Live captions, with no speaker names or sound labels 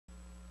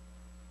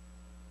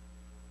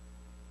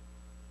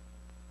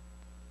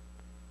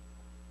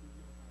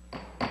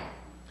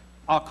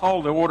I'll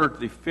call to order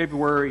the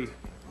February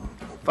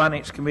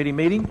Finance Committee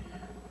meeting.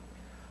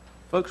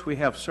 Folks, we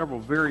have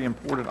several very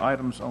important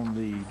items on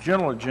the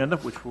general agenda,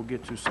 which we'll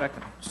get to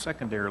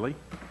secondarily.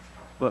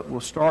 But we'll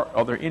start,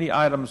 are there any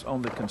items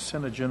on the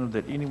consent agenda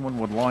that anyone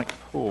would like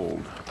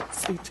pulled?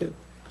 C2.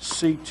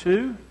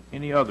 C2,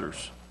 any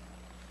others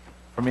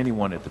from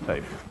anyone at the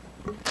table?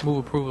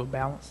 Move approval of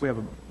balance. We have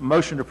a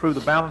motion to approve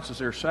the balance. Is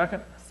there a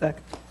second?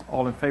 Second.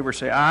 All in favor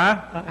say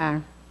aye. Aye.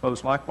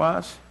 Opposed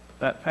likewise.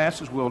 That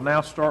passes. We'll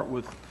now start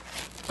with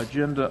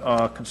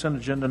consent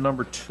agenda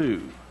number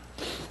 2.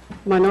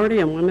 Minority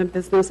and Women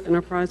Business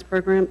Enterprise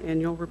Program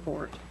Annual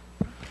Report.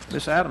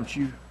 Ms. Adams,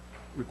 you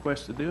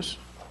requested this?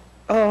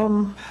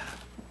 I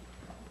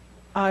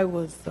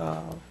was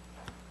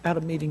at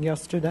a meeting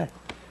yesterday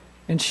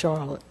in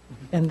Charlotte,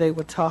 and they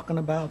were talking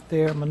about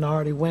their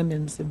minority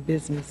women's in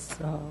business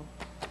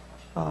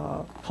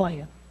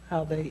plan,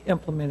 how they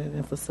implemented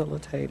and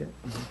facilitated.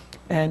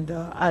 And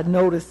I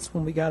noticed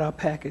when we got our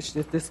package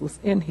that this was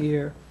in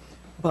here,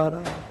 but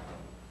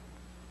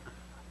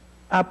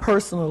I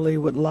personally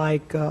would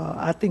like,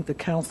 I think the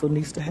council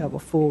needs to have a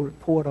full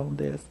report on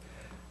this.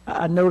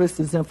 I noticed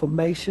this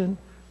information,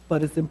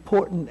 but as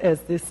important as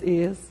this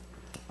is,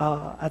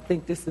 I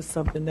think this is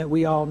something that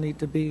we all need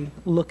to be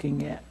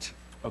looking at.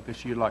 Okay,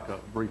 so you'd like a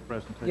brief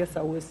presentation? Yes,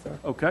 I would, sir.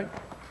 Okay,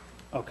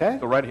 Okay.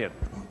 go right ahead.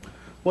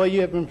 Well,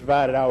 you have been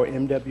provided our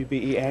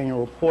MWBE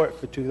annual report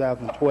for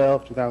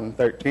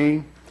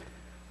 2012-2013.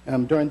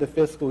 During the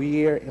fiscal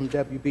year,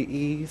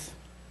 MWBEs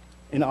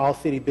in all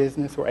city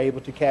business were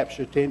able to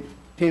capture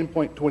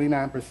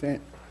 10.29%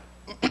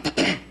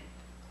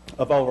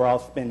 of overall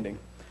spending.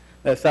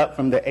 That's up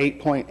from the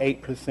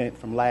 8.8%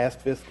 from last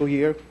fiscal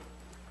year.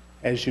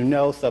 As you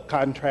know,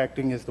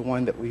 subcontracting is the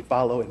one that we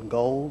follow in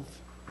goals.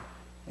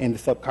 In the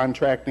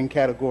subcontracting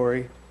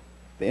category,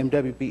 the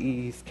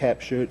MWBEs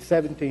captured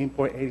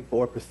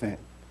 17.84%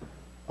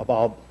 of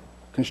all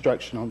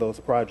construction on those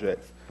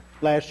projects.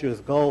 Last year's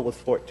goal was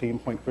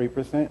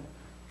 14.3%,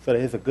 so there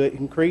is a good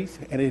increase,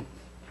 and it,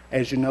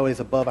 as you know,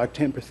 is above our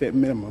 10%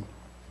 minimum.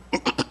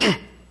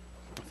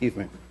 Excuse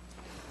me.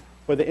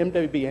 For the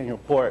MWBE annual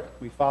report,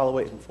 we follow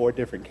it in 4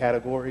 different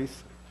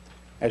categories.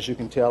 As you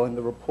can tell in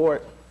the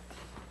report,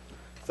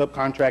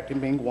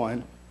 subcontracting being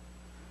one,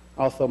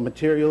 also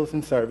materials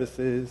and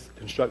services,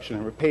 construction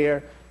and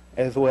repair,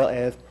 as well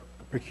as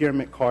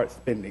procurement card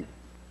spending,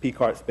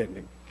 P-card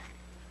spending.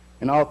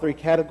 In all 3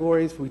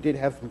 categories, we did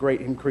have some great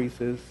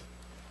increases.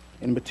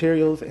 In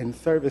materials and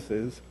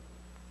services,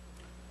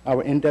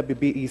 our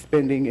MWBE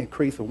spending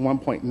increased from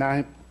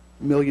 $1.9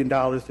 million to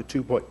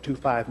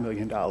 $2.25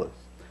 million.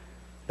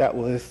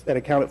 That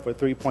accounted for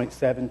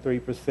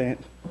 3.73%,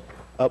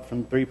 up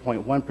from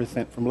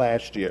 3.1% from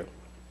last year.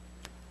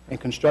 In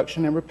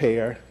construction and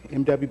repair,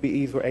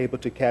 MWBEs were able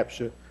to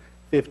capture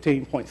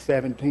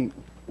 15.17,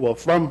 well,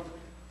 from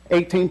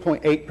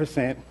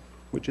 18.8%,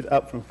 which is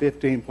up from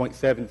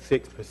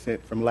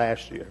 15.76% from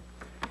last year.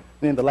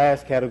 And in the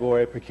last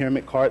category,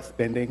 procurement card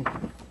spending,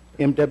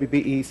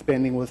 MWBE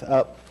spending was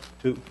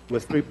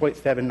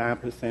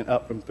 3.79%,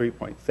 up from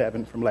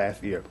 3.7% from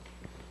last year.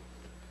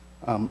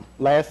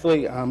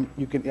 Lastly,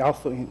 you can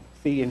also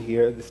see in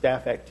here the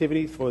staff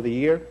activities for the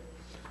year.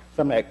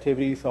 Some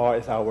activities is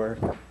our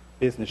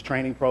business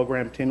training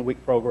program,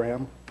 10-week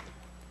program.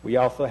 We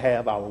also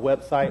have our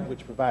website,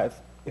 which provides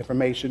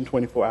information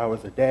 24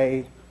 hours a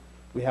day.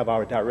 We have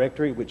our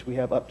directory, which we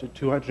have up to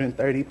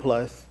 230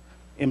 plus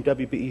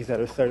MWBEs that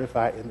are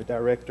certified in the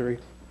directory.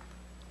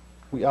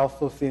 We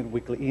also send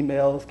weekly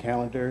emails,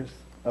 calendars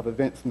of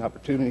events and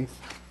opportunities.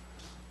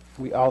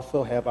 We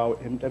also have our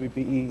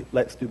MWBE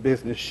Let's Do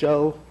Business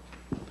show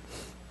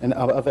and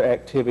our other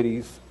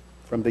activities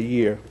from the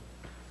year.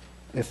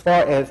 As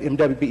far as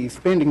MWBE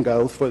spending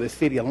goes for the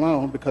city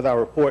alone, because our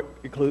report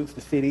includes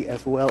the city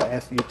as well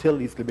as the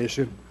Utilities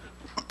Commission,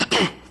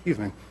 excuse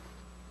me.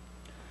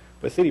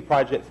 For city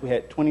projects, we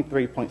had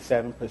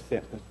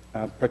 23.7%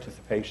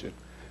 participation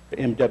for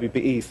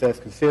MWBE, so that's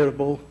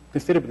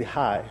considerably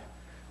high,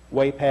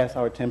 way past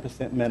our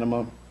 10%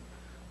 minimum.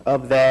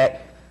 Of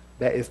that,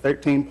 that is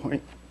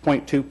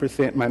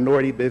 13.2%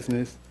 minority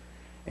business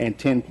and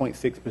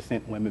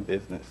 10.6% women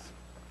business.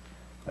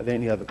 Are there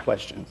any other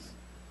questions?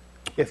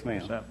 Yes,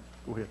 ma'am.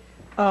 Go ahead.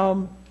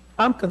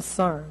 I'm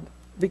concerned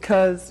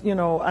because, you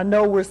know, I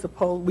know we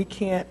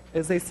can't,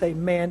 as they say,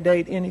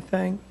 mandate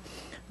anything,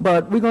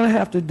 but we're going to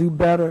have to do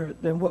better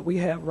than what we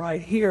have right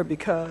here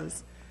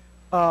because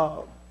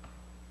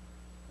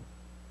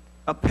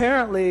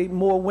apparently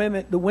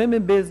the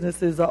women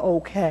businesses are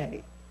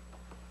okay.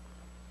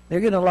 They're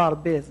getting a lot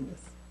of business.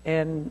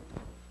 And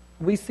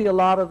we see a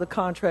lot of the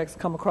contracts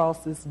come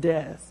across this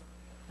desk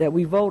that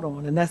we vote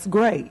on, and that's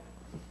great.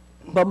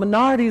 But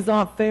minorities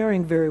aren't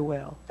faring very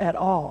well at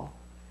all.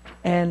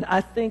 And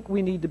I think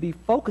we need to be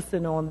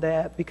focusing on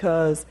that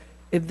because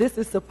if this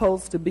is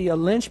supposed to be a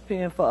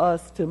linchpin for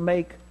us to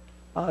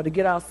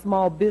get our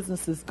small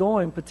businesses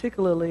going,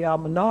 particularly our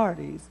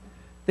minorities,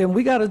 then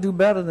we got to do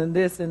better than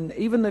this. And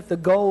even if the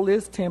goal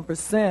is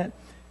 10%,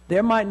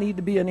 there might need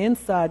to be an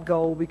inside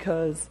goal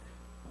because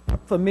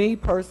for me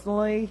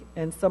personally,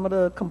 and some of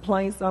the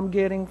complaints I'm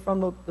getting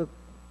from the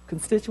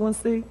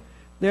constituency,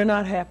 they're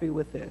not happy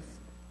with this.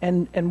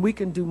 And we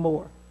can do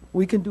more.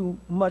 We can do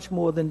much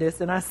more than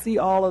this. And I see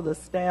all of the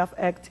staff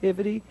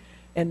activity,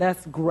 and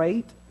that's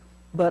great.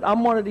 But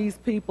I'm one of these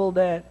people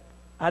that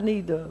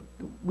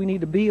we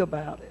need to be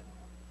about it.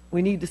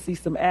 We need to see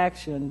some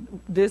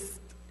action. This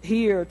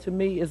here, to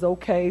me, is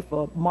okay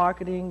for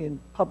marketing and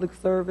public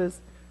service,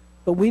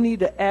 but we need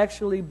to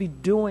actually be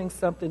doing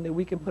something that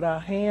we can put our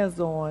hands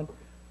on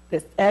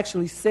that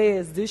actually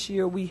says this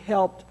year we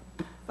helped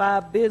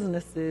 5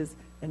 businesses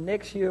and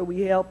next year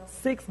we helped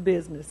 6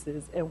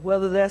 businesses. And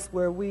whether that's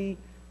where we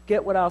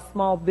get with our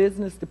small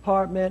business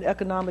department,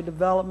 economic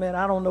development,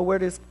 I don't know where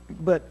this,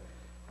 but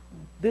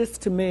this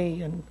to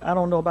me, and I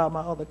don't know about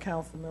my other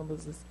council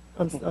members, is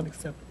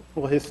unacceptable.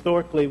 Well,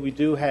 historically, we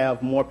do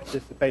have more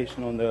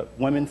participation on the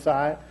women's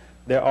side.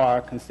 There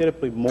are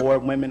considerably more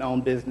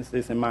women-owned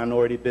businesses and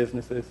minority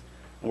businesses.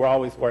 And we're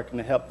always working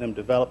to help them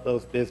develop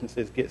those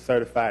businesses, get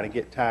certified, and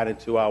get tied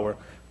into our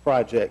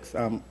projects.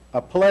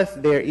 A plus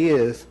there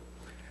is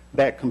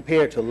that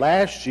compared to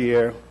last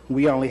year,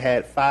 we only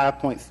had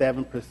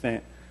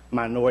 5.7%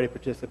 minority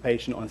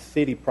participation on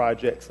city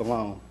projects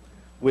alone,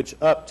 which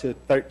up to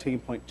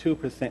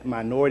 13.2%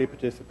 minority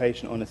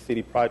participation on the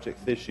city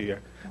projects this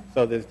year.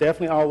 So there's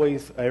definitely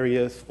always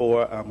areas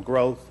for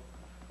growth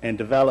and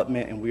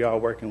development, and we are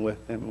working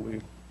with them.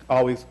 We're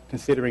always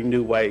considering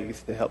new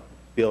ways to help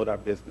build our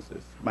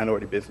businesses,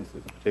 minority businesses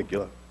in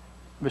particular.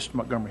 Mr.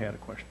 Montgomery had a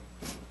question.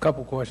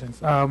 Couple questions.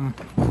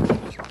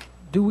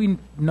 Do we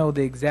know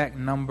the exact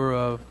number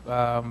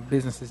of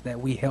businesses that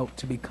we helped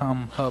to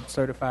become Hub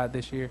certified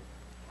this year?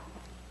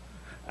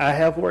 I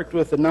have worked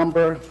with a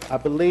number. I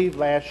believe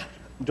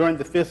during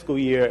the fiscal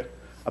year,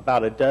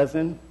 about a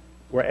dozen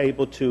were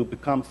able to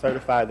become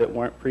certified that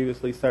weren't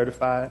previously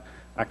certified.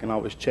 I can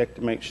always check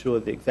to make sure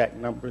the exact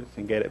numbers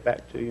and get it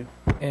back to you.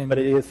 But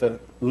it is a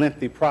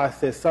lengthy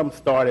process. Some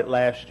started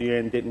last year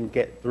and didn't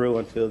get through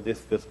until this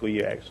fiscal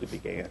year actually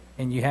began.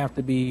 And you have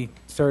to be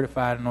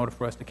certified in order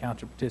for us to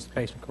count your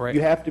participation, correct?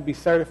 You have to be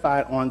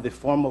certified on the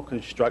formal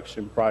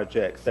construction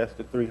projects. That's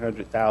the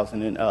 $300,000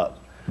 and up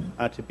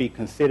to be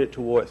considered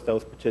towards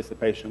those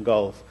participation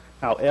goals.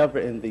 However,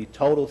 in the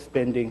total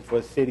spending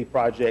for city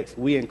projects,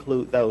 we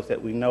include those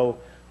that we know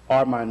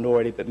are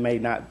minority but may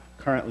not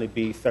currently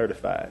be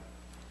certified.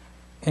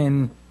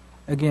 And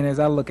again, as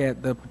I look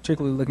at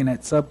particularly looking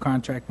at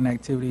subcontracting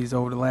activities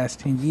over the last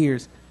 10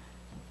 years,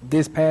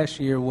 this past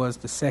year was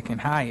the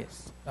second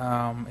highest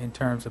in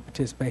terms of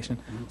participation.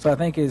 So I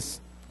think it's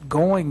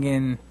going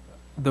in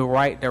the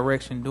right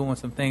direction, doing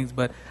some things,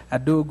 but I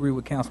do agree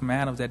with Councilman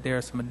Adams that there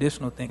are some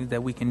additional things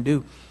that we can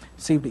do.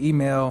 Received the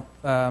email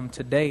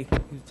today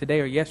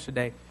or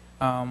yesterday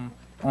on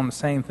the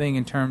same thing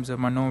in terms of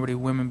minority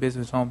women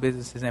business-owned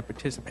businesses and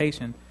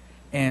participation,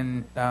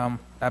 and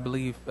I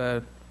believe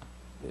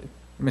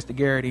Mr.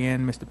 Garrity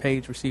and Mr.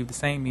 Page received the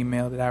same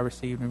email that I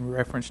received in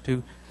reference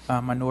to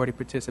minority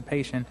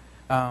participation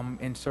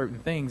in certain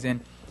things. And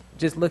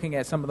just looking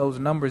at some of those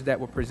numbers that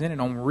were presented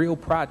on real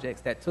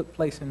projects that took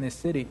place in this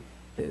city,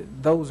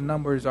 those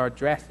numbers are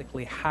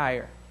drastically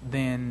higher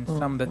than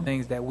some of the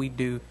things that we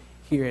do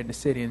here in the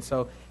city. And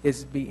so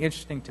it's be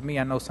interesting to me.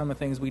 I know some of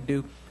the things we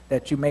do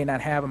that you may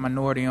not have a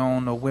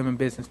minority-owned or women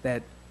business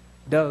that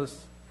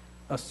does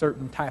a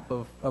certain type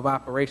of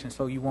operation,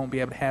 so you won't be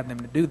able to have them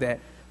to do that.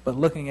 But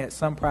looking at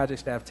some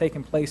projects that have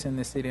taken place in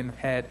this city and have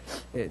had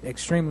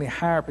extremely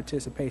higher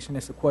participation,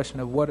 it's a question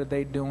of what are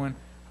they doing,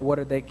 what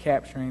are they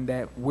capturing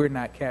that we're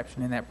not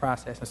capturing in that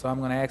process. And so I'm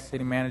going to ask the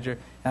city manager, and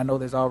I know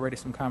there's already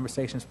some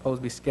conversations supposed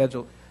to be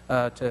scheduled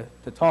to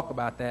talk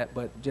about that,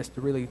 but just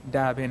to really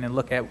dive in and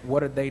look at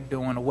what are they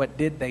doing or what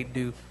did they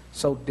do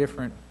so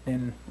different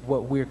than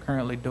what we're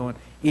currently doing,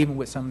 even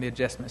with some of the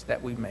adjustments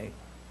that we've made.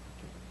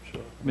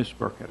 Sure. Ms.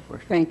 Burke had a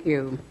question. Thank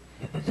you.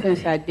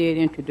 Since I did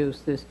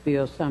introduce this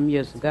bill some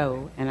years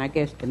ago, and I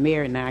guess the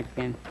mayor and I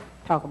can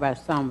talk about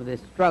some of the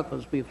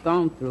struggles we've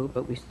gone through,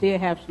 but we still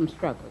have some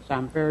struggles.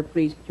 I'm very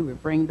pleased that you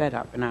would bring that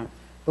up, and I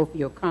hope for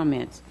your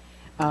comments.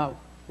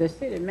 The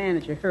city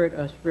manager heard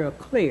us real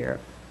clear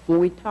when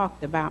we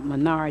talked about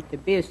minority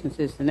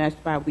businesses, and that's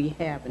why we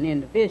have an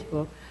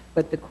individual.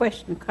 But the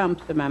question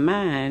comes to my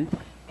mind,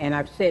 and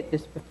I've said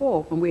this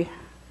before,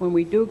 when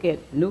we do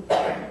get new,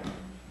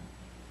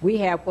 we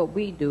have what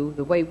we do,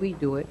 the way we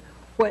do it,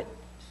 what's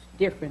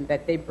different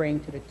that they bring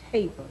to the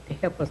table to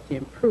help us to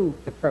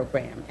improve the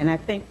program. And I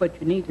think what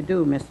you need to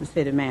do, Mr.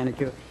 City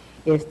Manager,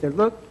 is to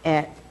look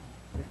at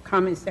the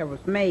comments that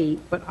was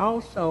made, but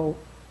also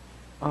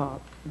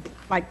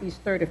like these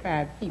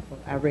 35 people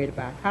I read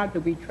about, how do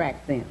we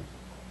track them?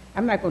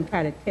 I'm not going to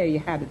try to tell you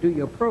how to do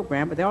your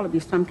program, but there ought to be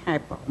some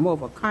kind of more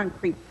of a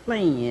concrete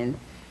plan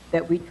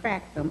that we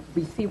track them,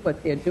 we see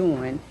what they're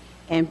doing,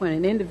 and when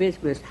an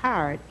individual is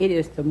hired, it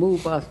is to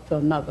move us to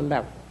another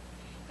level.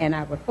 And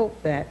I would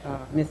hope that,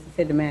 Mr.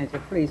 City Manager,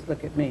 please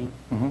look at me.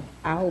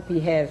 I hope he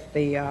has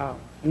the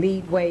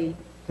lead way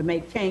to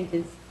make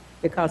changes,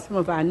 because some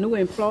of our new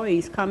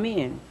employees come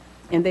in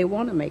and they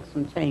want to make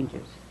some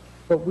changes.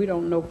 but we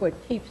don't know what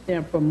keeps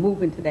them from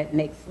moving to that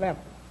next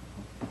level.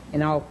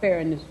 In all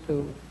fairness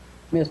to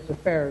Mr.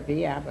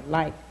 Farabee, I would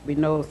like, we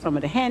know some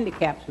of the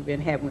handicaps we've been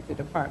having with the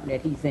department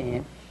that he's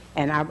in,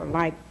 and I would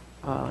like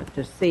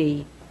to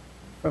see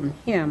from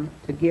him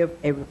to give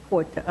a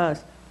report to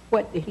us,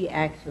 what did he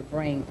actually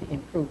bring to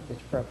improve this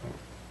program?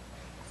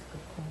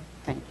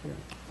 Thank you.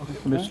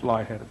 Ms.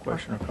 Light had a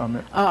question or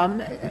comment.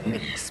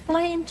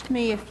 Explain to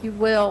me, if you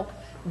will,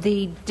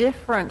 the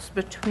difference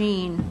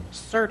between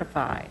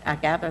certified, I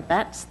gather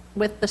that's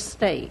with the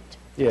state,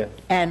 Yes.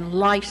 and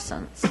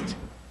licensed.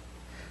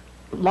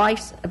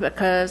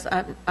 Because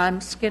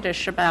I'm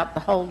skittish about the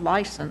whole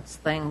license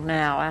thing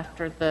now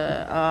after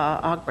the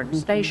Ogburn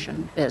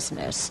Station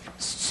business.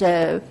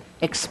 So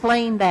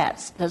explain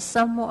that. Does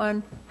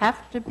someone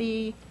have to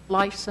be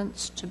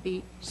licensed to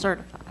be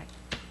certified?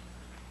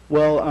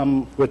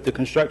 Well, with the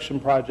construction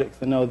projects,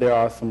 I know there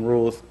are some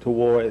rules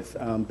towards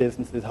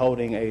businesses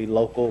holding a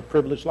local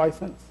privilege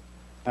license.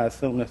 I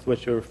assume that's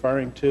what you're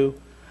referring to.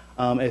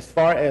 As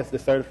far as the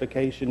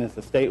certification, it's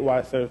a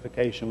statewide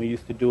certification. We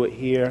used to do it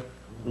here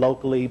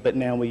locally, but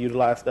now we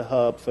utilize the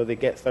hub, so they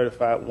get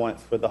certified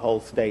once for the whole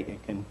state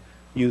and can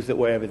use it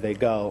wherever they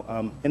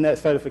go. In that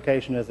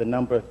certification, there's a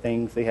number of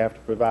things they have to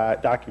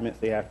provide, documents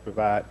they have to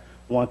provide.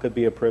 One could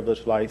be a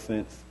privilege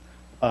license,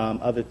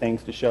 other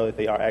things to show that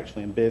they are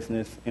actually in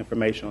business,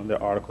 information on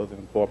their articles of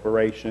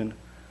incorporation.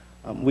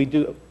 We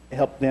do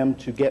help them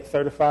to get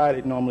certified.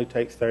 It normally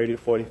takes 30 to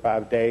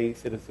 45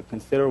 days. It is a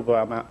considerable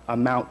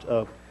amount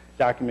of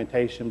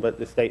documentation, but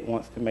the state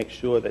wants to make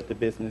sure that the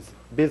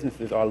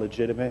businesses are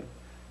legitimate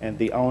and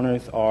the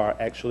owners are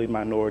actually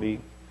minority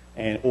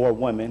or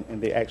women,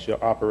 and they actually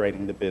are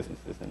operating the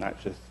businesses and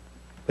not just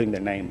putting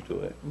their name to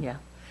it. Yeah.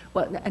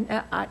 Well, and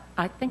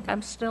I think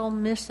I'm still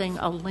missing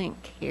a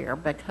link here,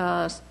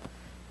 because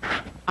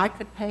I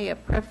could pay a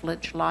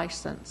privilege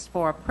license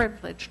for a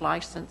privilege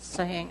license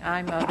saying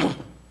I'm a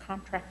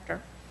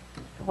contractor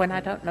when I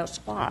don't know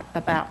squat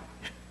about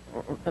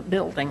the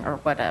building or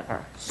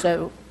whatever.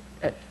 So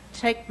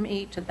take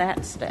me to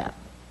that step.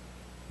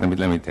 Let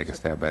me take a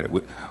stab at it.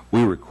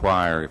 We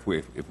require,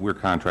 if we're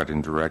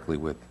contracting directly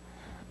with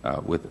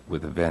a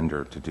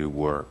vendor to do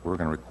work, we're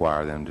going to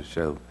require them to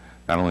show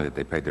not only that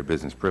they paid their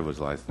business privilege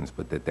license,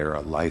 but that they're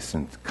a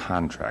licensed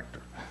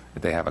contractor,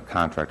 that they have a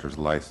contractor's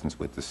license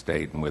with the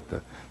state and with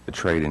the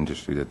trade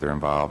industry that they're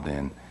involved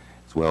in,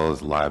 as well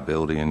as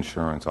liability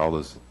insurance, all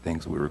those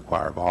things we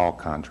require of all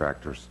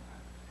contractors,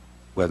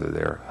 whether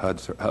they're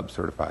hub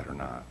certified or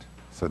not.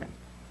 So,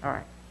 All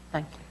right.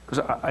 Thank you.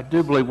 Because I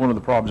do believe one of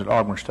the problems at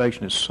Ogburn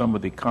Station is some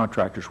of the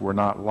contractors were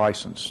not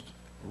licensed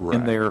in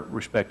Right. their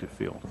respective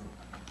field.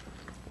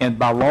 And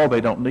by law, they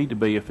don't need to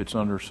be if it's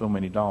under so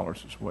many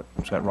dollars.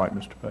 Is that right,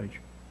 Mr. Page?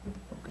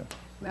 Okay.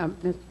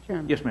 Mr.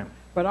 Chairman. Yes, ma'am.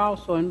 But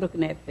also in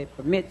looking at the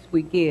permits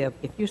we give,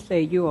 if you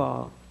say you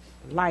are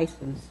a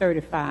licensed,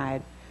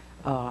 certified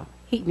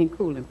heating and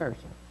cooling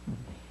person,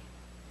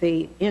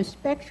 the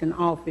inspection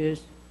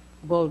office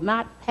will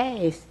not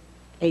pass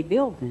a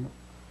building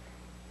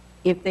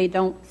if they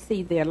don't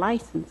see their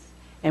license.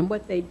 And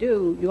what they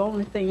do, the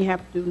only thing you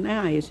have to do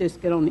now is just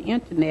get on the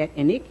internet,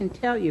 and it can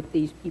tell you if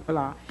these people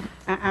are.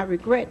 I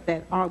regret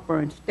that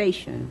Ogburn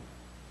Station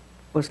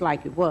was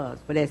like it was,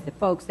 but as the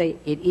folks say,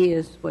 it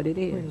is what it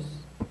is.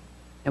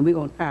 And we're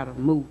going to try to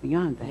move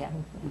beyond that. Yeah.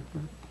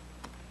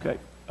 Okay.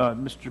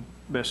 Mr.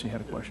 Bessie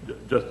had a question.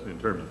 Just in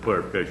terms of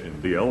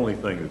clarification, the only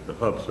thing that the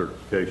hub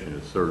certification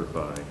is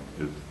certifying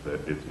is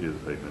that it is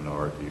a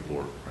minority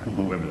or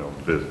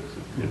women-owned business.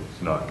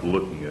 It's not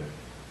looking at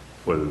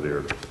whether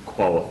they're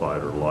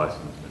qualified or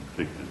licensed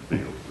in particular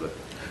fields.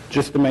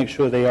 Just to make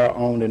sure they are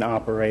owned and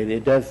operated.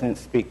 It doesn't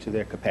speak to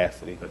their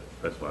capacity.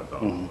 That's what I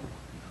thought.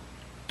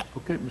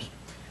 Okay, Mr.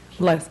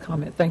 Last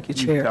comment. Thank you,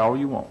 You Chair. can all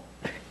you want.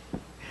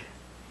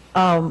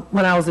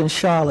 When I was in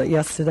Charlotte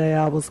yesterday,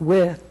 I was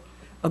with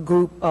a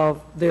group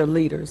of their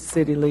leaders,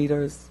 city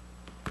leaders,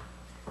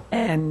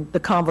 and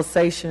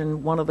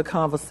one of the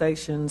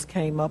conversations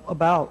came up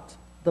about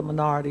the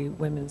Minority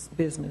Women's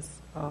Business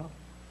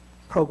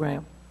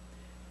Program.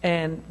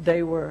 And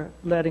they were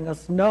letting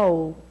us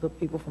know, the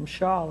people from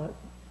Charlotte,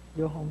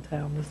 your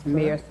hometown, Ms. The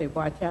mayor said,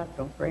 watch out,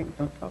 don't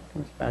talk to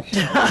us about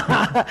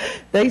that.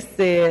 They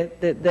said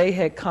that they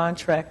had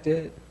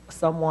contracted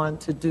someone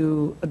to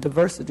do a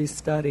diversity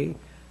study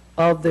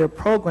of their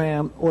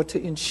program, or to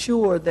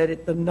ensure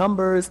that the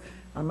numbers,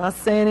 I'm not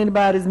saying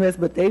anybody's mess,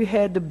 but they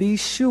had to be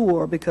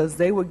sure, because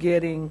they were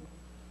getting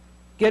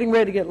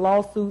ready to get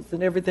lawsuits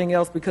and everything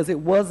else, because it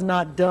was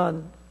not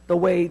done the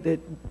way that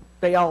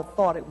they all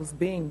thought it was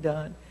being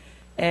done.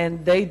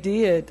 And they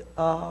did,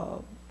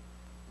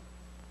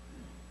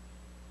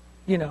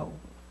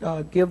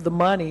 give the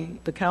money.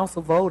 The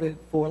council voted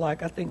for I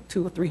think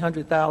 $200,000 or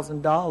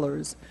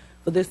 $300,000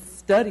 for this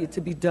study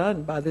to be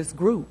done by this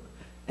group.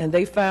 And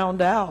they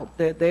found out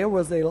that there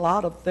was a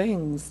lot of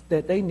things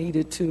that they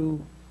needed to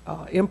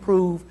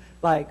improve,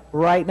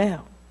 right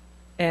now.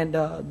 And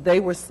they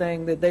were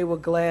saying that they were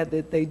glad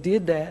that they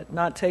did that,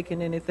 not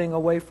taking anything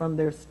away from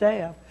their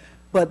staff,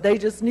 but they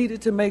just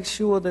needed to make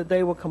sure that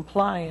they were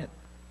compliant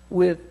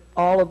with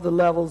all of the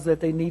levels that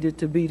they needed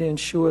to be to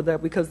ensure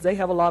that, because they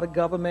have a lot of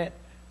government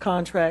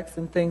contracts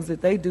and things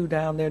that they do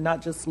down there,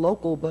 not just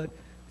local, but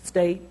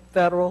state,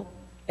 federal,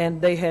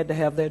 and they had to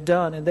have that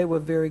done, and they were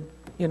very,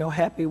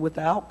 happy with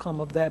the outcome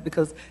of that,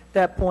 because at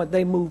that point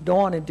they moved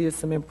on and did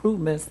some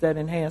improvements that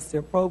enhanced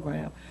their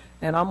program.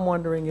 And I'm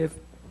wondering if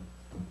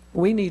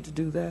we need to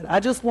do that. I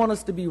just want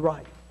us to be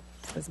right.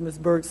 As Ms.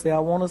 Berg said, I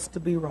want us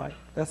to be right.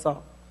 That's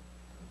all.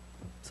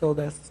 So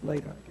that's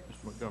later.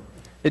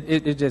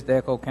 It just to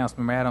echo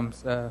Councilmember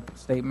Adams'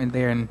 statement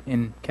there, and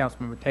in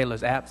Councilmember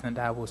Taylor's absence,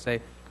 I will say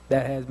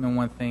that has been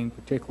one thing,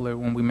 particularly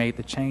when we made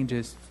the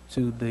changes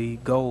to the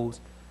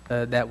goals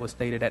that was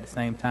stated at the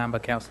same time by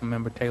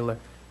Councilmember Taylor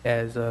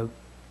as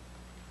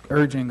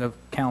urging of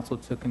council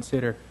to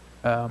consider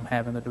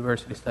having a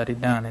diversity study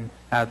done, and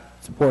I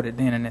supported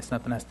then, and that's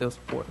something I still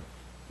support.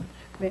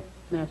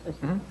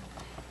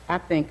 I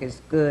think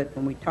it's good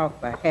when we talk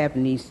about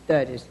having these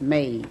studies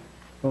made.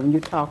 But when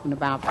you're talking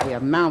about the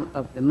amount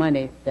of the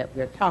money that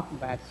we're talking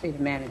about, City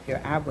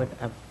Manager, I would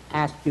have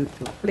asked you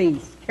to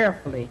please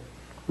carefully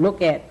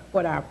look at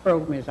what our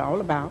program is all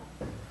about,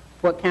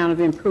 what kind of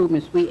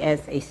improvements we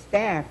as a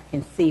staff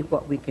can see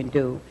what we can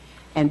do,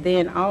 and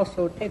then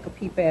also take a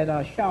peep at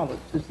Charlotte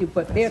to see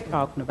what they're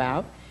talking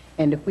about.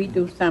 And if we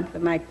do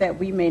something like that,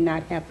 we may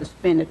not have to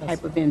spend the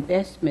type of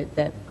investment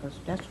that, because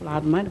that's a lot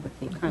of money with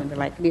the economy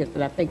like it is,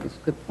 but I think it's a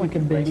good point to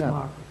bring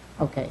up.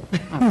 Okay.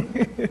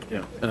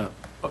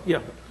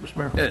 Yeah, Mr.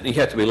 Mayor. And you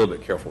have to be a little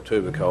bit careful,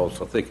 too,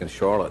 because I think in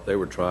Charlotte, they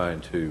were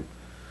trying to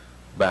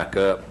back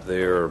up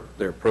their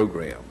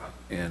program.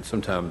 And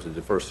sometimes the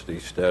diversity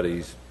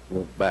studies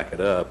won't back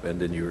it up, and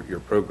then your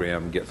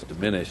program gets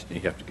diminished, and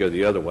you have to go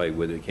the other way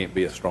with it. It can't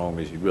be as strong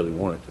as you really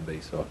want it to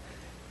be. So you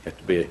have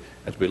to be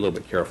a little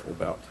bit careful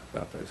about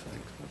those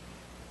things.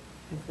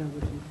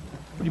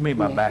 What do you mean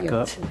by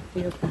backup?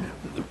 In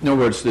other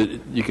words,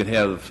 you can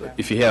have,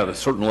 if you have a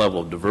certain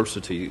level of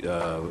diversity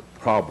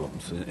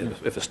problems, and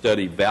if a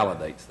study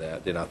validates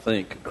that, then I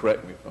think,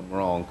 correct me if I'm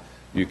wrong,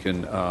 you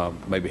can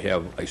maybe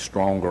have a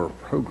stronger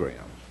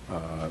program,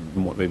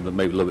 maybe a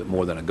little bit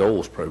more than a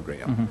goals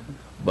program. Mm-hmm.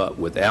 But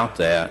without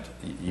that,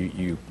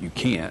 you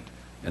can't.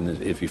 And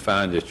if you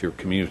find that your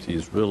community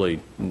is really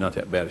not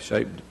that bad a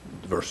shape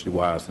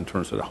diversity-wise in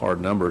terms of the hard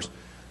numbers,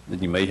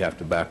 then you may have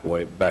to back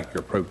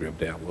your program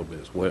down a little bit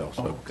as well.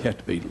 So you have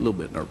to be a little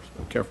bit nervous,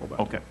 but careful about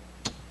it. Okay.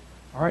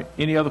 All right.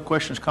 Any other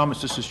questions,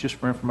 comments? This is just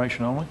for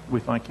information only.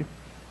 We thank you.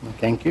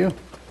 Thank you.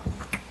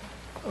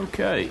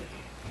 Okay.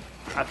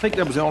 I think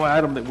that was the only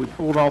item that we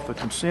pulled off the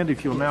consent.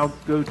 If you'll now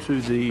go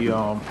to the,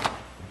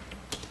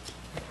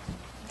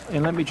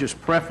 and let me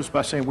just preface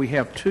by saying we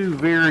have two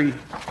very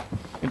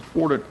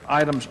important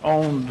items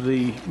on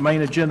the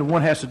main agenda.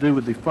 One has to do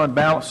with the fund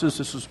balances.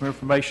 This is some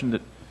information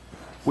that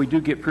we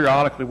do get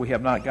periodically. We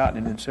have not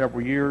gotten it in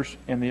several years.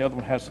 And the other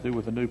one has to do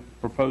with a new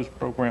proposed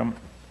program,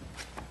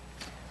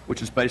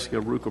 which is basically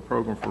a RUCA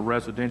program for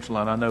residential.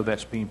 And I know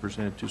that's being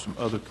presented to some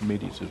other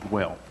committees as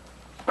well,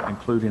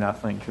 including, I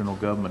think, General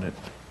Government at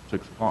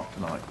 6 o'clock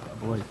tonight, I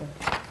believe.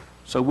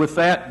 So with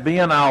that,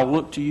 Ben, I'll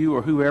look to you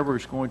or whoever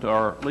is going to,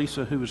 or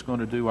Lisa, who is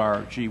going to do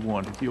our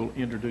G1, if you'll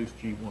introduce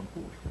G1 for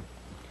us.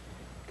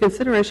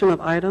 Consideration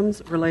of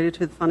items related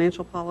to the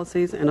financial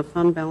policies and a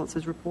fund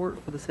balances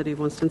report for the City of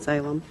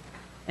Winston-Salem.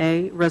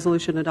 A,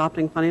 resolution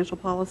adopting financial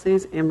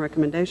policies and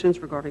recommendations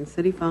regarding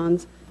city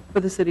funds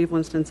for the City of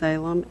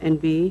Winston-Salem. And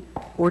B,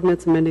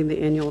 ordinance amending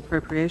the annual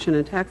appropriation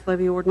and tax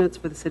levy ordinance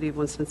for the City of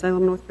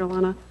Winston-Salem, North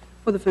Carolina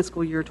for the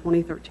fiscal year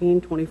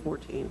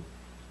 2013-2014.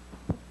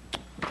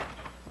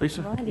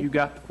 Lisa, you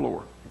got the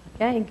floor.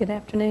 Okay, good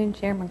afternoon,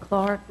 Chairman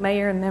Clark,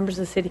 Mayor, and members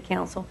of the City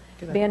Council.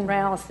 Ben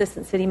Rowell,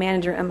 Assistant City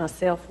Manager, and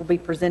myself will be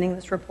presenting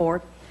this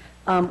report.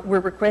 We're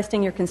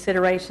requesting your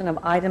consideration of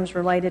items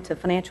related to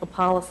financial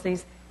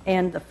policies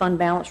and the fund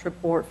balance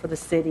report for the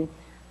city.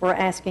 We're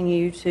asking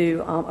you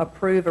to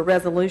approve a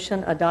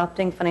resolution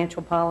adopting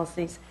financial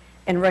policies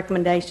and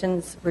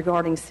recommendations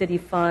regarding city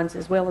funds,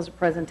 as well as a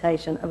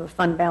presentation of a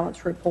fund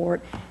balance report.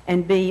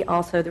 And B,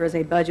 also there is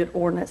a budget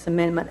ordinance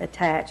amendment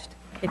attached,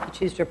 if you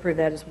choose to approve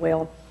that as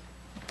well.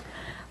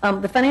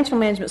 The Financial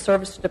Management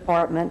Services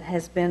Department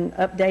has been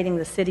updating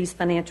the city's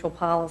financial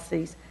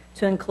policies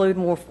to include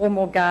more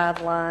formal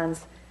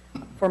guidelines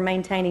for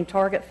maintaining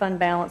target fund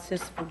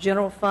balances for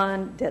general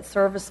fund, debt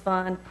service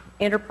fund,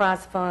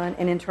 enterprise fund,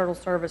 and internal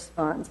service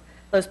funds.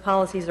 Those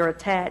policies are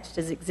attached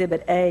as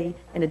Exhibit A.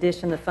 In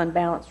addition, the fund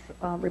balance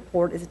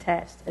report is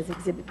attached as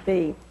Exhibit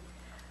B.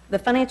 The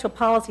financial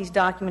policies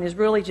document is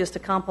really just a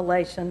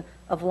compilation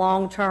of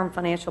long-term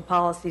financial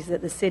policies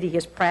that the city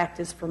has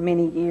practiced for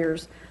many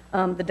years.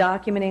 The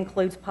document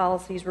includes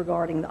policies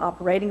regarding the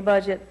operating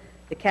budget,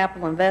 the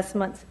capital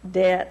investments,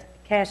 debt,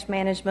 cash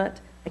management,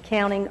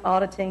 accounting,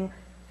 auditing,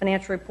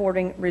 financial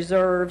reporting,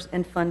 reserves,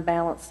 and fund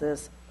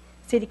balances.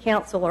 City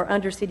Council, or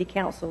under City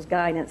Council's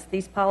guidance,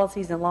 these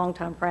policies and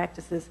long-time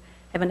practices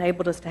have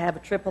enabled us to have a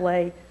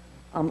AAA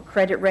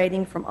credit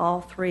rating from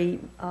all three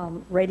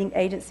rating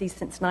agencies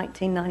since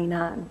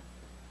 1999.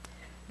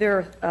 There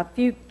are a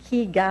few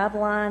key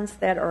guidelines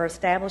that are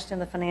established in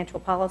the financial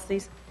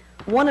policies.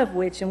 one of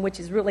which, and which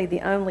is really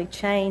the only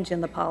change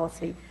in the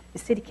policy, the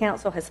City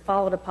Council has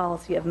followed a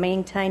policy of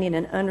maintaining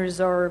an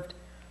unreserved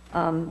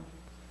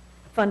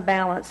fund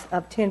balance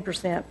of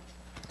 10%,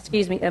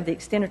 of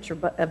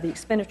the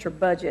expenditure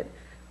budget.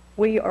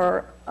 We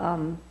are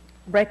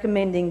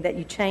recommending that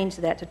you change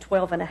that to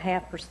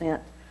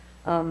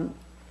 12.5%.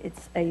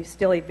 It's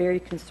still a very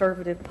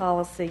conservative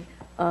policy.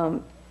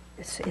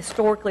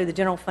 Historically, the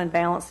general fund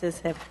balances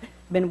have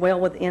been well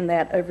within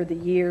that over the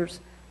years.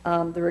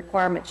 The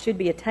requirement should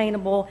be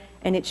attainable,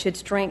 and it should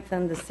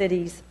strengthen the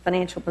city's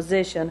financial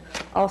position.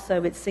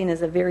 Also, it's seen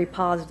as a very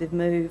positive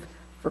move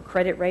for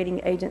credit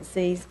rating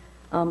agencies.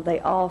 They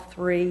all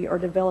three are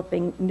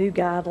developing new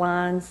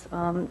guidelines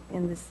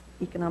in this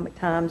economic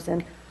times,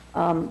 and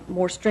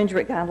more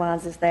stringent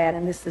guidelines is that,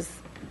 and this is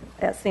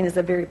seen as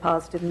a very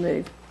positive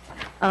move.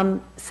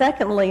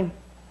 Secondly,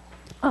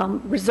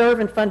 reserve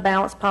and fund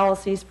balance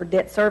policies for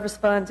debt service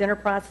funds,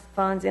 enterprise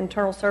funds,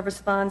 internal service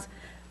funds.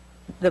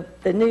 The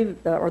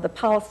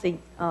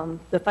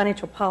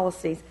financial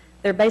policies,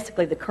 they're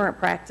basically the current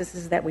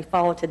practices that we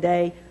follow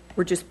today.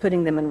 We're just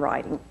putting them in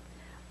writing.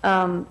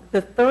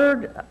 The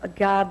third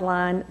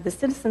guideline, the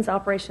Citizens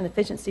Operation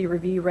Efficiency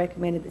Review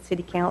recommended that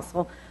City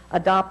Council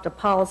adopt a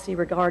policy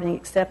regarding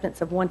acceptance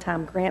of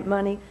one-time grant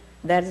money.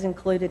 That is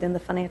included in the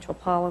financial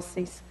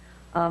policies.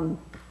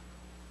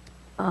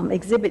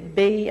 Exhibit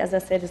B, as I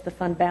said, is the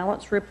fund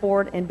balance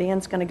report, and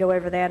Ben's going to go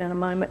over that in a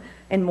moment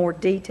in more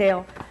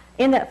detail.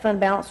 In that fund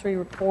balance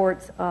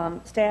report,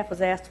 staff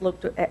was asked to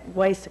look at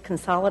ways to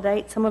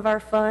consolidate some of our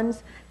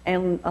funds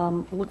and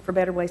look for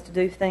better ways to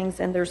do things.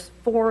 And there's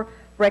 4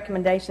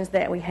 recommendations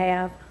that we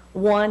have.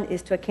 One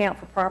is to account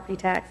for property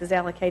taxes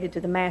allocated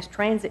to the Mass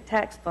Transit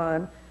Tax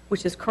Fund,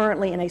 which is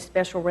currently in a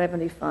special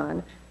revenue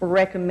fund. We're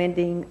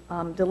recommending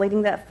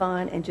deleting that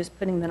fund and just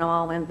putting them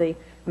all in the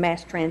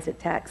Mass Transit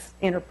Tax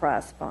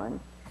Enterprise Fund.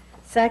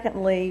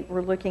 Secondly,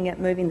 we're looking at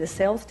moving the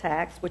sales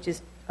tax, which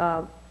is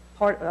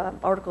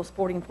Articles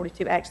 40 and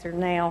 42 actually are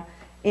now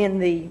in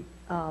the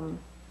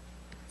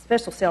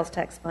special sales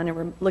tax fund, and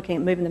we're looking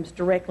at moving them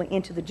directly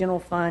into the general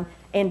fund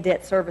and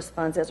debt service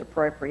funds as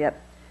appropriate.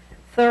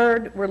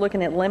 Third, we're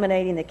looking at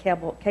eliminating the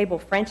cable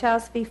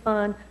franchise fee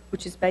fund,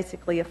 which is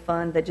basically a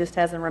fund that just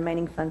has a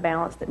remaining fund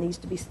balance that needs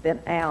to be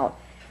spent out.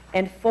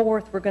 And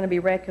fourth, we're going to be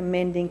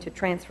recommending to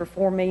transfer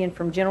 $4 million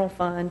from general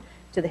fund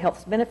to the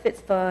health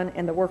benefits fund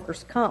and the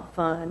workers' comp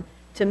fund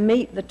to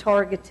meet the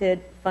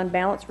targeted fund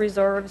balance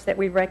reserves that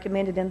we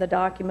recommended in the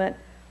document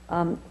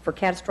for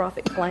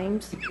catastrophic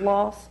claims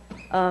loss,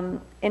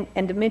 and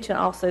to mention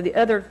also the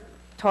other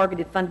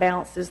targeted fund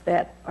balances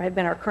that have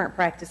been our current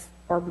practice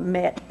are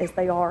met as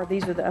they are.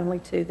 These are the only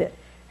 2 that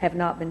have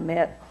not been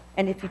met.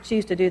 And if you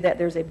choose to do that,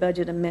 there's a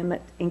budget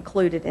amendment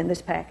included in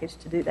this package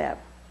to do that.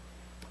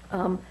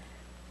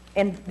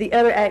 And the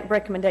other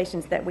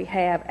recommendations that we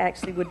have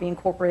actually would be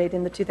incorporated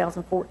in the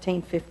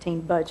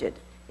 2014-15 budget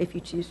if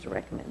you choose to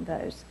recommend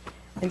those.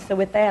 And so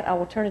with that, I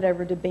will turn it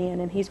over to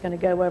Ben, and he's going to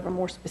go over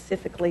more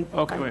specifically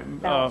the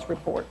balance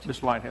report.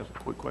 Ms. Light has a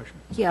quick question.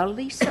 Yeah,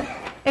 Lisa,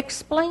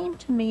 explain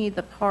to me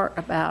the part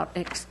about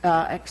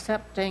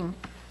accepting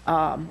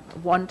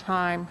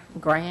one-time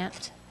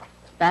grant,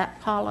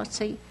 that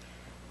policy.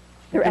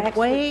 The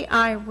way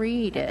I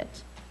read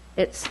it,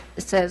 it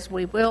says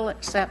we will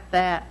accept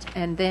that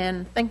and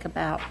then think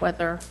about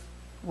whether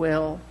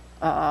we'll,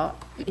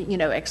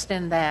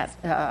 extend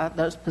that,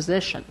 those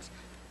positions.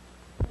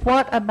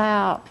 What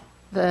about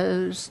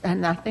those,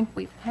 and I think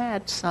we've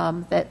had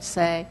some that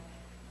say,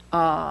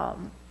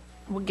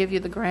 we'll give you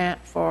the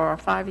grant for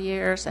 5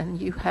 years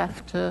and you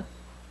have to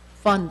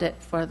fund it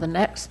for the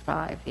next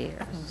 5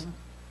 years. Mm-hmm.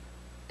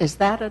 Is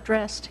that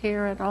addressed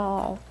here at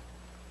all?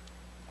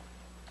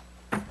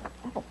 I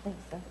don't think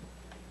so.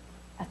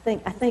 I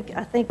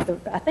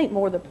think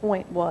more the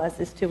point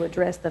is to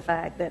address the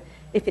fact that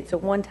if it's a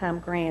one-time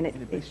grant,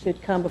 it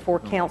should come before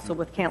council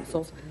with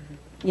council's,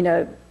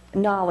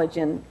 knowledge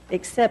and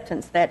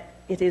acceptance that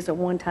it is a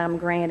one-time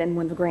grant, and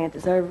when the grant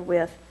is over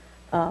with.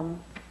 Councilmember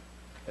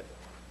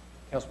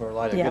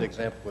Light, a good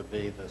example would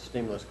be the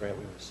stimulus grant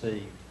we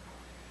received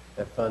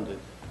that funded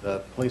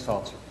the police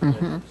officer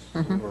positions.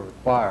 We were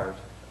required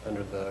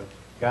under the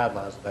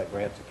guidelines of that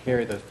grant to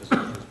carry those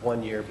positions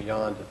 1 year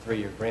beyond the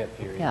 3-year grant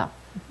period. Yeah.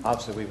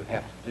 Obviously, we would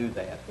have to do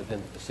that, but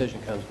then the decision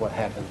comes what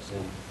happens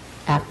in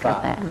after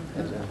 5. That.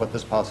 And what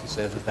this policy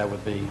says is that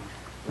would be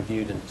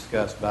reviewed and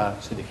discussed by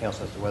City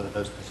Council as to whether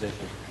those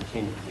positions will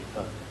continue to be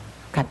funded.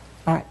 Okay.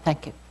 All right.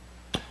 Thank you.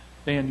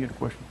 Dan, you had a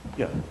question?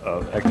 Yeah,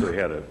 actually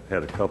had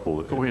a couple,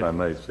 if I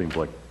may. It seems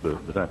like the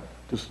time.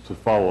 Just to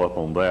follow up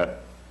on that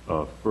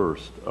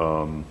first,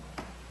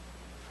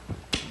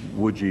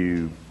 would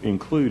you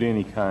include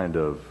any kind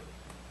of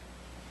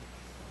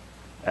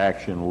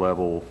action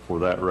level for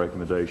that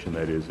recommendation?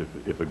 That is,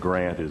 if a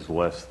grant is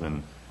less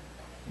than,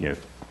 $20,000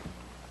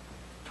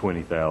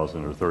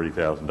 or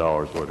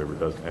 $30,000, whatever, it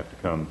doesn't have to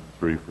come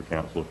through for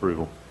council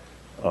approval,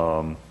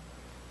 or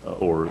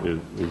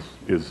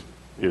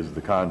is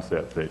the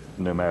concept that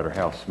no matter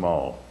how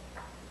small,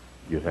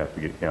 you'd have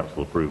to get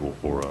council approval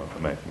for a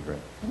matching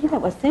grant.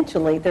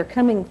 Essentially, they're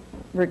coming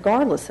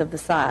regardless of the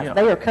size. Yeah.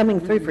 They are coming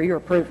through for your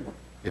approval.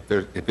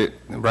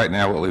 Right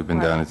now, what we've been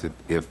done is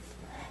if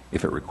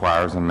it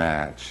requires a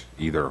match,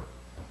 either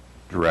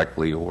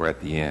directly or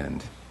at the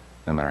end,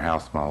 no matter how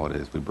small it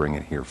is, we bring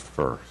it here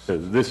first. So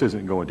this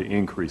isn't going to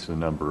increase the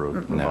number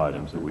of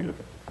items that we look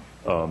at.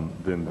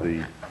 Then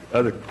the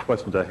other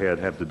questions I had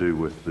have to do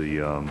with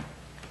the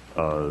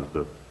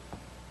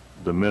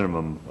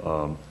minimum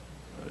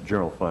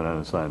general fund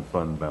unassigned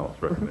fund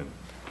balance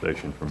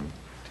recommendation from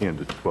 10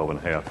 to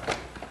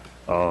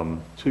 12.5.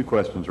 Two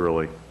questions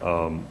really.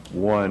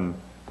 One,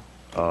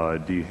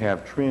 do you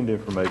have trend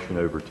information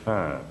over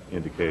time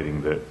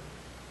indicating that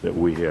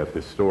we have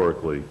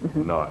historically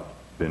not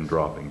been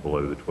dropping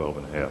below the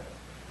 12.5?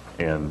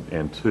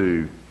 And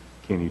two,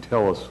 can you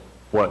tell us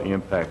what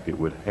impact it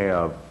would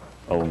have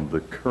on the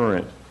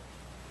current,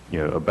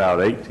 about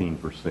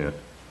 18%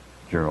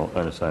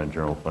 unassigned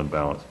general fund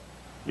balance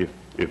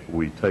if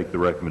we take the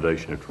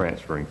recommendation of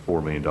transferring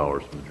 $4 million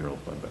from the general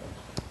fund balance?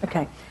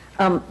 Okay.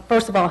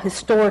 First of all,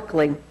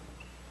 historically,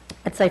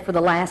 I'd say for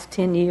the last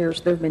 10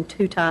 years, there have been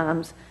 2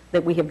 times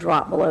that we have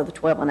dropped below the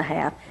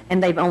 12.5,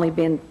 and they've only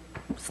been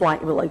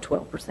slightly below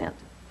 12%.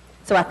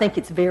 So I think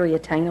it's very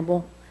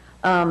attainable.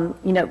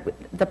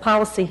 The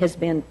policy has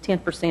been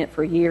 10%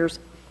 for years.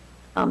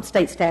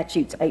 State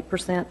statute's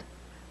 8%.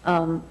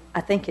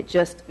 I think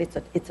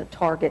it's a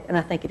target, and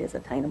I think it is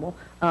attainable.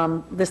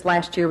 This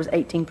last year was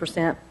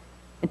 18%.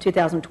 In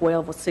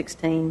 2012 was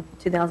 16.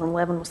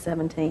 2011 was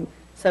 17.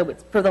 So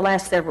it's for the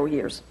last several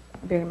years,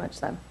 very much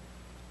so.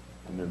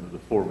 And then the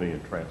 $4 million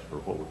transfer,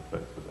 what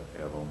effect would that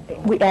have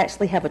on? We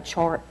actually have a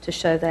chart to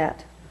show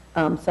that.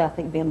 So I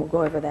think Ben will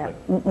go over that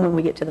when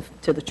we get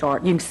to the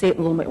chart. You can see it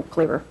a little bit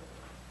clearer.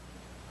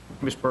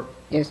 Ms. Burke?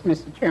 Yes,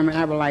 Mr. Chairman,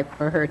 I would like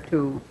for her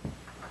to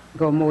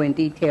go more in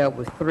detail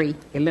with 3,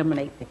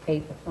 eliminate the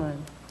cable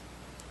fund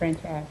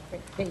franchise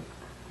fee.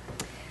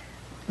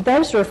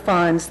 Those are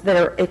funds that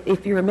are,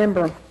 if you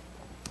remember,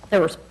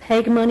 there was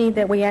PEG money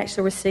that we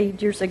actually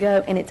received years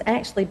ago, and it's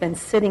actually been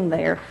sitting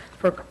there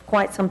for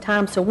quite some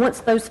time. So once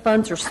those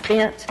funds are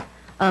spent,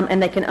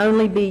 and they can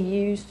only be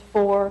used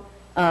for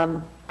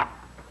PEG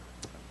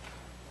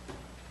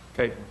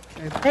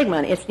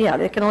money,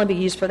 it can only be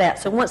used for that.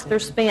 So once they're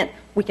spent,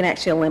 we can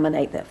actually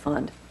eliminate that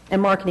fund.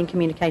 And Marketing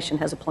Communication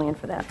has a plan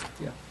for that.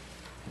 Yeah.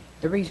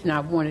 The reason I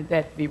wanted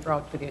that to be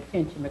brought to the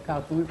attention,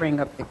 because when we bring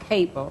up the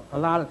cable, a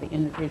lot of the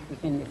individuals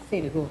in the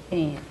city who are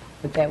paying,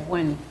 but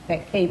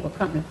that cable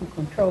company who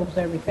controls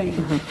everything,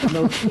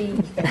 those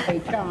fees that they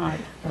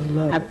charge,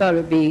 I thought it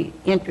would be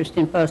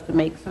interesting for us to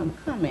make some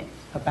comments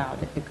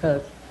about it,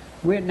 because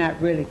we're not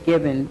really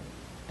giving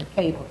the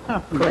cable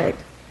company.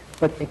 Correct.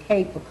 But the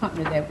cable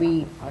company that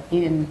we are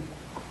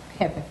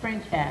have a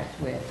franchise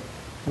with,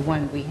 the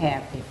one we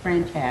have a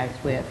franchise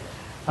with,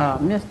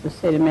 Mr.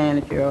 City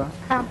Manager,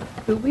 how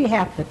do we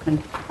have to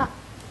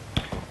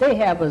they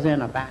have us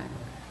in a bind.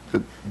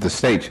 The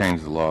state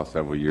changed the law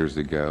several years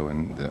ago,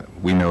 and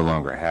we no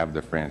longer have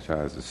the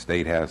franchise. The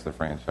state has the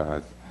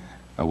franchise.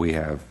 We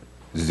have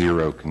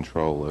zero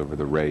control over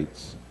the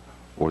rates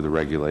or the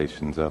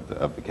regulations of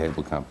the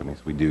cable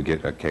companies. We do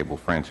get a cable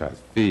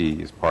franchise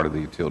fee as part of the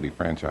utility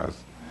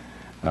franchise,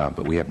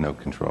 but we have no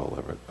control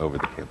over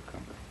the cable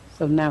company.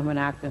 So now when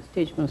our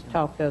constituents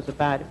talk to us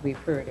about it, we've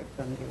heard it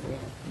from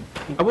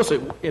you. I will say,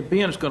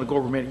 Ben is going to go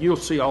over a minute. You'll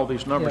see all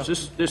these numbers. Yeah.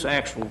 This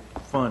actual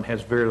fund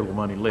has very little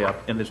money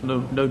left, and there's no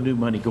new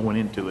money going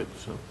into it.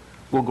 So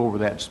we'll go over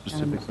that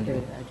specifically.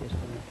 I just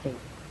want to take.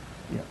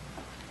 Yeah.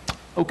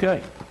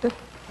 Okay.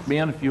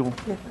 Ben, if you'll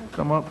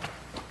come up.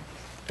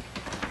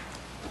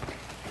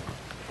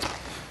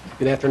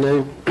 Good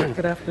afternoon.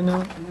 Good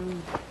afternoon.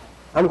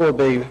 I'm going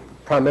to be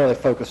primarily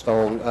focused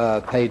on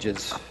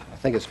pages, I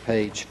think it's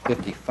page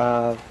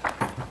 55.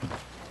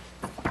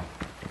 I'm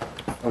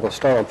going to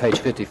start on page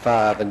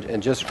 55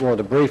 and just want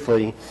to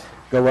briefly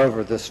go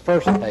over this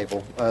first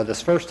table.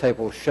 This first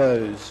table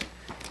shows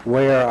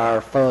where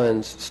our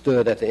funds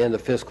stood at the end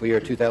of fiscal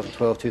year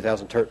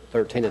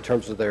 2012-2013 in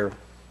terms of their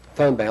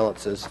fund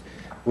balances.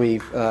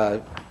 We've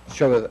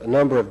shown a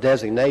number of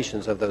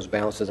designations of those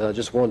balances, and I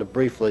just wanted to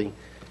briefly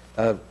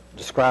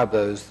describe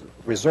those.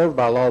 Reserved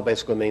by law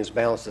basically means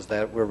balances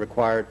that we're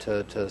required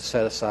to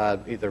set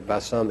aside either by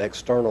some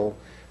external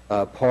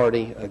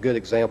party. A good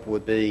example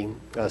would be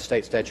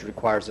state statute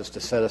requires us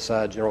to set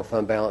aside general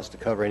fund balance to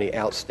cover any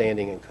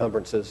outstanding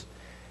encumbrances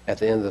at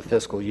the end of the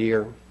fiscal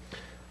year.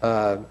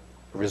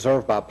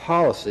 Reserved by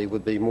policy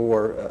would be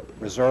more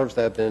reserves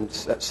that have been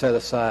set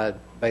aside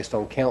based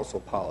on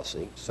council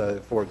policy. So,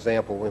 for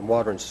example, in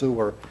water and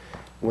sewer,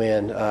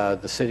 when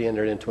the city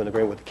entered into an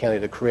agreement with the county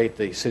to create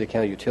the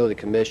City-County Utility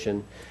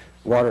Commission,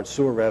 water and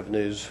sewer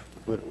revenues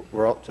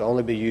were to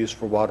only be used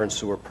for water and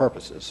sewer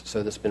purposes.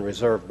 So that's been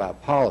reserved by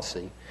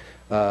policy.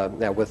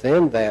 Now,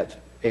 within that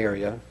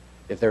area,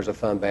 if there's a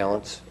fund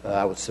balance,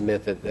 I would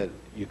submit that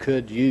you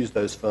could use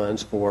those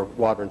funds for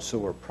water and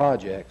sewer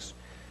projects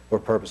or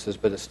purposes,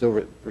 but it's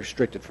still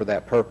restricted for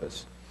that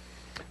purpose.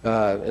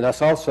 And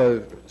that's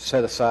also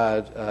set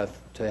aside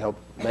to help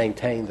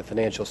maintain the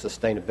financial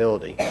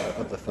sustainability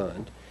of the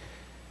fund.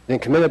 Then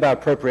committed by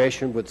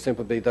appropriation would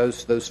simply be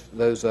those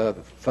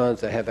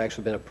funds that have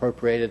actually been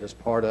appropriated as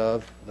part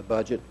of the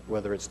budget,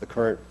 whether it's the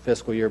current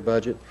fiscal year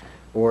budget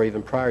or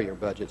even prior year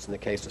budgets in the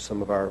case of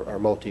some of our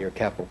multi-year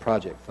capital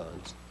project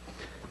funds.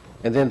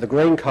 And then the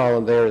green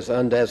column there is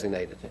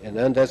undesignated. And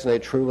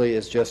undesignated truly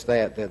is just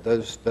that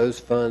those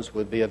funds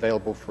would be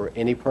available for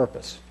any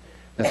purpose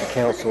that the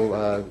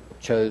council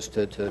chose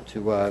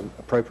to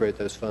appropriate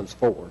those funds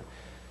for.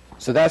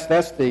 So that's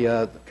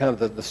the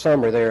kind of the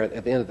summary there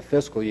at the end of the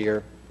fiscal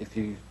year. If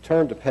you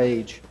turn to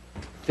page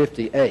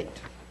 58,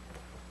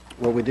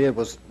 what we did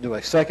was do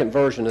a second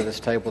version of this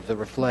table to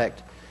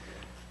reflect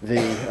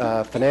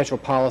the financial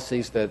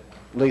policies that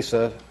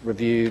Lisa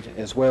reviewed,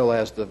 as well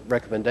as the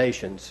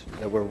recommendations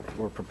that we're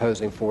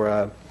proposing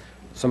for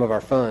some of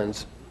our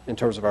funds in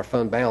terms of our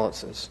fund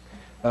balances.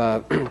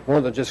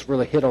 Wanted to just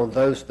really hit on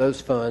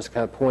those funds,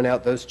 kind of point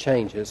out those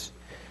changes.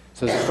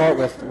 So to start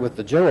with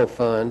the general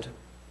fund,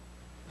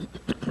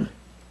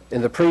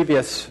 in the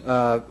previous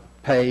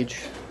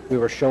page, we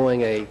were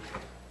showing a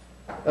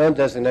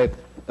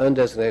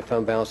undesignated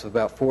fund balance of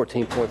about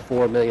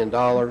 $14.4 million.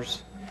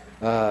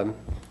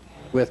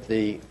 With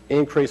the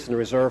increase in the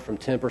reserve from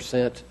 10%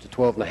 to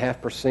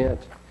 12.5%,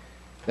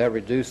 that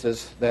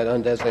reduces that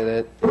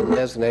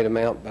undesignated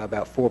amount by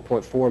about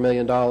 $4.4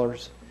 million.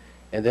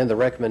 And then the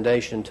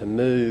recommendation to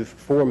move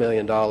 $4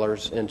 million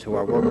into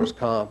our workers'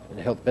 comp and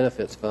health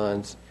benefits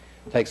funds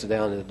takes it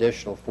down an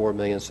additional $4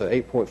 million. So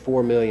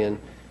 $8.4 million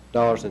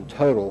in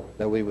total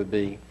that we would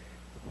be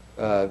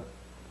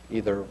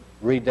either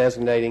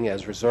redesignating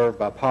as reserved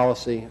by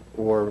policy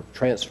or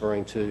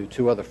transferring to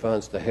two other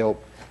funds to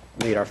help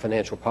meet our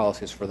financial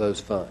policies for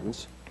those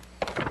funds.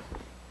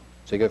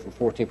 So you go from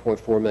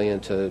 $14.4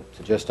 million to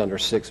just under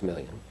 $6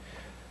 million.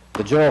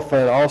 The general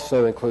fund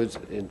also includes,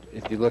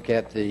 if you look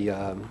at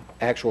the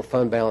actual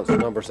fund balance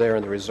numbers there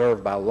in the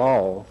reserve by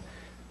law,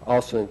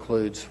 also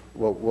includes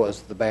what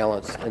was the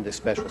balance in the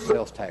special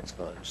sales tax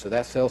fund. So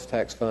that sales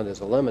tax fund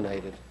is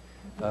eliminated,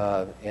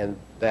 and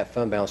that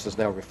fund balance is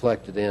now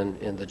reflected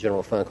in the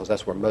general fund because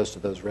that's where most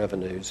of those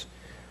revenues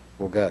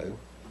will go.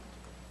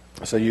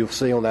 So you'll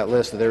see on that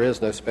list that there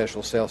is no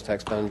special sales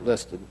tax fund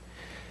listed.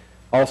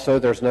 Also,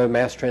 there's no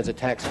mass transit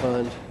tax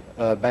fund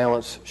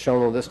balance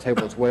shown on this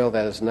table as well.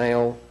 That is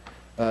now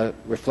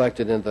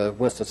reflected in the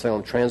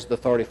Winston-Salem Transit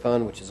Authority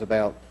Fund, which is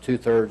about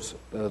two-thirds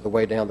the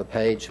way down the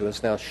page. So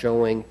it's now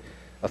showing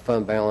a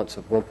fund balance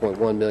of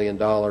 $1.1 million.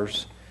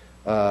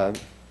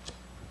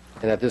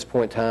 And at this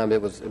point in time,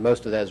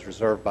 most of that is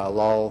reserved by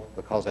law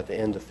because at the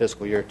end of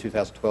fiscal year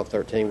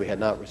 2012-13, we had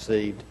not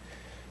received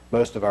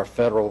most of our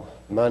federal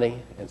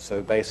money, and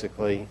so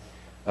basically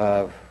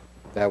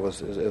that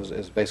was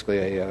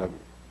basically had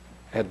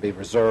to be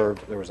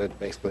reserved. There was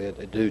basically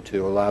a due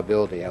to a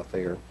liability out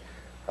there.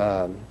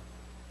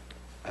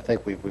 I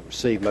think we've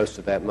received most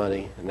of that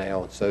money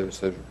now, so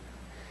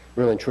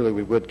really and truly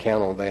we would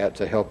count on that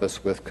to help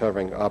us with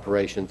covering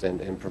operations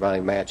and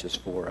providing matches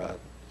for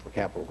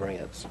capital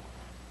grants.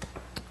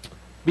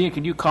 Ben,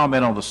 can you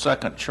comment on the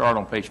second chart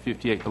on page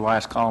 58, the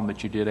last column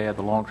that you did add,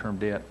 the long-term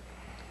debt?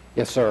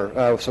 Yes,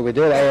 sir. So we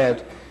did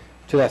add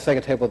to that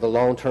second table the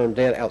long-term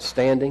debt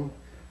outstanding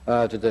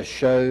to just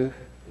show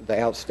the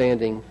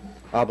outstanding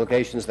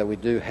obligations that we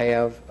do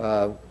have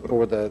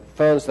for the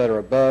funds that are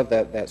above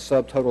that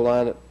subtotal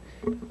line.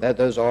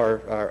 Those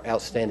are our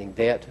outstanding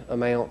debt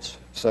amounts.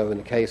 So in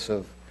the case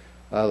of,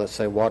 let's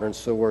say, water and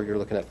sewer, you're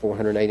looking at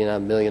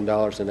 $489 million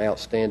in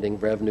outstanding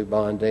revenue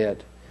bond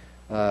debt.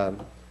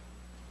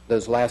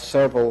 Those last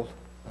several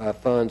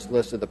funds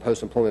listed, the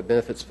Post-Employment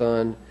Benefits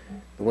Fund,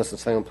 the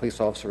Winston-Salem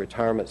Police Officer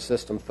Retirement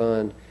System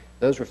Fund,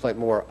 those reflect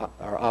more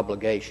our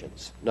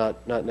obligations,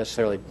 not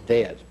necessarily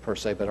debt per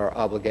se, but our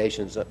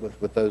obligations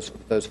with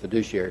those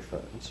fiduciary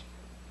funds.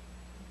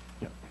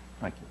 Yeah,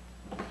 thank you.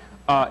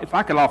 If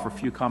I could offer a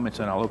few comments,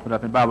 and I'll open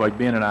up. And by the way,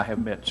 Ben and I have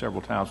met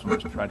several times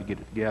and tried to get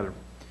it together.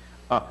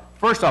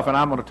 First off, and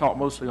I'm going to talk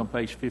mostly on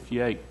page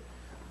 58,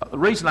 the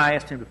reason I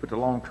asked him to put the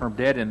long-term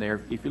debt in there,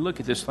 if you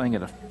look at this thing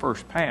at a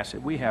first pass,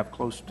 we have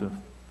close to a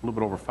little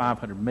bit over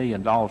 $500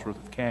 million worth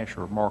of cash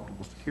or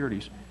marketable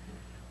securities,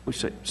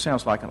 which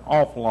sounds like an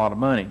awful lot of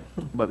money.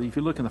 But if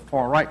you look in the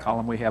far right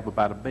column, we have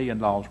about $1 billion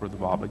worth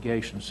of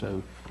obligations.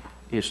 So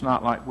it's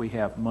not like we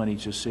have money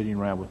just sitting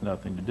around with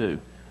nothing to do.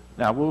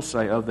 Now, I will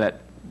say of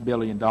that $1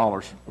 billion,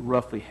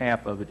 roughly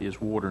half of it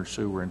is water and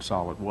sewer and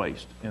solid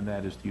waste, and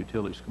that is the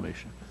Utilities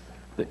Commission.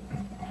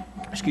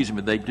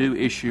 They do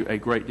issue a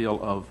great deal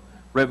of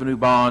revenue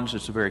bonds.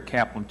 It's a very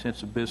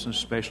capital-intensive business,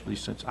 especially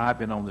since I've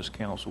been on this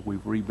council.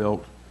 We've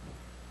rebuilt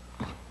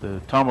the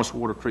Thomas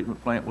Water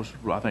Treatment Plant was,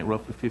 I think,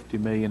 roughly $50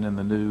 million, and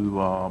the new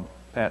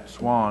Pat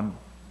Swan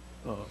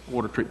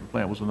Water Treatment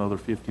Plant was another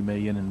 $50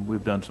 million, and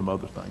we've done some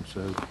other things.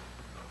 So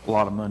a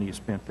lot of money is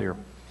spent there.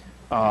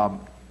 I'm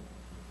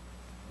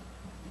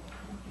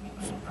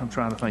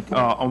trying to think.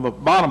 On the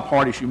bottom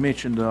part, as you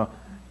mentioned,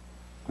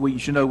 we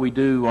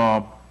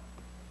do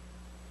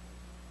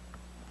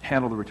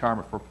handle the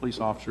retirement for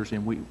police officers,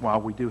 and while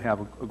we do have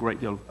a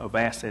great deal of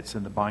assets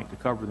in the bank to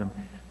cover them,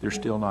 there's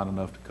still not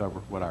enough to cover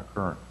what our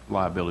current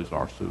liabilities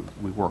are, so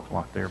we work a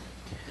lot there.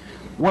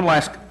 One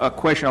last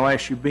question I'll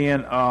ask you,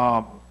 Ben.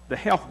 The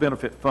health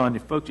benefit fund,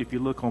 if you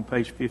look on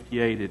page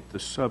 58, the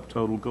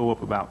subtotal go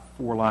up about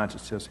 4 lines.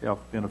 It says health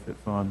benefit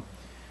fund.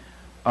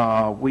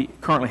 We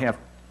currently have,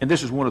 and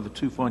this is one of the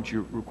 2 funds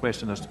you're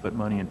requesting us to put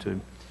money into.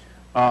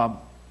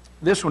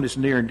 This one is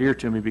near and dear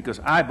to me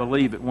because I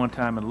believe at one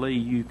time, and Lee,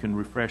 you can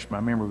refresh my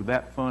memory,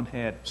 that fund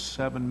had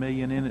 $7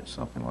 million in it,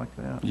 something like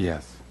that.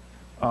 Yes.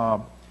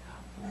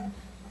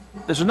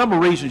 There's a number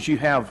of reasons you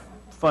have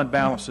fund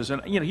balances,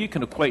 and you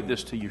can equate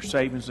this to your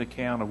savings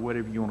account or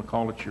whatever you want to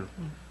call it, your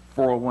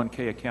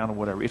 401k account or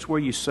whatever. It's where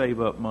you save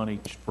up money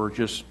for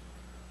just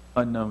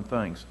unknown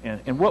things.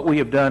 And what we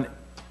have done,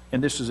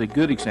 and this is a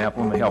good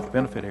example in the health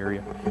benefit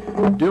area,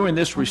 during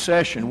this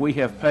recession, we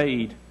have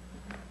paid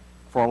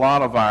for a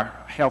lot of our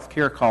health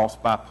care costs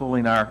by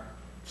pulling our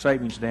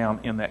savings down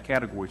in that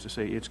category. To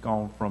say it's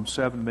gone from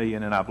 $7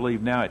 million, and I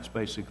believe now it's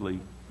basically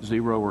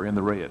 0 or in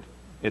the red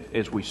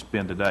as we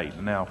spend today.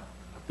 Now,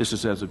 this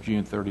is as of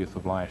June 30th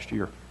of last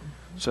year.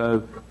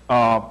 So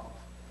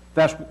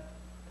that's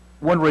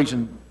one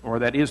reason, or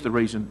that is the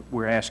reason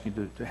we're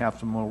asking to have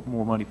some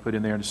more money put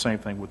in there, and the same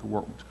thing with the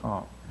workman's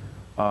comp.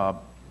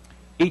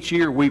 Each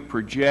year we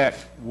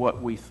project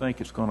what we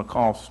think it's going to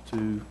cost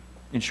to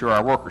insure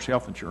our workers'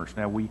 health insurance.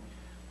 Now, we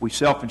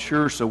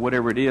self-insure, so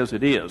whatever it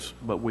is,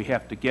 but we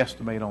have to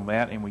guesstimate on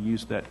that, and we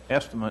use that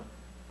estimate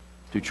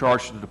to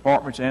charge to the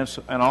departments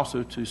and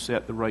also to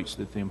set the rates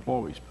that the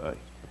employees pay.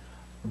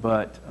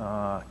 But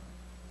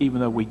even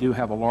though we do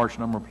have a large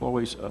number of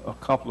employees, a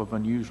couple of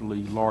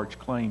unusually large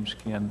claims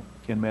can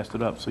mess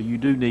it up. So you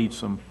do need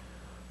some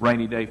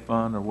rainy day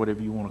fund or whatever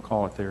you want to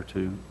call it there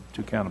to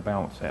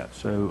counterbalance that.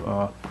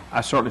 So I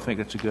certainly think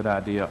that's a good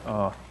idea.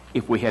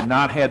 If we had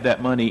not had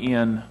that money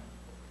in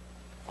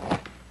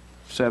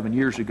 7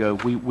 years ago,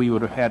 we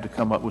would have had to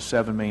come up with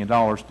 $7 million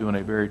during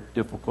a very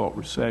difficult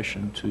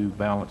recession to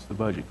balance the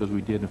budget, because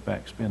we did in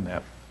fact spend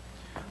that.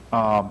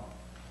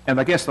 And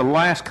I guess the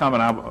last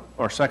comment,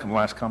 or second to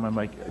last comment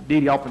I make, Dee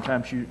Dee,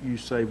 oftentimes you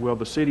say, well,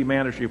 the city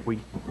manager, if we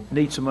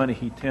need some money,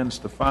 he tends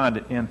to find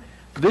it. And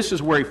this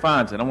is where he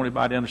finds it. I want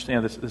everybody to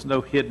understand this. There's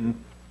no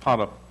hidden pot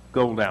of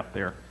gold out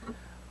there.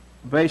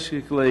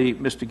 Basically,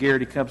 Mr.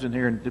 Garrity comes in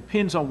here, and it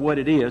depends on what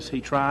it is.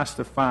 He tries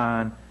to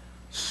find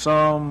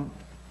some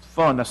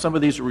fund. Now, some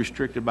of these are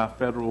restricted by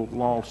federal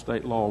law,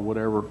 state law,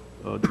 whatever,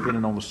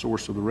 depending on the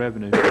source of the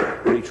revenue.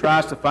 But he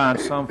tries to find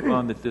some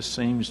fund that this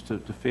seems to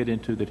fit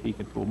into that he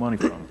can pull money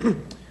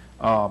from.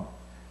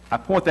 I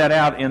point that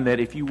out in that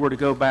if you were to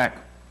go back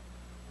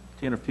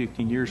 10 or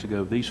 15 years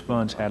ago, these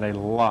funds had a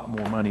lot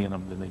more money in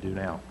them than they do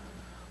now.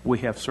 We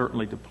have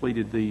certainly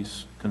depleted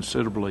these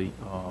considerably,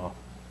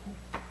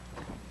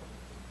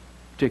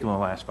 particularly in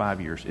the last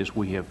 5 years, is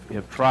we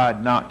have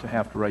tried not to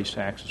have to raise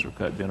taxes or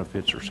cut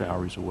benefits or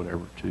salaries or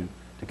whatever to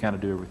kind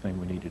of do everything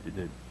we needed to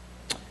do.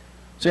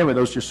 So anyway,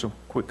 those are just some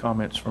quick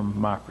comments from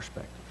my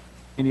perspective.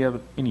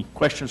 Any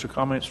questions or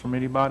comments from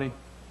anybody?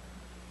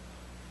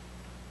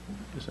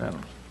 Ms.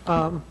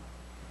 Adams.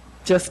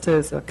 Just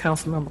as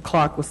Councilmember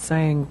Clark was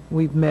saying,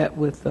 we've met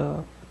with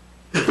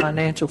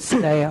financial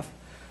staff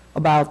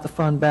about the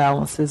fund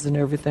balances and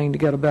everything to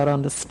get a better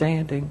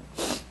understanding.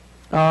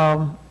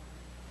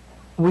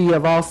 We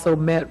have also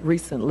met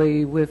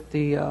recently with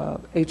the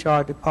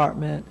HR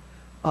department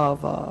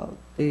of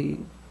the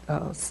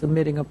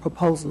submitting of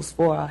proposals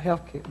for our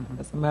health care.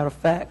 As a matter of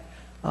fact,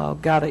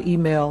 got an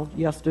email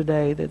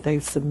yesterday that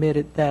they've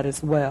submitted that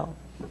as well.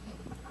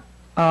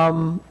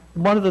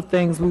 One of the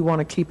things we want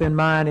to keep in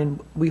mind, and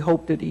we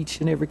hope that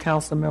each and every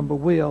council member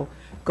will,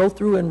 go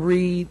through and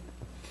read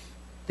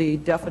the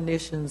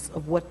definitions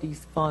of what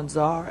these funds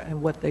are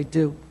and what they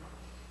do.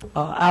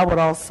 I would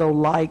also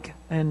like,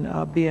 and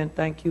Ben,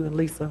 thank you, and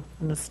Lisa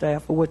and the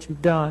staff for what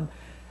you've done,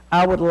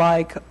 I would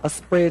like a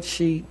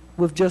spreadsheet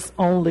with just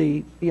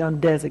only the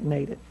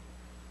undesignated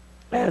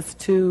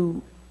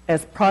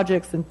as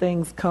projects and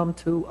things come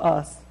to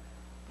us,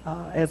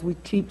 as we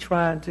keep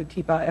trying to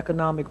keep our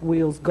economic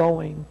wheels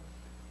going.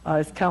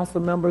 As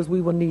council members,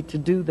 we will need to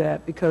do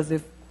that, because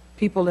if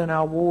people in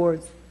our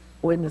wards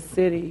or in the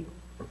city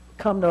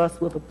come to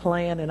us with a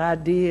plan, an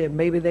idea, and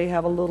maybe they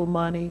have a little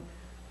money,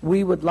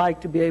 we would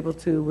like to be able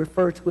to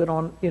refer to it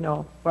on,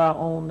 for our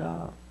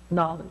own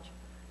knowledge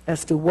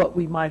as to what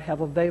we might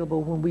have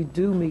available when we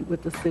do meet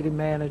with the city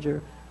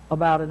manager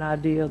about an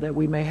idea that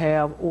we may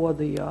have, or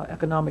the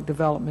economic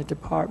development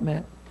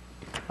department.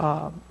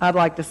 I'd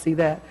like to see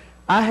that.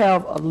 I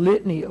have a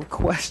litany of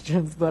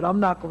questions, but I'm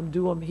not going to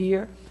do them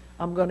here.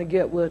 I'm going to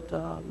get with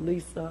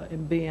Lisa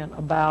and Ben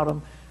about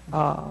them.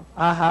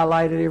 I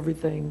highlighted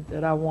everything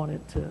that I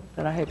wanted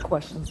that I had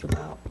questions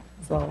about.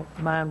 So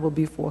mine will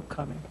be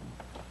forthcoming.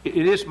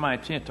 It is my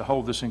intent to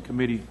hold this in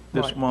committee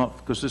this month,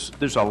 because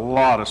there's a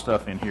lot of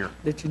stuff in here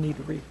that you need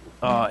to read.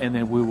 And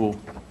then we will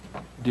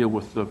deal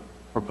with the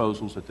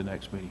proposals at the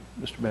next meeting.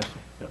 Mr. Bessie?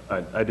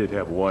 I did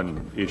have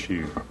one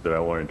issue that I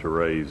wanted to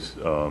raise,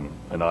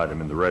 an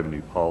item in the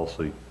revenue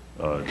policy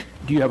Do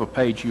you have a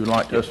page you'd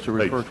like us to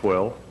refer to? Page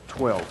 12.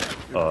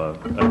 12.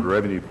 Under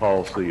revenue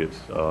policy, it's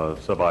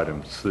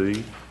sub-item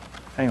C.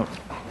 Hang on.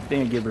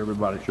 Dan, give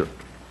everybody. Sure.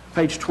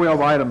 Page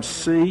 12, item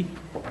C,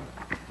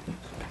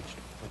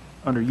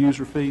 under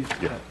user fees?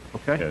 Yeah.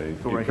 Okay.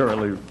 Go right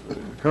It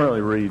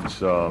currently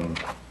reads,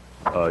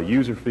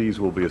 user fees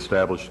will be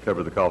established to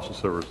cover the cost of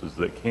services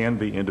that can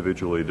be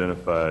individually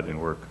identified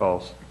and where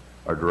costs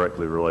are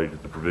directly related to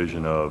the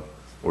provision of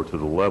or to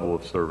the level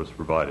of service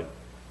provided.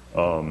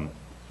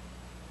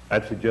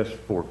 I'd suggest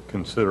for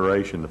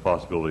consideration the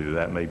possibility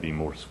that may be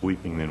more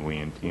sweeping than we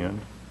intend.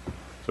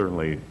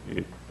 Certainly,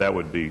 that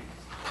would be,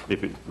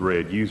 if it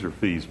read user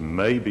fees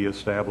may be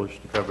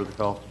established to cover the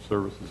cost of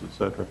services, et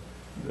cetera,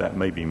 that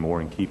may be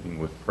more in keeping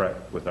with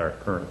our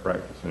current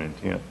practice and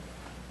intent,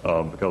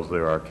 because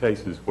there are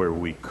cases where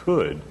we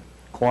could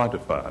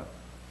quantify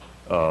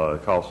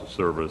cost of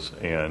service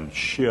and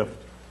shift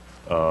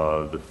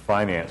the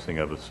financing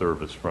of a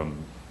service from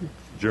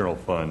general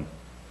fund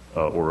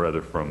or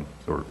rather from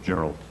sort of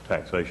general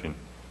taxation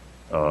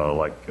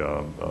like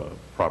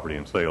property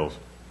and sales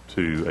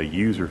to a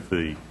user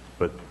fee,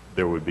 but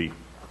there would be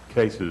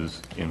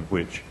cases in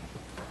which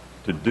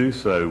to do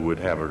so would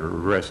have a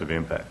regressive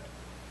impact.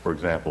 For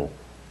example,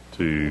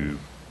 to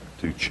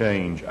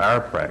change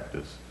our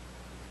practice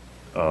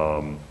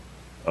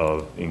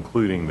of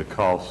including the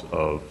cost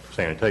of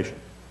sanitation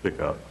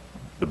pickup,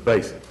 the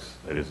basics,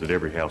 that is that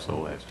every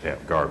household has to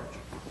have garbage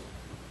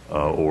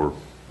or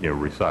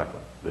recycling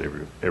that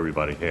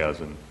everybody has,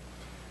 and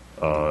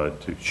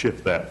to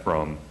shift that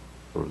from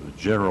sort of the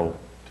general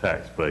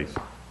tax base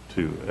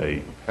to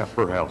a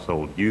per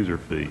household user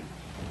fee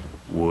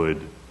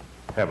would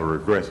have a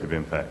regressive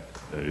impact.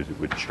 That is, it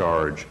would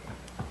charge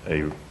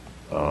a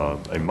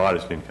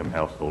modest income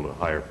household a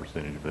higher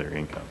percentage of their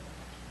income.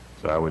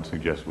 So I would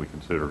suggest we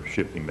consider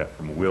shifting that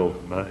from will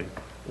to may,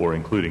 or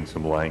including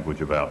some language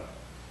about,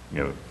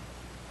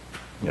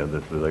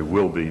 that they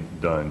will be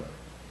done,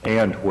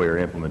 and where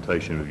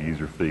implementation of the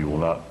user fee will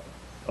not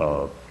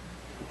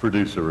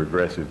produce a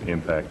regressive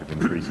impact of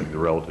increasing the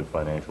relative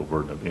financial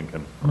burden of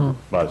income,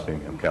 modest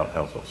income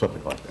household,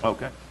 something like that.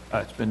 Okay.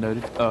 It's been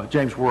noted.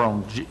 James, we're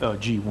on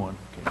G1.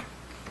 Okay.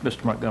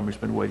 Mr. Montgomery's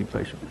been waiting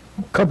patiently.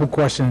 A couple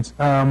questions.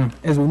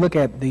 As we look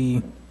at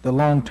the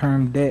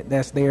long-term debt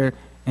that's there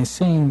and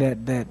seeing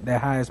that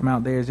highest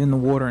amount there is in the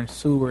water and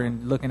sewer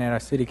and looking at our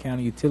city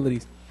county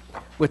utilities,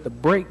 with the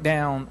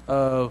breakdown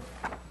of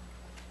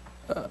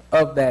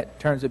that in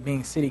terms of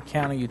being city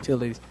county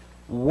utilities,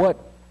 what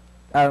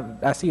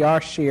I see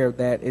our share of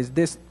that, is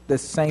this the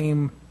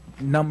same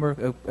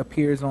number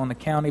appears on the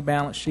county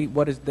balance sheet?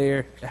 What is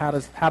there? How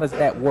does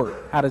that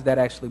work? How does that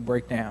actually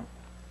break down?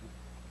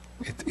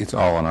 It's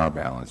all on our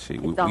balance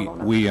sheet.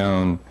 We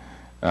own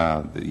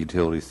the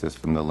utility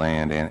system, the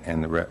land,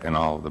 and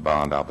all of the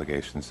bond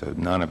obligations, so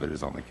none of it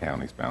is on the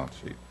county's balance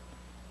sheet.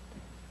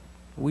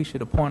 We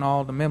should appoint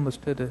all the members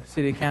to the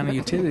City County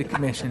Utility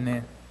Commission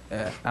then.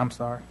 I'm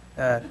sorry.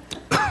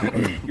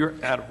 You're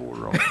out of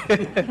order on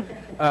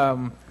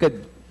that.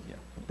 Good.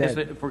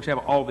 Yeah. For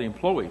example, all the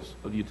employees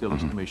of the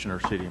Utilities Commission are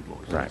city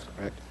employees. Right.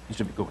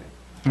 Go ahead.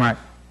 Right.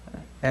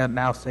 And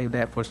I'll save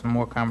that for some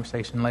more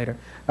conversation later.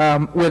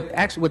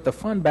 With the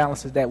fund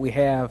balances that we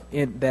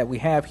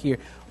have here,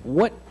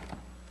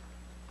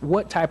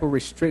 what type of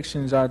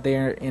restrictions are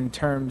there in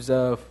terms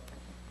of?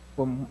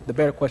 Well, the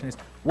better question is,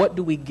 what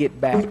do we get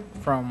back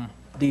from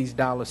these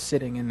dollars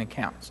sitting in the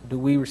accounts? Do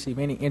we receive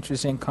any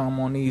interest income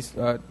on these,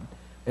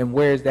 and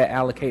where is that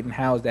allocated, and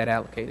how is that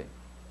allocated?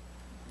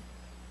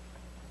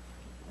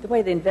 The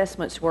way the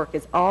investments work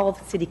is all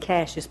the city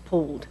cash is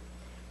pooled.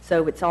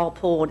 So it's all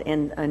pooled,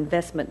 and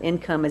investment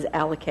income is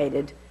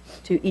allocated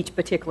to each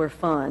particular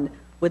fund.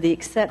 With the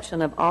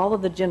exception of all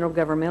of the general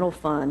governmental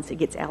funds, it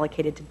gets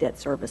allocated to debt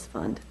service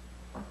fund.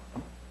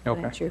 Does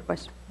that answer your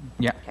question?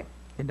 Yeah, okay.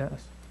 It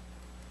does.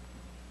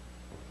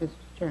 Mr.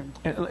 Chairman.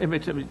 Let me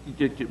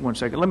just 1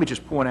 second. Let me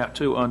just point out,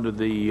 too, under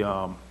the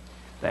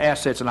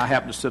assets, and I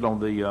happen to sit on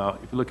the,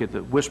 if you look at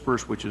the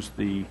Whispers, which is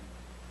the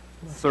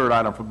third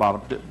item from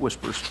bottom,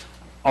 Whispers,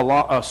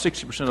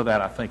 60% of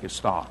that, I think, is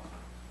stock,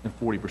 and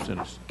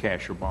 40% is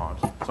cash or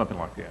bonds, something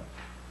like that.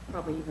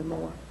 Probably even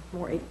more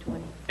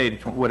 80-20.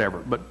 80-20, whatever.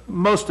 But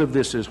most of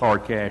this is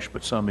hard cash,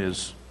 but some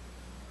is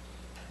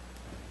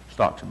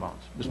stocks and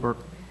bonds. Ms. Burke?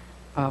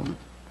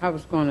 I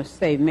was going to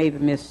say, maybe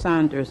Ms.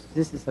 Saunders,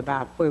 this is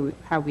about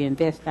how we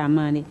invest our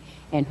money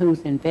and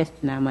who's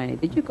investing our money.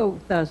 Did you go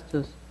with us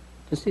to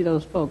see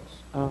those folks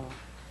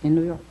in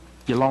New York?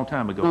 Yeah, a long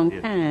time ago.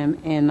 Long time,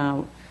 and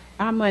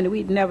our money,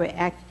 we'd never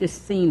actually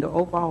seen the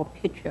overall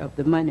picture of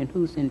the money and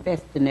who's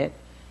investing it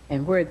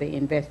and where they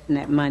investing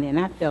that money, and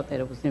I felt that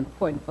it was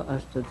important for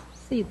us to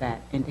see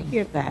that and to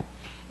hear that.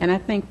 And I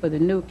think for the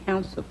new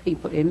council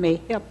people, it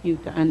may help you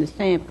to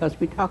understand, because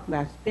we talk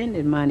about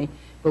spending money,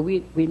 but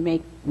we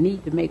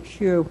need to make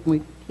sure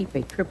we keep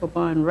a triple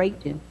bond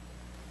rating,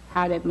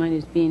 how that money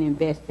is being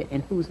invested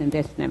and who's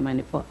investing that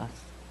money for us.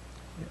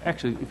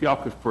 Actually, if y'all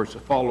could first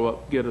follow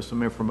up, get us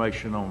some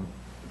information on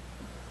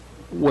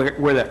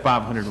where that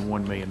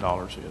 $501 million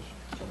is.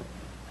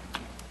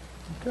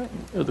 Okay.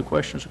 Other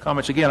questions or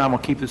comments? Again, I'm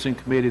going to keep this in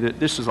committee. That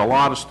this is a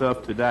lot of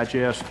stuff to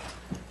digest.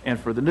 And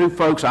for the new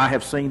folks, I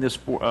have seen this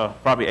for,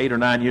 probably 8 or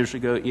 9 years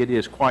ago. It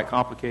is quite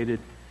complicated.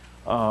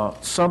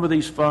 Some of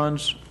these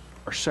funds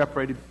are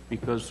separated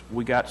because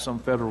we got some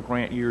federal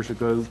grant years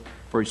ago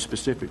for a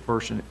specific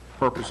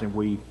purpose, and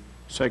we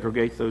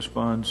segregate those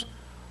funds.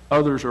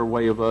 Others are a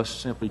way of us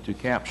simply to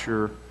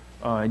capture,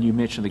 and you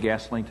mentioned the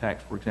gasoline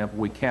tax, for example.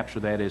 We capture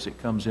that as it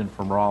comes in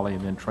from Raleigh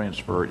and then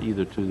transfer it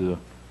either to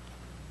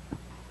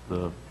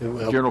the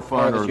general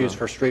fund, part or it's used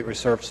for street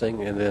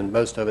resurfacing, and then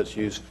most of it's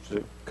used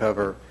to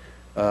cover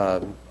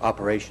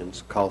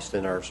operations costs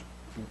in our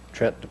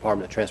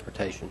Department of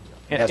Transportation.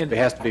 It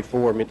has to be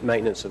for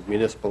maintenance of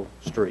municipal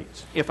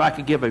streets. If I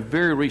could give a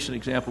very recent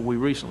example, we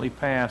recently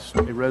passed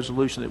a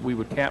resolution that we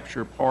would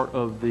capture part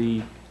of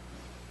the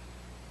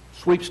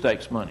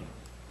sweepstakes money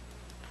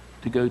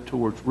to go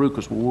towards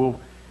RUCAs. Well,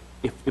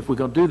 if we're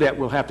going to do that,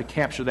 we'll have to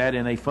capture that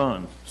in a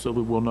fund so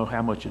that we'll know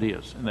how much it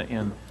is.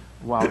 And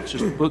while it's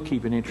just a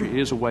bookkeeping entry, it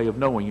is a way of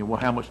knowing, well,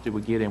 how much did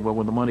we get in? Well,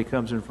 when the money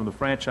comes in from the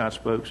franchise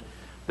folks,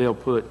 they'll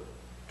put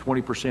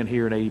 20%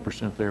 here and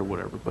 80% there,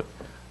 whatever. But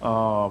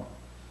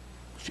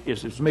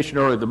as was mentioned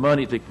earlier,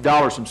 the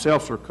dollars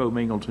themselves are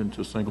commingled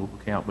into a single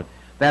account. But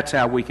that's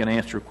how we can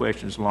answer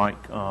questions like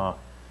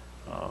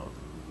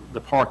the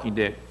parking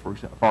deck, for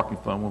example, parking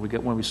fund.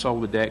 When we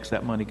sold the decks,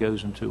 that money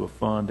goes into a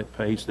fund that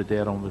pays the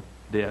debt on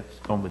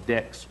the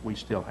decks we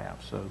still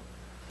have.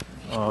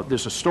 So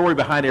there's a story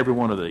behind every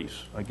one of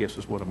these, I guess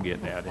is what I'm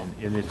getting at,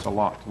 and it's a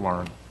lot to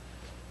learn.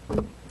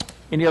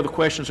 Any other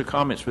questions or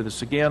comments for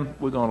this? Again,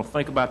 we're going to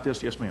think about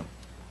this. Yes, ma'am.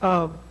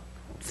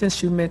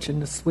 Since you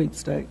mentioned the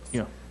sweepstakes,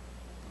 Yeah.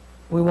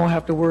 we won't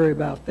have to worry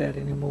about that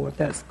anymore.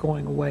 That's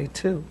going away,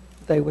 too.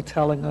 They were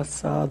telling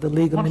us the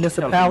legal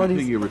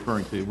municipalities. Who you're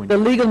referring to? The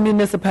legal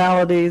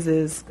municipalities,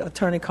 is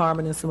Attorney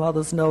Carmen and some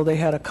others know, they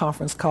had a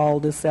conference call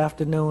this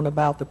afternoon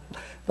about the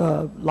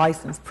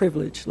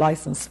privilege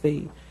license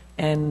fee.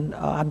 And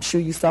I'm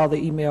sure you saw the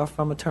email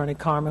from Attorney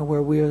Carmen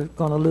where we're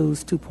going to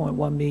lose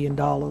 $2.1 million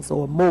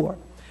or more.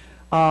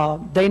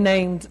 They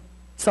named,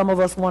 some of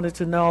us wanted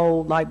to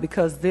know, like,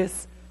 because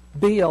this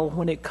bill,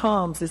 when it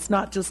comes, it's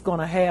not just going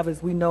to have,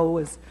 as we know,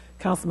 as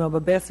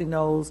Councilmember Bessie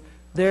knows,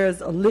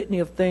 there's a litany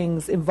of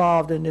things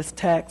involved in this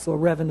tax or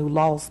revenue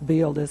loss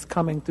bill that's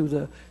coming through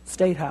the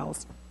State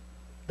House.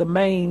 The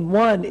main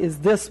one is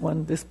this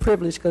one, this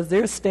privilege, because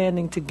they're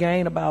standing to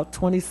gain about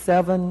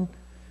 27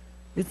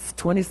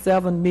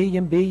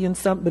 billion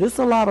something, but it's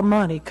a lot of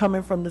money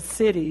coming from the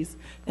cities,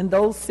 and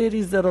those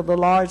cities that are the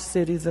large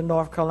cities in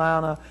North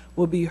Carolina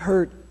will be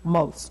hurt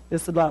most.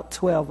 It's about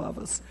 12 of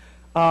us.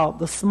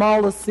 The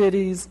smaller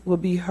cities will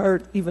be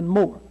hurt even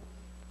more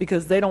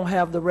because they don't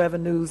have the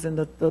revenues and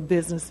the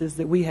businesses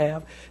that we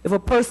have. If a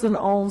person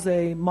owns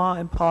a ma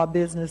and pa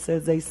business,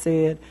 as they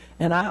said,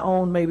 and I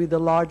own maybe the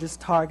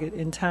largest Target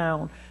in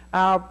town,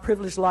 our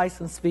privilege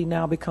license fee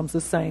now becomes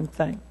the same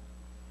thing.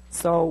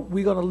 So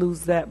we're going to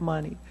lose that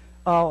money.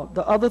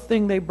 The other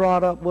thing they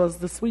brought up was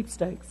the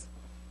sweepstakes.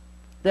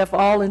 That for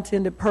all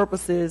intended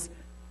purposes,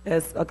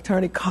 as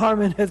Attorney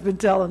Carmen has been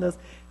telling us,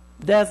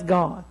 that's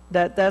gone.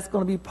 That's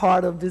going to be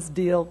part of this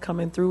deal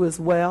coming through as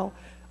well.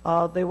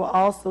 They were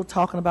also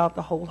talking about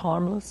the hold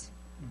harmless.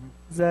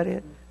 Is that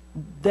it?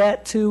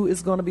 That, too,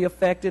 is going to be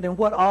affected. And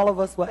what all of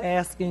us were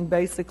asking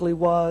basically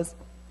was,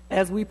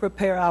 as we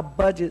prepare our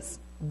budgets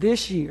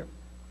this year,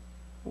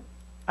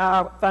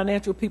 our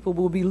financial people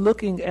will be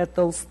looking at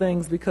those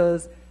things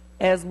because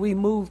as we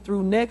move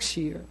through next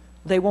year,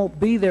 they won't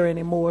be there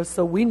anymore.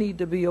 So we need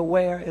to be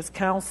aware as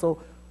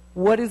council,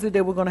 what is it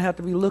that we're going to have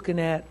to be looking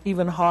at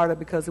even harder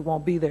because it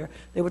won't be there.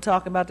 They were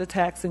talking about the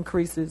tax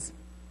increases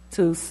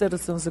to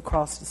citizens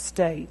across the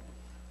state.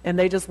 And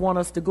they just want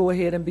us to go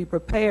ahead and be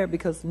prepared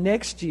because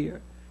next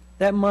year,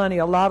 that money,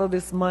 a lot of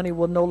this money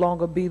will no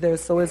longer be there.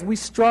 So as we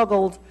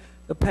struggled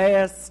the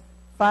past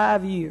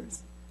 5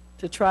 years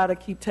to try to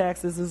keep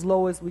taxes as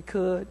low as we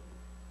could,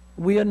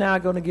 we are now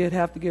going to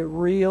have to get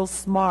real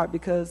smart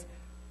because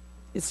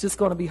it's just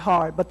going to be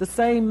hard. But the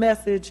same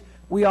message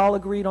we all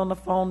agreed on the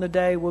phone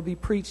today will be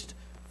preached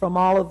from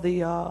all of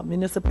the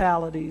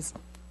municipalities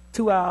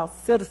to our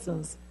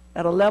citizens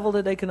at a level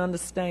that they can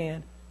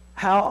understand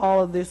how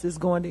all of this is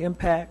going to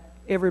impact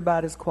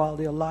everybody's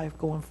quality of life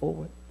going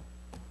forward.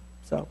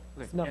 So,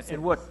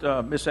 and what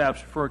Ms.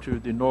 Abbs referred to,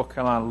 the North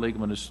Carolina League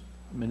of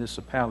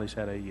Municipalities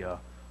had a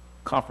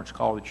conference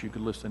call that you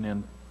could listen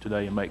in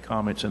today and make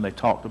comments, and they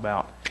talked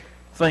about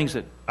things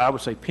that I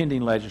would say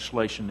pending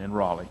legislation in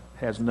Raleigh.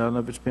 None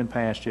of it's been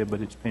passed yet,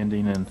 but it's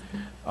pending, and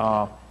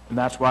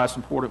that's why it's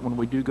important when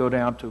we do go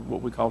down to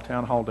what we call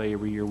Town Hall Day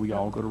every year. We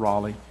all go to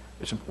Raleigh.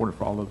 It's important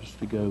for all of us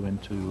to go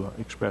and to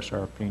express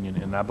our opinion.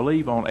 And I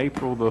believe on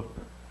April the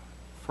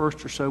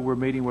 1st or so, we're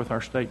meeting with our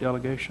state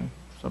delegation.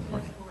 Something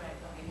like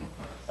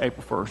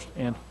April 1st,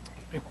 and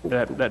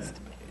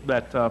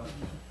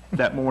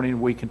that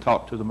morning we can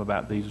talk to them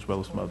about these as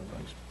well as some other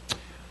things.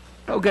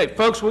 Okay,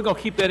 folks, we're going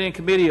to keep that in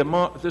committee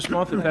this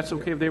month, if that's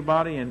okay with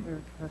everybody,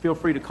 and feel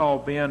free to call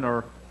Ben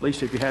or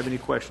Lisa if you have any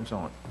questions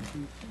on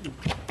it.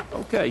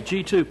 Okay. Okay,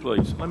 G2,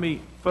 please.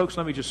 Folks,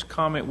 let me just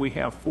comment. We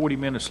have 40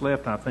 minutes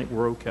left, and I think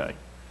we're okay.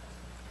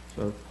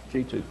 So,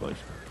 G2, please.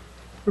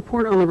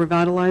 Report on the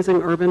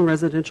Revitalizing Urban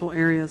Residential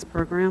Areas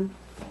Program.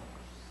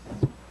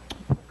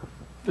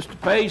 Mr.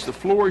 Page, the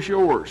floor is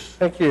yours.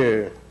 Thank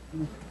you.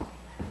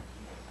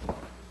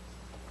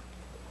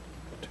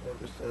 Turn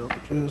this down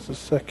for just a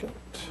second.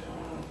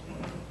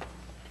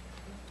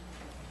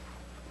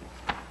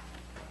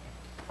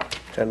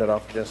 Turn it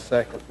off for just a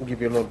second. I'll give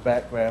you a little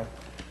background.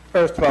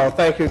 First of all,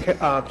 thank you,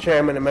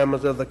 Chairman and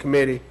members of the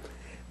committee.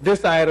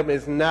 This item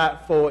is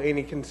not for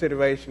any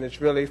consideration. It's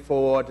really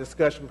for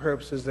discussion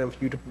purposes and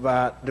for you to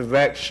provide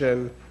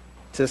direction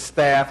to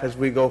staff as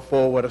we go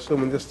forward,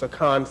 assuming this is a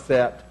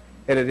concept,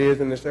 and it is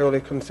in its early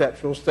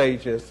conceptual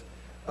stages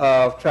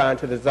of trying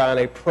to design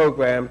a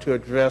program to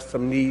address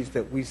some needs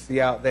that we see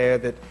out there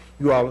that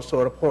you all have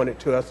sort of pointed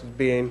to us as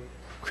being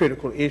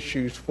critical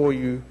issues for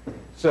you.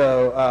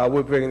 So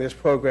we're bringing this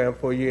program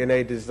for you in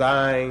a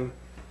design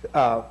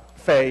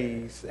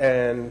phase,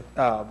 and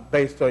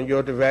based on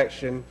your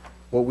direction,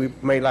 what we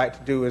may like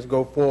to do is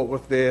go forward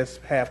with this,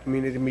 have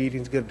community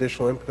meetings, get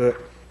additional input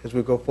as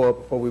we go forward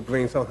before we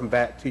bring something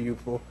back to you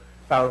for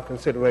final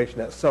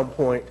consideration at some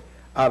point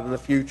out in the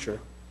future.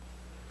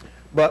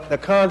 But the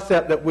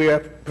concept that we are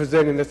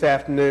presenting this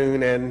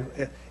afternoon, and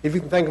if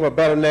you can think of a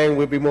better name,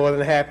 we'd be more than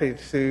happy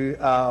to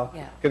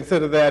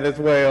consider that as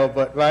well.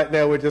 But right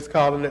now we're just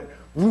calling it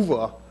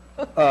RUVA.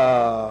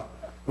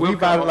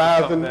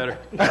 Revitalizing,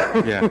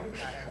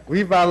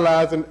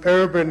 revitalizing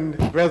urban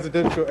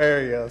residential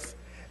areas.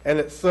 And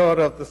it's sort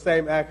of the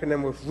same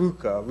acronym with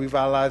RUCA,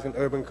 Revitalizing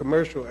Urban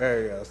Commercial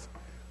Areas,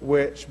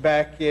 which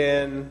back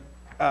in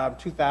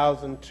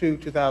 2002,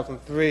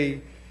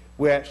 2003,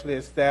 we actually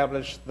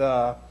established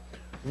the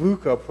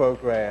RUCA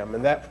program,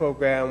 and that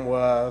program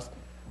was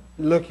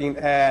looking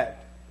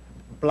at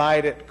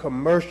blighted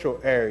commercial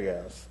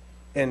areas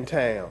in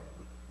town,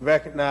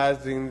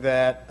 recognizing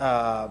that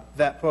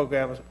that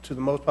program, to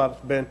the most part,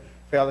 has been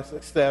fairly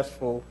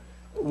successful.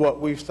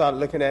 What we've started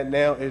looking at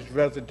now is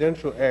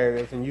residential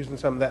areas and using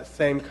some of that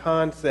same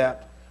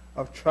concept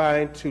of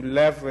trying to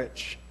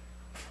leverage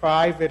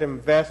private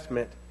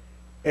investment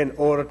in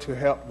order to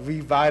help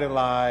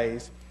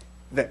revitalize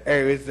the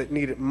areas that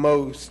need it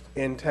most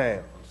in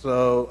town.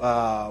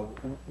 So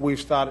we've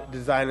started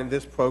designing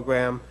this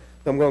program.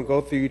 I'm going to go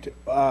through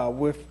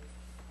with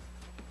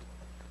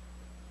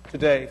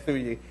today through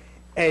you.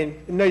 And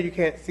no, you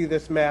can't see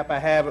this map. I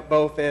have it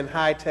both in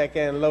high tech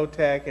and low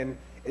tech, and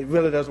it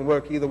really doesn't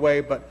work either way,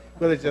 but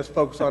really just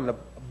focus on the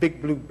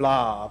big blue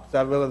blobs.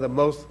 That's really the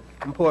most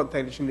important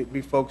thing that you need to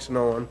be focusing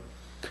on.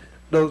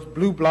 Those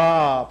blue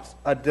blobs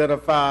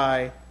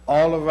identify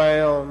all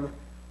around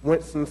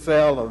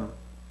Winston-Salem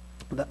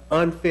the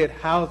unfit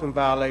housing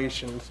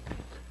violations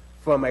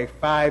from a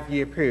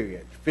 5-year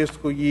period,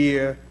 fiscal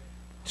year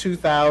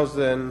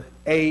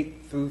 2008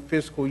 through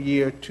fiscal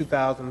year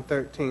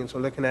 2013. So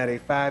looking at a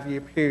 5-year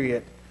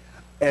period,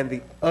 and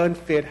the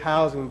unfit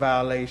housing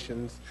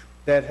violations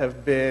that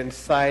have been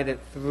cited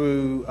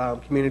through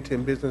community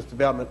and business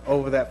development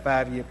over that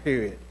 5-year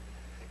period.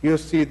 You'll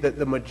see that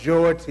the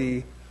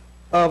majority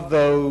of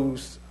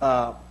those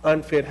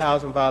unfit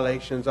housing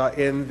violations are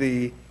in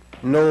the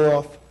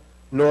north,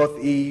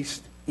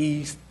 northeast,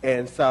 east,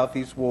 and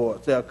southeast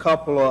wards. There are a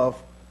couple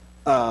of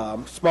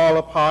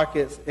smaller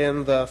pockets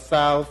in the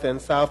south and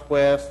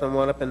southwest and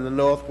one up in the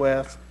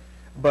northwest,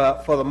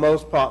 but for the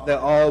most part, they're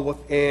all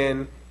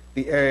within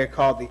the area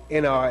called the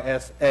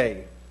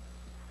NRSA.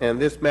 And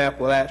this map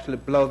will actually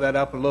blow that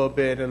up a little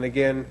bit. And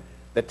again,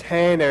 the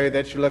tan area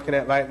that you're looking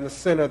at right in the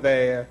center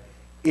there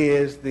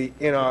is the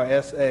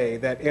NRSA.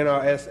 That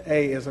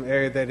NRSA is an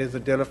area that is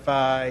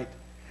identified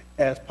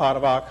as part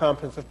of our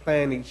comprehensive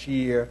plan each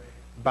year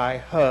by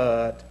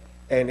HUD,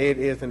 and it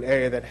is an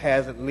area that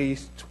has at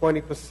least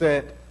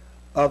 20%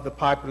 of the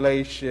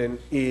population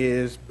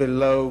is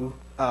below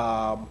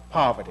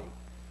poverty.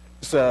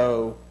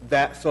 So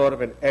that's sort of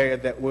an area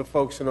that we're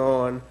focusing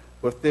on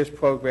with this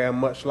program,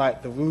 much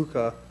like the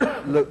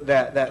RUCA looked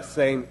at that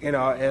same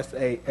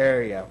NRSA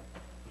area.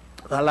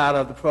 A lot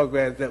of the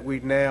programs that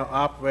we now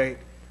operate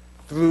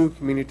through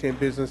community and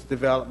business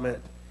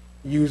development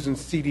using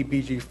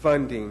CDBG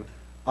funding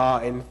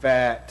are in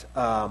fact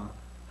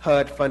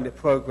HUD-funded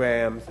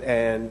programs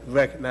and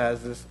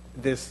recognize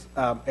this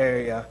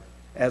area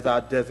as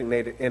our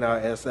designated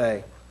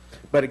NRSA.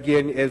 But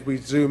again, as we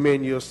zoom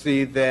in, you'll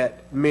see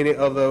that many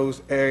of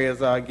those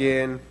areas are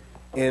again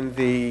in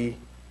the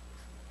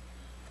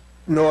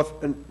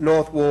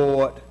North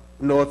Ward,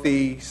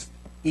 Northeast,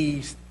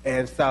 East,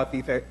 and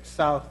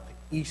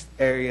Southeast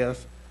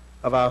areas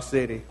of our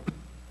city.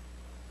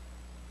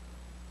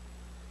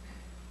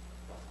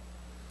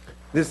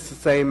 This is the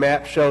same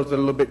map, shows it a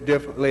little bit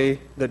differently.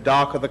 The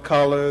darker the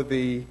color,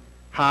 the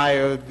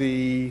higher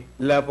the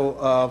level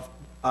of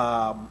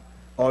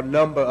or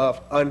number of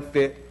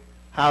unfit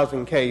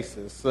housing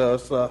cases. So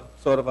it's a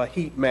sort of a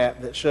heat map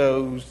that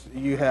shows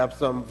you have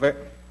some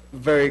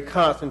very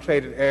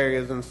concentrated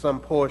areas in some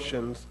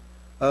portions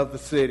of the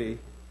city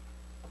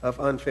of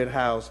unfit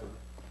housing.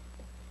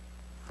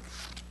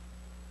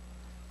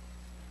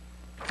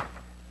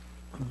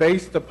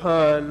 based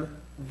upon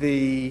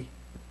the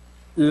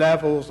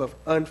levels of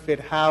unfit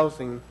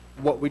housing,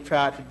 what we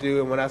tried to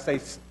do, and when I say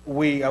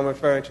we, I'm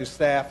referring to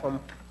staff from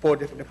 4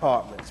 different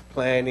departments: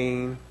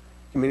 planning,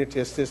 community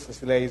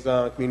assistance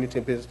liaison, community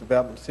and business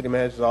development, city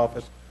manager's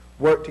office,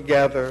 work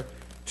together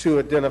to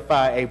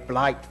identify a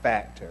blight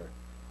factor.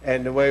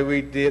 And the way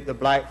we did the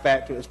blight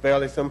factor is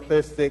fairly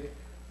simplistic.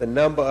 The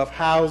number of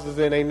houses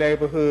in a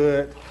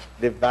neighborhood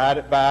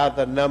divided by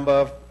the number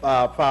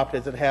of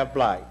properties that have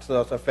blight.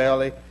 So it's a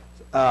fairly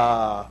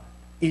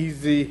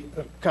easy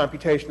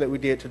computation that we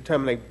did to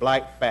determine a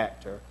blight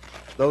factor.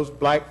 Those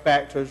blight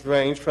factors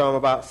range from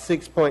about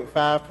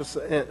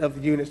 6.5% of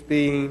the units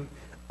being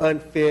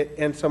unfit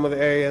in some of the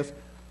areas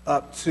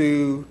up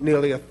to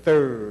nearly a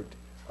third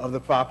of the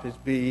properties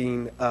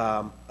being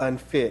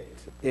unfit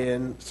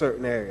in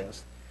certain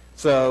areas.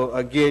 So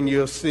again,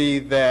 you'll see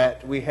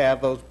that we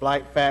have those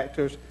blight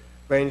factors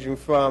ranging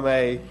from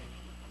a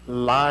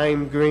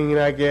lime green,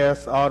 I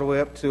guess, all the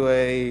way up to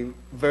a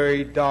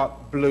very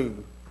dark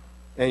blue.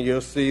 And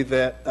you'll see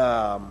that,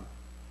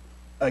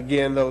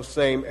 again, those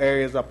same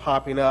areas are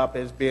popping up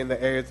as being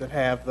the areas that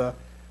have the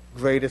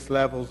greatest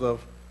levels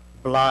of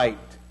blight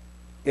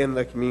in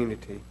the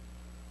community.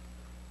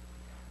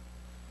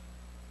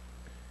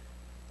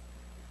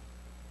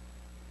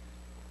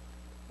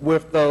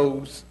 With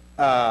those,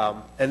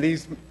 and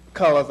these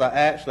colors are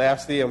actually, I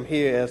see them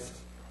here as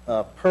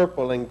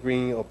purple and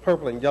green, or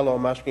purple and yellow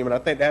on my screen, but I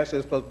think actually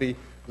it's supposed to be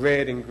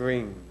red and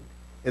green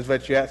is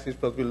what you're actually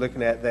supposed to be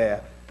looking at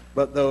there.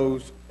 But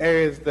those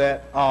areas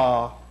that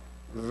are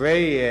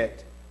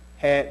red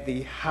had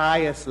the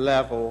highest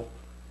level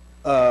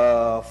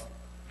of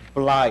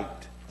blight.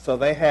 So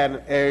they had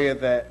an area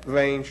that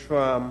ranged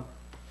from,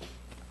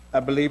 I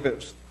believe it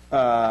was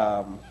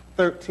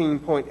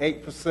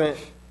 13.8%,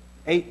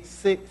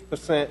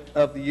 86%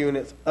 of the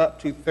units up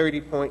to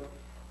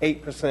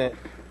 30.8%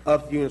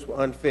 of the units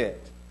were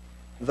unfit.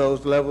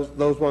 Those levels,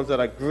 those ones that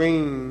are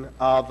green,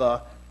 are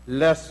the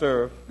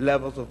lesser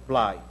levels of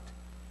blight.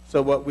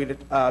 So what we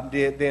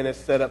did then is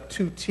set up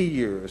 2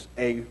 tiers,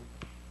 a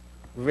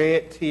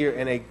red tier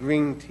and a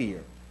green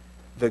tier.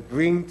 The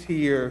green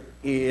tier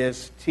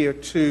is tier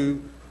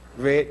 2,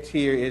 red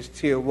tier is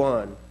tier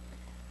 1.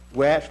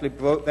 We actually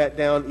broke that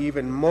down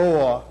even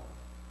more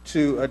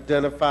to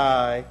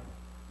identify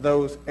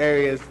those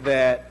areas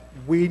that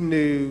we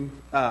knew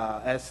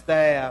as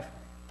staff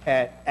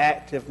had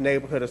active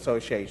neighborhood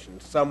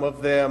associations. Some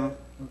of them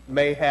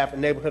may have a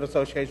neighborhood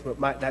association but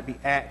might not be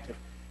active.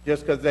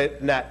 Just because they're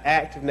not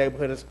active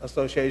neighborhood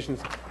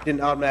associations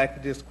didn't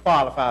automatically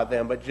disqualify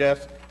them, but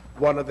just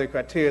one of the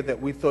criteria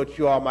that we thought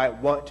you all might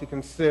want to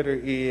consider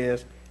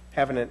is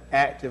having an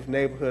active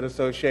neighborhood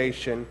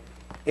association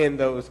in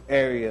those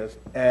areas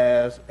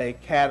as a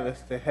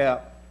catalyst to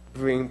help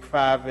bring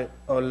private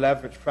or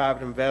leverage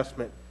private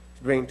investment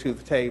to bring to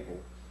the table.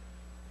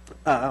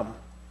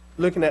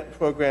 Looking at the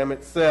program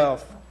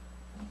itself,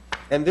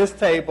 and this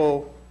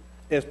table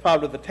is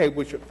probably the table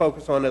we should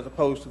focus on as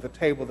opposed to the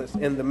table that's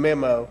in the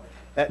memo.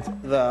 That's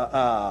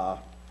the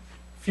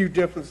few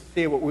differences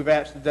here. What we've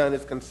actually done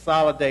is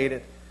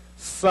consolidated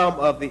some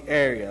of the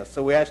areas.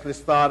 So we actually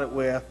started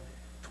with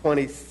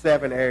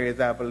 27 areas,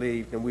 I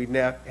believe, and we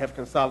now have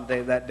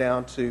consolidated that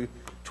down to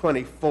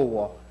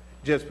 24.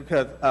 Just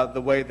because of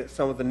the way that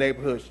some of the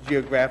neighborhoods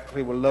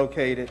geographically were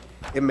located,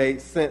 it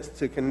made sense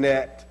to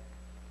connect.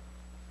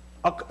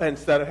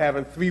 Instead of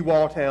having 3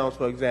 wall towns,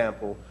 for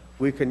example,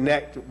 we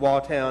connected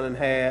wall town and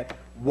had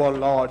one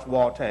large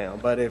wall town.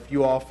 But if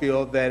you all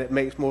feel that it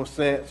makes more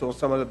sense, or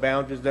some of the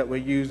boundaries that we're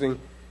using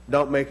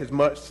don't make as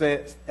much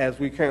sense as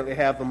we currently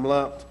have them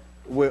lumped,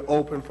 we're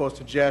open for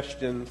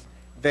suggestions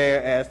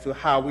there as to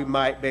how we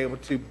might be able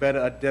to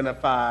better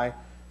identify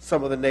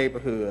some of the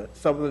neighborhoods.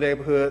 Some of the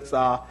neighborhoods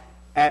are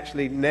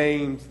actually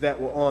names that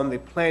were on the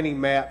planning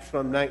maps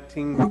from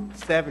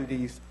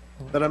 1970s,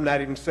 but I'm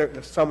not even certain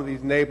if some of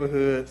these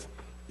neighborhoods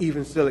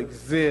even still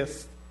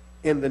exist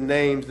in the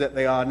names that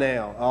they are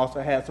now. I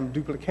also had some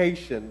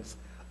duplications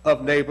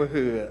of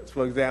neighborhoods.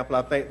 For example,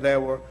 I think there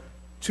were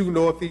 2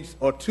 Northeast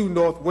or 2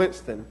 North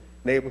Winston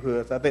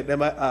neighborhoods. I think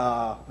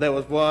there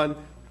was one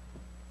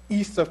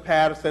east of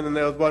Patterson and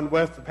there was one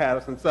west of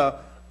Patterson. So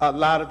a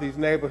lot of these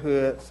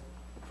neighborhoods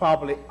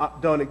probably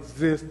don't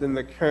exist in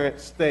the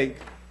current state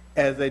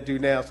as they do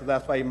now. So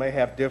that's why you may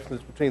have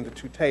differences between the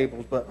 2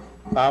 tables. But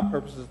for our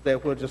purposes there,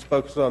 we'll just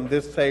focus on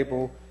this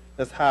table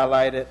that's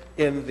highlighted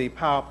in the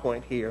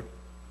PowerPoint here.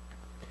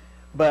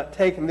 But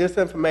taking this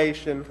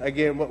information,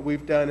 again, what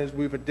we've done is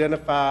we've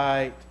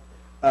identified,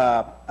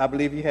 I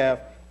believe you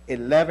have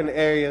 11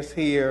 areas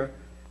here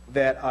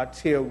that are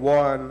tier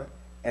 1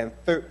 and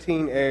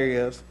 13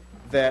 areas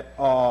that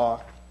are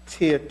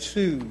tier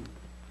 2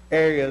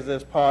 areas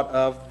as part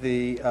of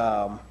the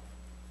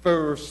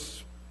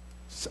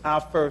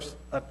our first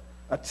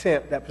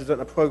attempt at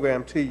presenting a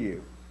program to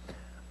you.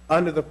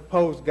 Under the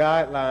proposed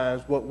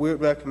guidelines, what we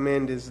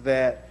recommend is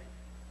that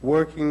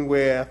working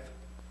with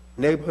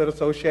neighborhood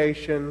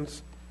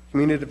associations,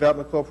 community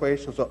development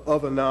corporations, or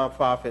other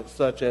nonprofits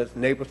such as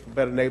Neighbors for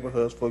Better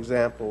Neighborhoods, for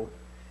example,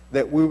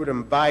 that we would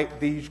invite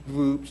these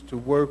groups to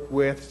work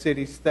with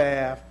city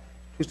staff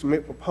to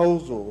submit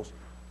proposals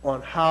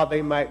on how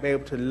they might be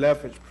able to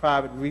leverage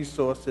private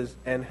resources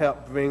and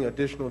help bring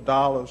additional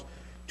dollars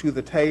to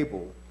the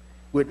table.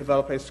 We'd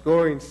develop a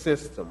scoring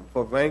system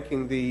for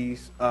ranking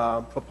these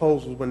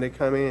proposals when they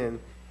come in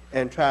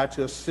and try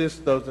to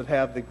assist those that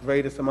have the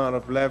greatest amount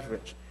of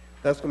leverage.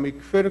 That's going to be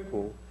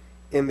critical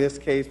in this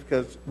case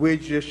because we're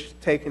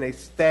just taking a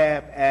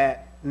stab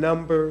at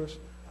numbers,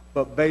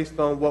 but based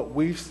on what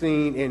we've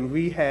seen in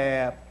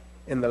rehab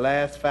in the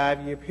last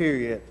 5-year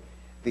period,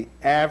 the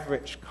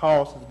average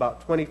cost is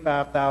about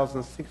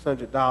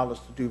 $25,600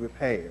 to do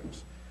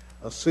repairs.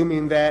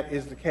 Assuming that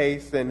is the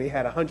case, and they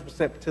had 100%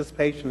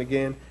 participation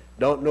again,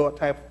 don't know what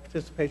type of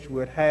participation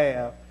we'd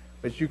have,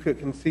 but you could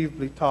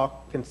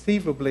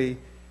conceivably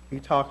be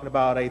talking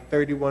about a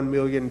 $31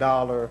 million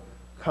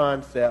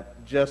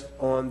concept just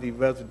on the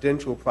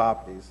residential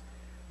properties.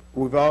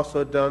 We've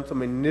also done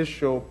some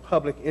initial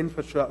public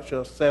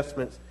infrastructure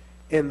assessments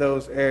in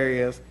those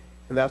areas,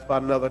 and that's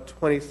about another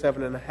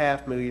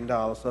 $27.5 million.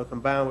 So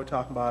combined, we're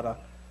talking about a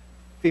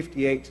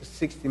 $58 to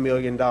 $60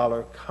 million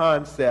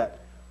concept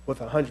with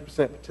 100%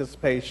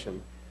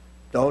 participation.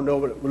 Don't know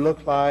what it would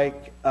look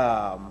like.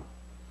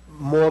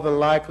 More than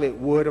likely, it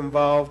would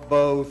involve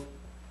both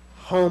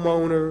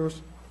homeowners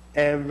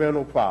and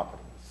rental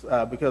properties,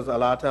 because a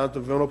lot of times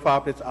the rental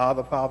properties are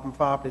the problem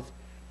properties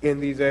in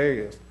these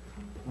areas.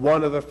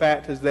 One of the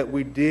factors that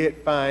we did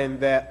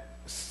find that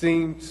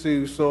seemed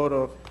to sort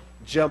of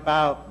jump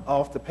out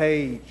off the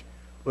page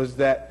was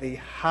that the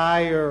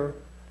higher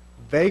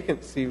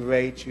vacancy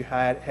rates you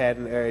had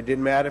in the area,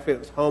 didn't matter if it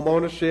was home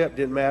ownership,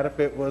 didn't matter if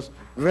it was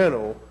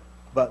rental,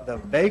 but the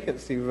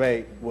vacancy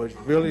rate was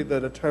really the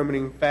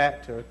determining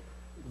factor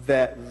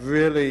that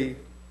really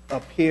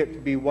appeared to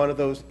be one of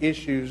those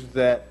issues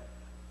that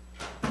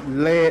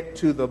led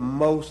to the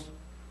most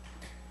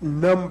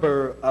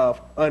number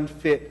of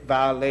unfit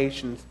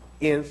violations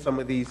in some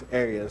of these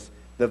areas,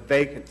 the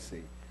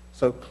vacancy.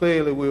 So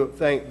clearly we would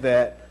think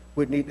that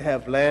we'd need to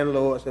have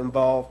landlords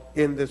involved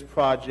in this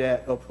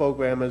project or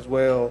program as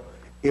well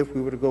if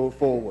we were to go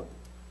forward.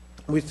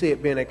 We see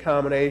it being a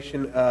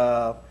combination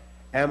of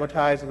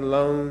amortizing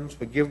loans,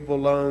 forgivable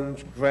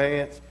loans,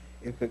 grants.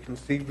 It could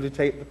conceivably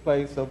take the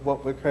place of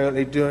what we're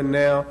currently doing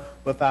now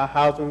with our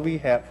housing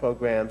rehab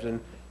programs and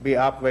be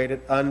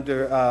operated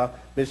under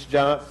Ms.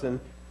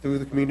 Johnson through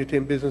the Community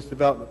and Business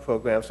Development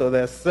Program. So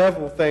there's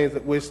several things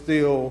that we're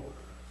still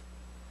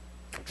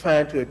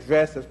trying to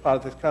address as part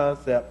of this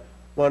concept.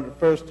 Wanted to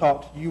first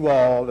talk to you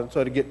all and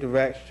sort of get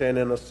direction,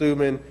 and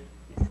assuming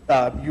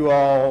you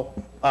all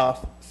are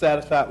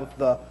satisfied with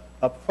the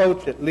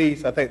approach at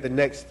least, I think the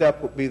next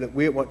step would be that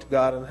we want to go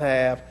out and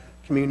have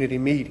community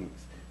meetings.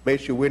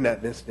 Make sure we're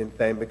not missing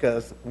anything,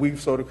 because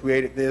we've sort of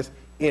created this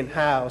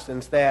in-house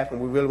and staff,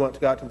 and we really want to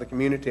go out to the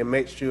community and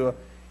make sure,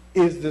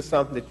 is this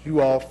something that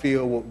you all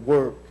feel would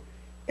work,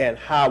 and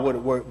how would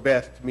it work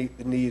best to meet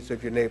the needs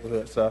of your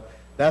neighborhood? So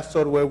that's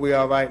sort of where we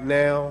are right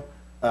now.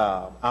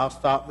 I'll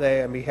stop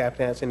there and be happy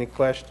to answer any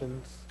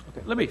questions.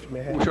 Okay. Let me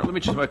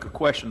just make a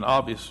question, an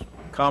obvious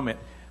comment.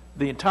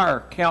 The entire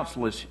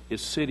council is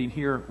sitting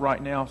here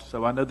right now,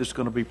 so I know this is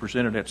going to be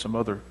presented at some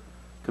other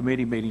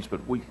committee meetings,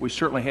 but we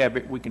certainly have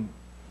it. We can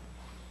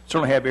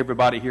certainly have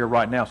everybody here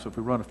right now, so if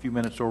we run a few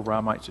minutes over, I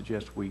might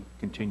suggest we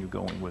continue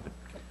going with it.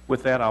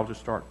 With that, I'll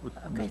just start with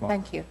Ms. Long.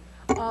 Thank you.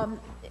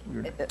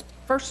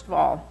 First of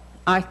all,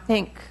 I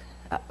think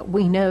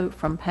we know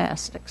from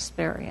past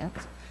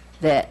experience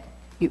that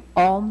you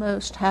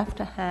almost have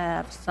to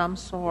have some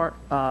sort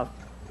of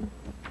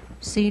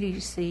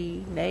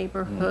CDC,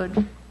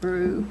 neighborhood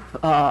group,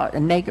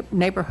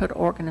 neighborhood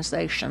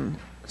organization,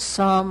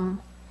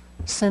 some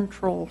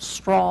central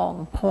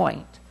strong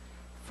point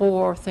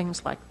for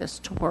things like this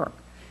to work.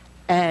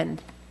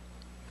 And,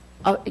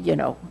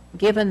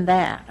 given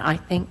that, I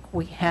think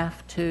we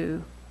have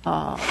to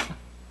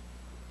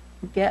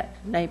get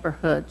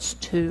neighborhoods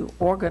to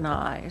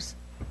organize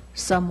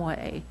some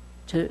way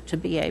to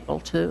be able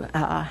to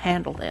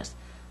handle this.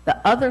 The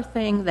other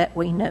thing that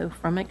we know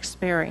from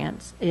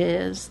experience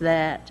is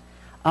that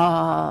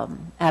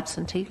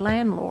absentee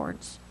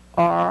landlords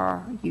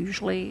are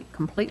usually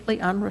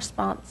completely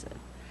unresponsive.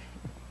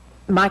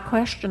 My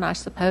question, I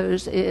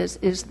suppose,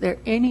 is there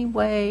any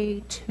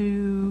way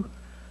to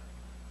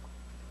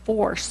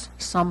force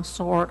some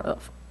sort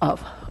of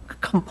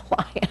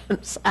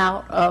compliance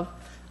out of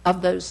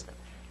those,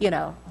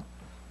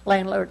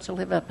 landlords who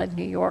live up in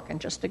New York and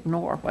just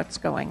ignore what's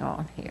going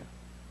on here?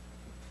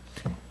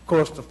 Of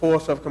course, the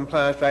force of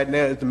compliance right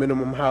now is the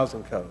minimum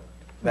housing code.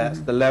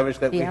 That's the leverage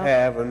that we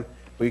have, and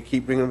we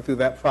keep bringing them through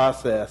that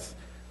process.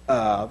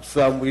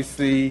 Some we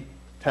see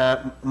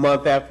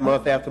month after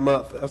month after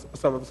month,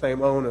 some of the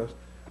same owners.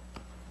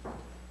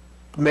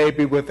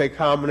 Maybe with a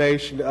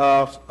combination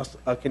of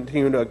a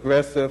continued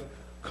aggressive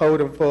code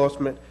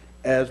enforcement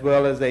as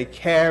well as a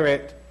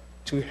carrot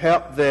to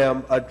help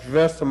them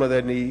address some of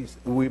their needs,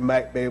 we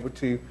might be able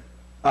to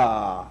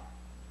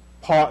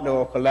partner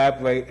or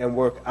collaborate and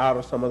work out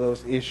of some of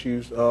those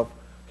issues of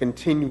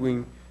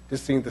continuing to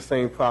see the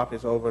same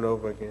properties over and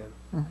over again.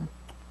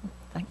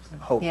 Thanks.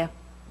 Hope. Yeah,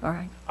 all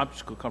right. I'm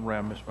just going to come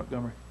around, Ms.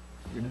 Montgomery.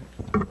 You're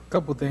next.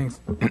 Couple things.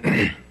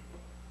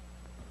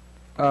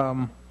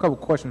 Couple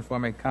questions before I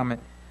make a comment.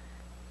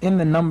 In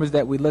the numbers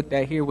that we looked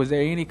at here, was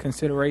there any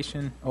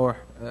consideration or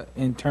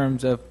in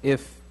terms of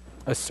if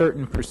a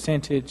certain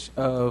percentage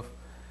of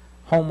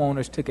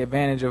homeowners took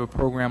advantage of a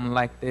program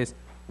like this,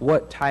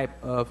 what type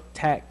of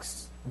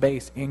tax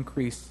base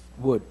increase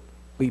would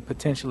be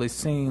potentially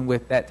seen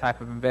with that type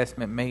of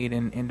investment made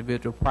in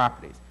individual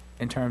properties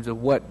in terms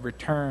of what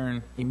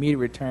return, immediate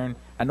return?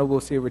 I know we'll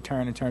see a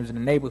return in terms of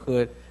the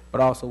neighborhood, but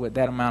also with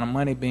that amount of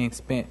money being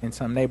spent in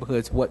some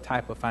neighborhoods, what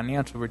type of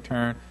financial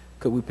return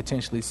could we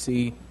potentially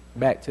see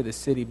back to the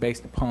city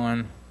based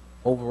upon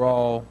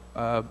overall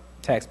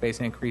tax base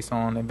increase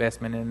on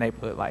investment in a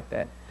neighborhood like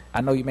that?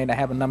 I know you may not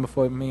have a number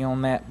for me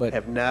on that, but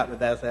Have not, but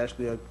that's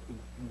actually a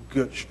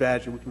good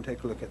strategy. We can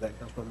take a look at that,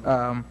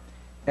 Councilwoman.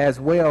 as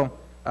well,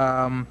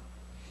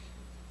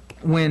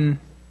 when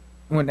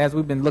as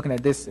we've been looking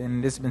at this,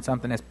 and this has been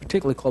something that's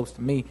particularly close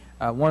to me,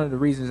 one of the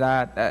reasons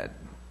I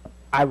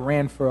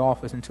ran for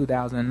office in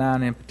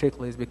 2009 in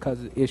particular is because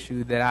of the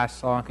issue that I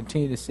saw and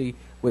continue to see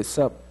with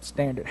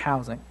substandard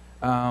housing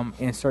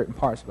in certain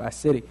parts of our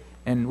city.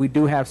 And we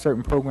do have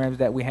certain programs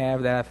that we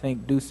have that I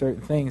think do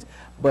certain things,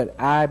 but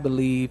I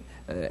believe,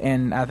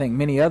 and I think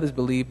many others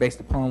believe, based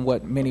upon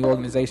what many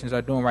organizations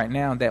are doing right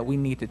now, that we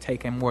need to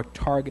take a more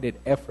targeted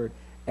effort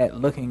at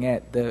looking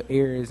at the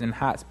areas and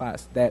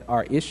hotspots that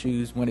are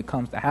issues when it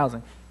comes to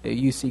housing.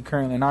 You see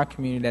currently in our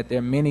community that there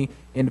are many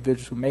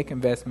individuals who make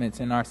investments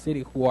in our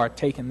city who are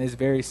taking this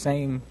very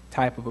same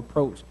type of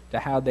approach to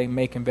how they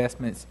make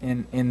investments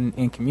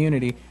in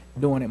community,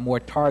 doing it more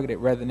targeted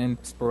rather than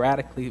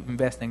sporadically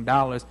investing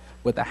dollars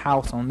with a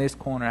house on this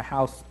corner, a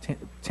house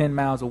 10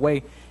 miles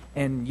away.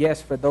 And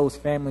yes, for those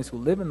families who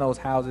live in those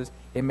houses,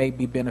 it may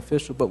be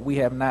beneficial, but we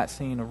have not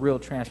seen a real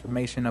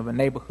transformation of a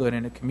neighborhood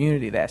and a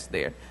community that's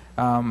there.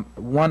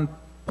 One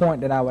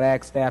point that I would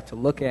ask staff to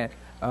look at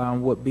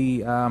would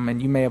be,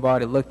 and you may have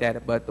already looked at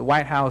it, but the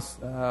White House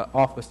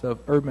Office of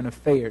Urban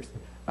Affairs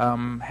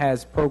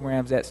has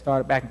programs that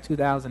started back in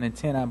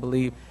 2010, I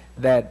believe,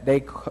 that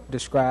they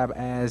describe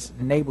as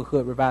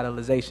Neighborhood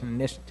Revitalization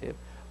Initiative,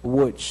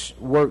 which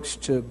works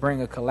to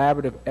bring a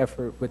collaborative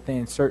effort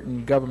within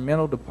certain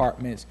governmental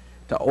departments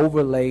to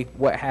overlay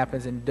what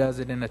happens and does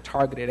it in a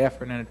targeted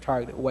effort in a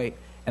targeted way.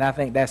 And I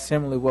think that's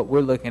similarly what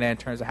we're looking at in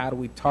terms of how do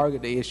we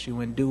target the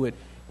issue and do it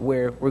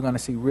where we're going to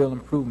see real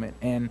improvement.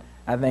 And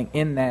I think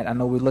in that, I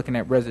know we're looking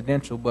at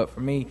residential, but for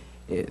me,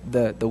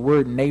 the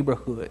word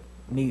neighborhood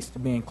needs to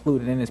be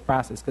included in this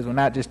process, because we're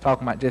not just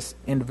talking about just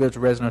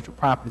individual residential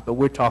properties, but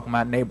we're talking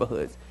about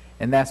neighborhoods.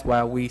 And that's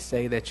why we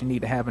say that you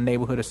need to have a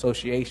neighborhood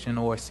association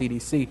or a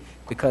CDC,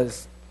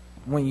 because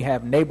when you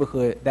have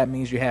neighborhood, that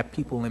means you have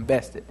people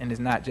invested, and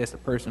it's not just a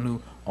person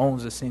who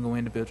owns a single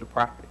individual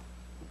property.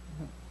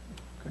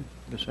 Okay.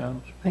 Ms.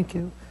 Adams? Thank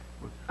you.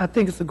 I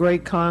think it's a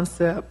great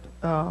concept.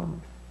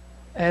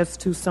 As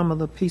to some of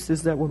the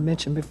pieces that were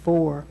mentioned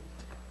before,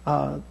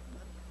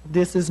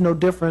 this is no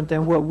different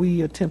than what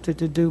we attempted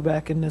to do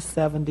back in the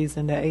 70s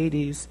and the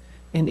 80s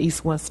in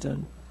East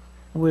Winston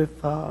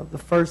with the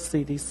first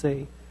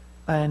CDC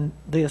and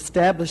the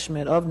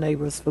establishment of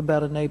Neighbors for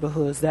Better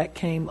Neighborhoods. That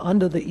came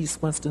under the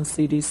East Winston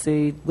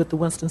CDC with the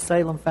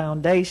Winston-Salem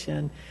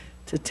Foundation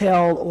to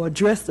tell or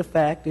address the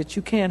fact that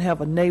you can't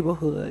have a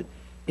neighborhood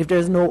if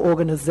there's no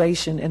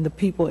organization and the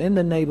people in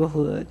the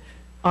neighborhood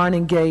aren't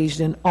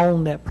engaged and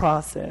own that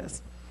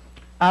process.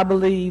 I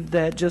believe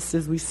that, just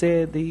as we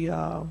said, the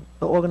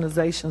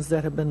organizations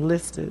that have been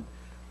listed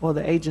or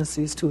the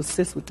agencies to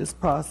assist with this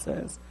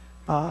process,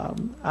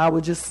 I'm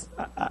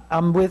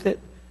with it.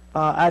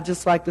 I'd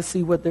just like to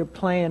see what their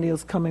plan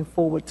is coming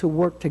forward to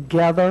work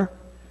together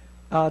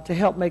to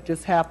help make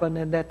this happen,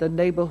 and that the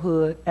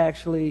neighborhood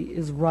actually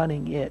is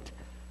running it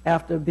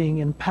after being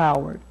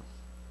empowered.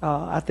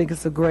 I think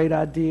it's a great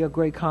idea, a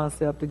great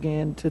concept,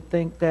 again, to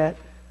think that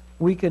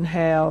we can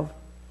have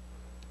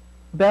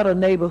better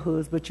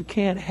neighborhoods, but you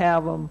can't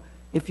have them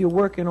if you're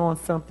working on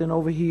something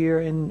over here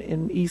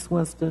in East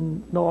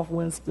Winston, North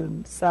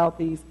Winston,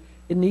 Southeast.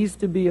 It needs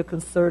to be a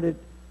concerted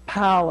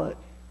pilot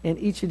in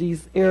each of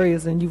these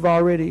areas, and you've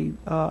already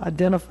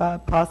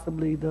identified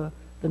possibly the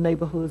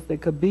neighborhoods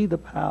that could be the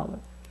pilot.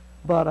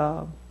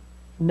 But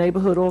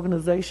neighborhood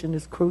organization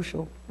is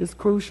crucial. It's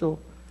crucial.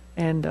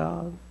 And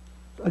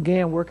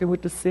again, working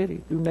with the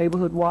city through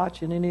Neighborhood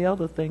Watch and any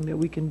other thing that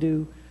we can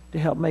do to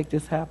help make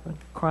this happen.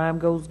 Crime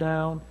goes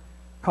down,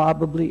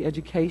 probably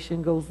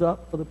education goes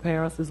up for the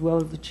parents as well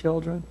as the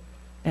children,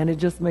 and it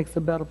just makes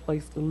a better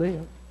place to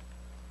live.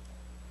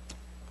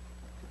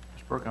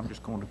 Ms. Burke, I'm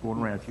just going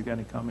around. If you got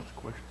any comments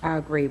or questions? I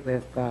agree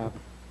with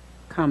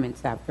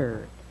comments I've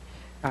heard.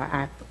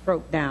 I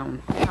broke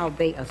down how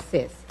they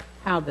assist,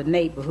 how the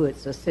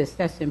neighborhoods assist.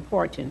 That's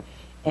important.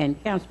 And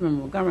Councilman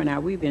Montgomery and I,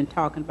 we've been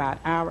talking about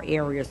our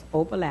areas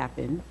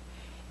overlapping,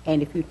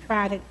 and if you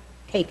try to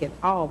take it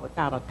all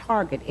without a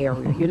target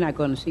area, you're not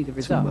going to see the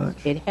results.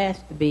 It has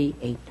to be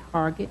a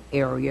target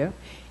area,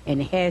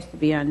 and it has to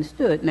be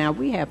understood. Now,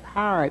 we have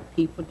hired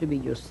people to be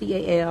your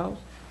CALs,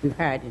 We've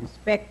hired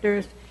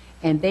inspectors,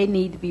 and they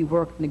need to be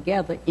working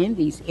together in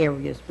these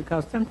areas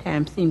because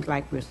sometimes it seems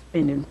like we're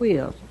spinning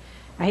wheels.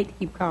 I hate to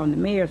keep calling the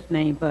mayor's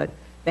name, but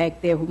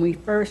back there when we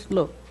first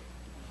looked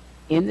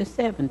in the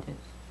 70s,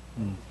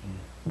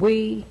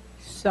 we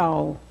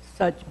saw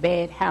such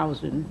bad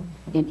housing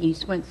in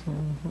East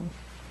Winston,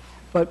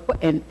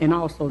 and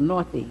also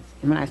Northeast,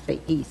 and when I say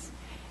East.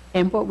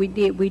 And what we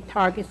did, we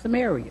targeted some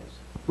areas.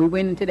 We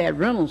went into that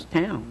Reynolds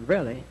town,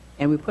 really,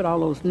 and we put all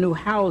those new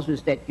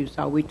houses that you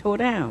saw, we tore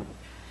down.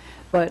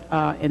 But,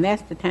 and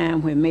that's the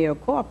time when Mayor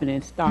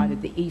Corporation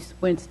started the East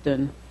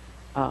Winston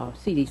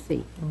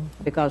CDC.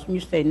 Because when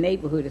you say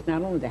neighborhood, it's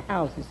not only the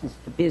houses, it's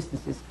the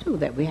businesses too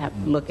that we have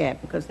to look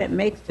at because that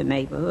makes the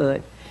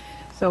neighborhood.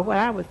 So what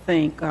I would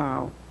think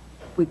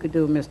we could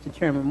do, Mr.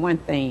 Chairman, one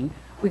thing,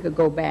 we could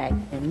go back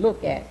and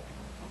look at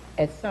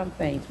some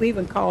things. We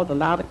even called a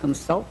lot of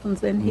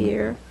consultants in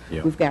here.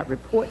 Yeah. We've got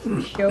reports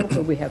to show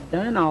where we have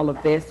done all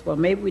of this. Well,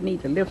 maybe we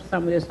need to lift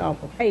some of this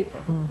off of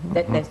paper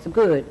that's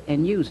good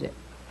and use it.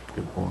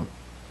 Good point.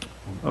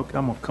 Okay,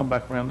 I'm going to come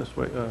back around this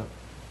way. Mr.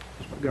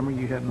 Montgomery,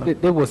 you had another?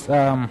 There was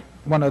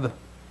one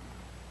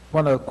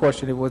other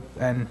question it was,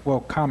 and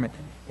well, comment,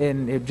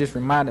 and it just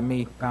reminded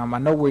me. I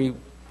know we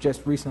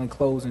just recently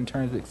closed in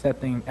terms of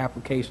accepting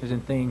applications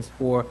and things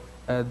for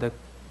the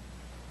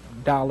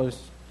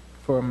dollars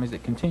from, is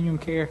it Continuum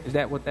Care? Is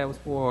that what that was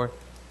for?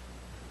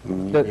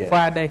 The Yes.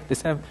 Friday, the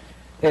 7th,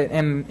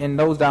 and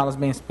those dollars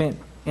being spent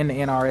in the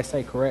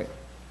NRSA, correct?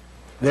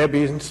 They're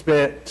being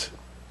spent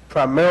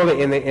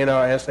primarily in the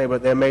NRSA,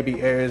 but there may be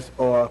areas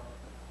or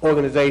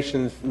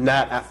organizations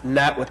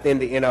not within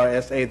the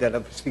NRSA that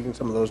are receiving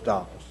some of those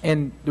dollars.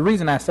 And the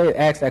reason I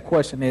ask that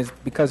question is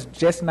because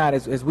just not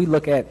as we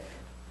look at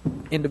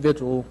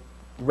individual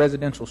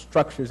residential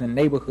structures and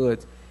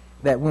neighborhoods,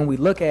 that when we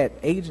look at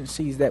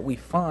agencies that we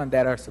fund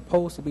that are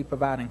supposed to be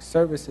providing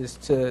services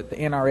to the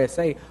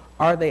NRSA,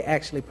 are they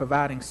actually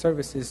providing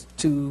services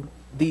to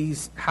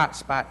these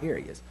hotspot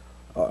areas?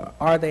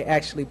 Are they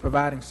actually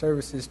providing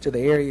services to the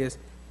areas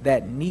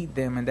that need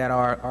them and that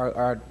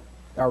are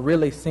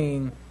really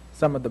seeing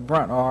some of the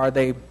brunt, or are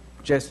they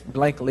just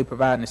blankly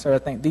providing it? So I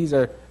think these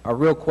are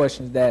real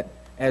questions that,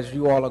 as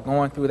you all are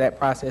going through that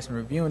process and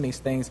reviewing these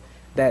things,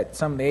 that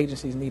some of the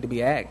agencies need to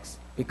be asked.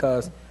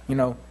 Because, you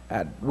know,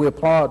 we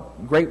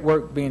applaud great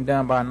work being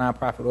done by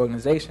nonprofit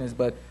organizations,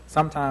 but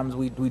sometimes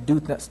we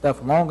do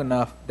stuff long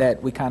enough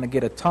that we kind of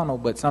get a tunnel,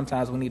 but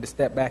sometimes we need to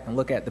step back and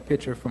look at the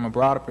picture from a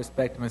broader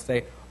perspective and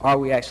say, are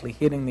we actually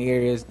hitting the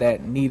areas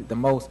that need it the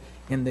most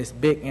in this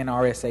big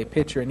NRSA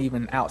picture, and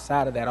even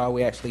outside of that, are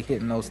we actually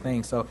hitting those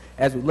things? So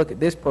as we look at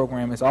this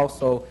program, it's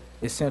also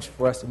essential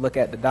for us to look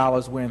at the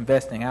dollars we're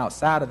investing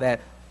outside of that.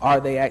 Are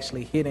they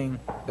actually hitting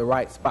the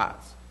right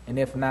spots? And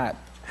if not,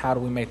 how do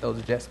we make those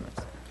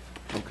adjustments?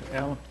 Okay,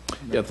 Alan?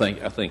 Yeah,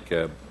 I think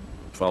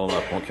following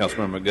up on what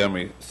Councilmember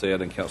Montgomery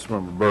said and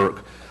Councilmember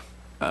Burke,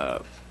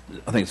 I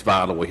think it's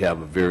vital we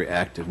have a very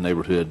active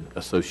neighborhood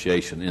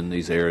association in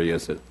these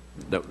areas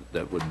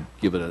that would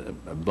give it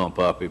a bump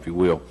up, if you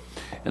will.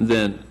 And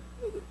then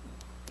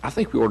I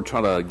think we ought to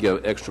try to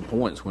give extra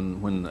points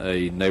when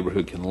a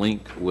neighborhood can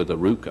link with a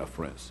RUCA,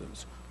 for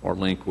instance, or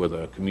link with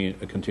a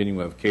continuum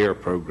of care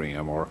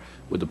program, or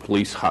with the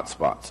police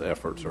hotspots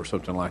efforts, or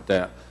something like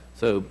that.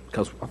 So,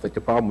 because I think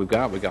the problem we've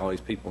got all these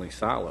people in these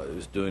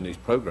silos doing these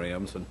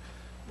programs, and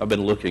I've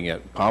been looking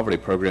at poverty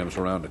programs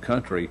around the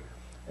country,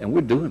 and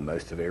we're doing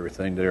most of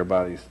everything that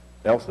everybody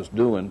else is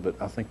doing, but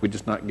I think we're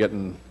just not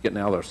getting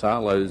out of our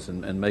silos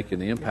and making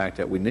the impact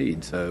that we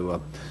need.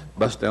 So,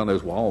 bust down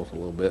those walls a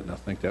little bit, and I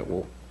think that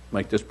will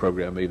make this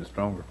program even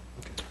stronger.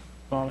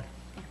 Molly?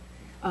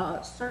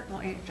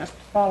 Certainly, just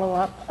to follow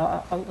up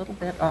a little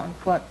bit on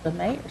what the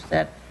mayor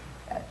said,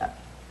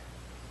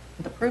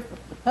 the proof of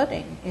the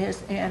pudding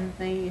is in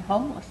the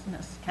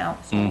homelessness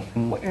council,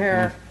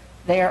 where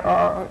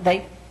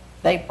they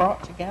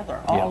brought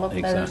together all of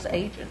those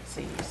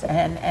agencies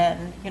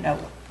and you know,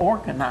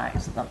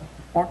 organized them.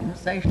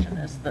 Organization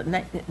is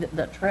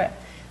the trick.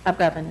 I've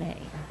got a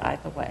name, by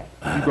the way.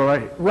 You go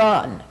right.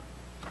 Run.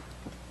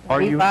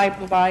 Are you?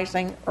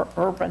 Revitalizing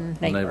urban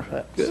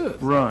neighborhoods.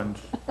 Good. Runs.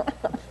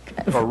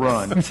 Or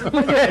run. It's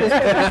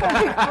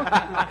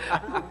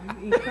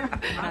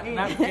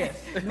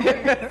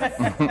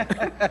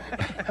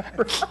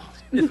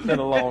been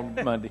a long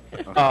Monday.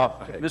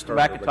 Mr.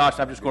 McIntosh,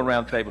 I'm just going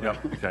around the table. Yeah,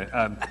 okay.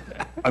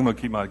 I'm going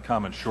to keep my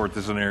comments short.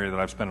 This is an area that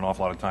I've spent an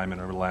awful lot of time in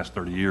over the last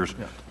 30 years,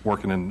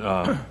 working in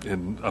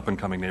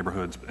up-and-coming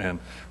neighborhoods. And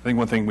I think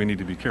one thing we need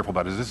to be careful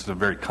about is this is a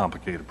very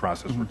complicated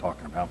process we're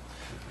talking about.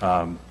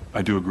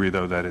 I do agree,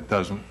 though, that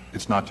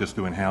it's not just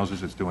doing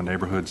houses, it's doing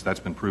neighborhoods. That's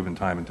been proven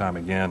time and time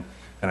again.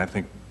 And I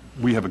think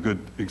we have a good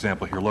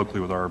example here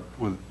locally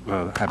with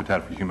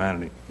Habitat for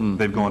Humanity.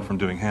 They've gone from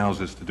doing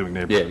houses to doing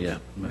neighborhoods. Yeah.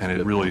 And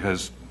it really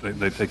has,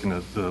 they've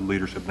taken the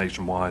leadership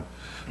nationwide.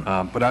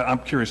 But I'm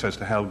curious as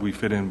to how we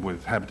fit in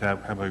with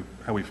Habitat,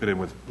 how we fit in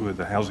with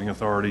the Housing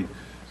Authority.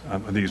 Are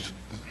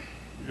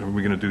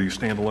we going to do these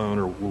standalone,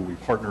 or will we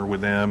partner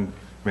with them?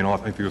 I mean, I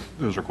think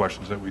those are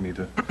questions that we need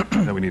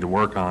to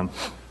work on.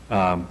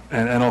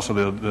 And also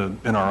the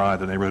NRI,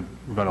 the Neighborhood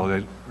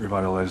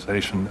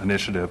Revitalization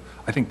Initiative,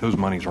 I think those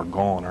monies are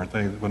gone, aren't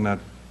they? Wasn't that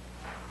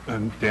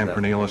Dan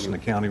Cornelius and the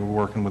county were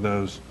working with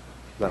those?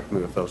 Not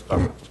familiar with those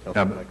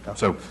documents.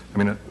 So, I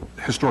mean,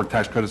 historic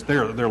tax credits,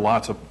 there are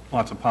lots of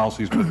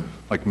policies, but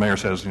like the mayor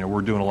says,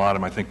 we're doing a lot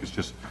of them. I think it's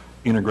just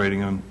integrating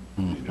them.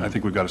 I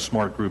think we've got a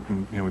smart group,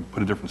 and we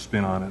put a different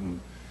spin on it and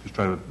just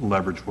try to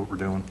leverage what we're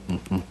doing.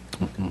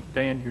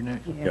 Dan, you're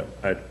next. Yeah,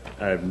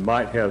 I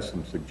might have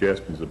some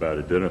suggestions about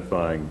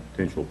identifying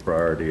potential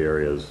priority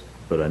areas,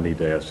 but I need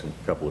to ask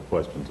a couple of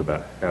questions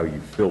about how you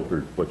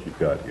filtered what you've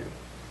got here.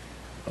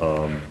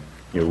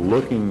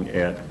 Looking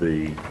at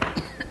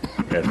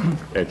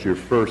at your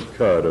first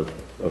cut of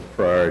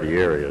priority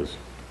areas,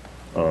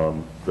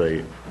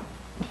 they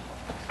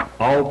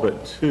all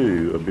but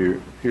two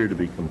appear to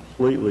be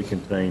completely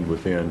contained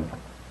within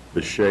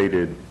the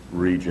shaded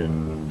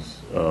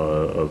regions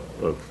of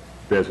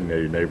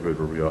designated neighborhood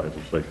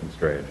revitalization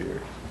strategy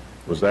areas.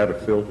 Was that a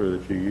filter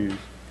that you used?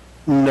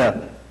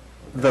 No.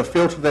 The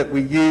filter that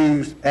we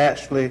used,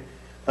 actually,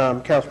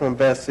 Councilman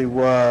Bessie,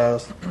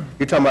 was,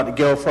 you're talking about to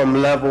go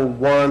from level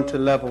 1 to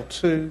level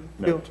 2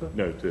 filter?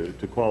 No,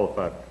 to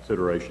qualify for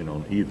consideration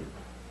on either.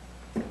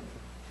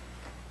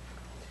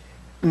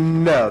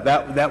 No,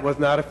 that was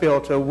not a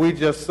filter. We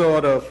just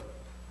sort of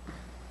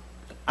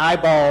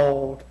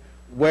eyeballed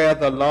where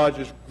the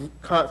largest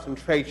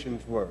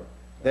concentrations were.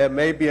 There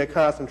may be a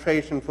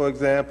concentration, for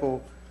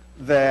example,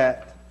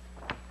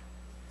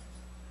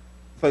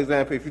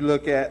 if you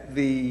look at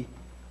the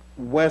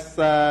west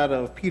side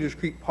of Peters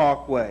Creek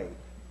Parkway,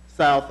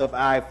 south of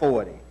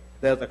I-40,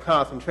 there's a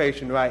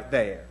concentration right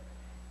there.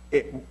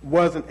 It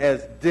wasn't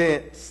as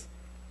dense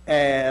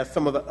as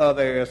some of the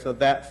other areas, so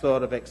that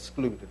sort of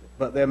excluded it.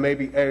 But there may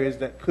be areas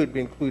that could be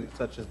included,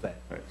 such as that.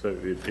 Right, so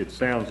it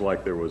sounds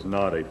like there was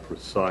not a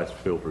precise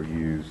filter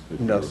used.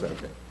 No, sir.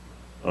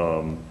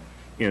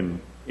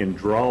 In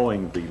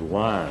drawing the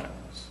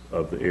lines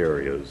of the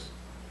areas,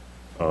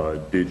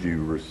 did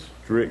you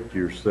restrict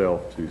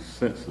yourself to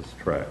census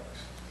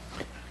tracts?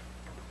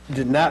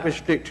 Did not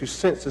restrict to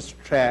census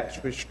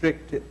tracts,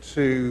 restricted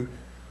to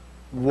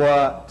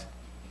what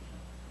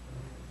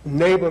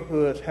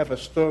neighborhoods have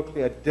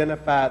historically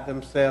identified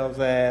themselves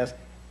as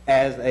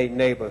a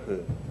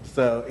neighborhood.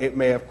 So it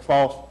may have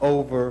crossed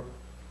over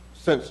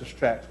census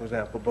tracts, for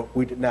example, but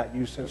we did not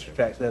use census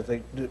tracts as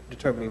a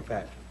determining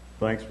factor.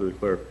 Thanks for the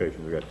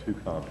clarification. We've got two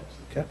comments.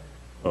 Okay.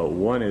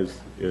 One is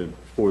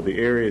for the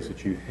areas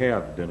that you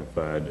have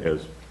identified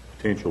as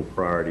potential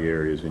priority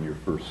areas in your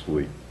first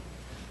sweep.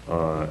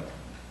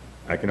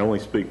 I can only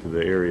speak to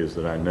the areas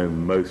that I know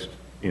most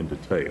in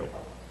detail,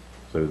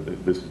 so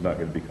this is not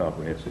going to be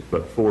comprehensive.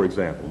 But for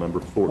example, number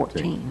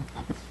 14.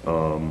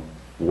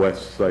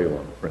 West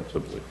Salem,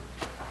 principally.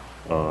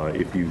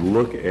 If you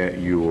look at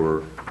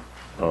your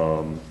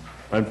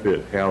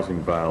unfit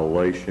housing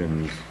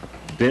violations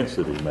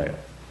density map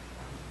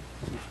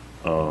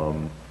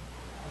on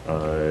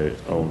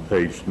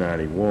page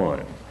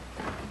 91,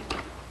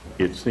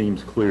 it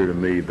seems clear to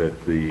me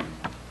that the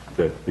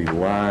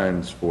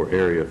lines for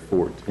Area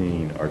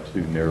 14 are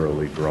too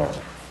narrowly drawn,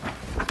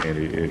 and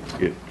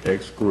it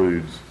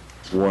excludes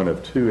one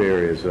of two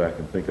areas that I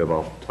can think of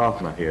off the top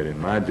of my head in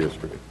my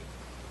district.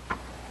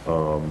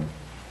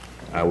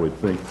 I would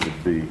think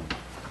would be,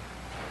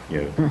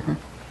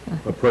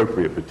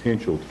 appropriate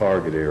potential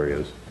target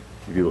areas.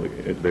 If you look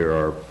at,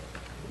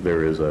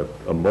 there is a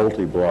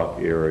multi-block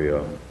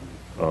area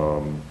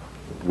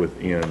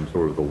within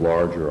sort of the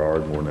larger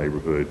Ardmore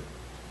neighborhood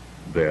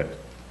that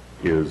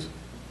is,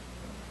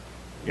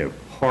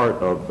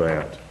 part of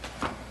that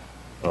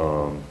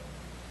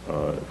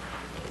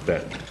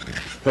that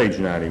page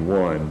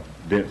 91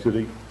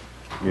 density,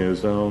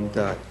 zone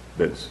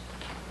that's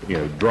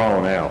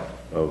drawn out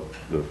of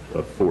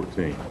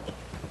 14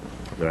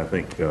 that I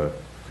think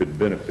could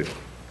benefit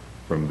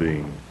from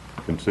being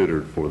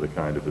considered for the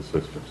kind of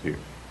assistance here.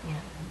 Yeah,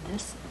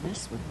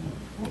 this would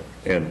be.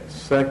 And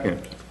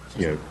second,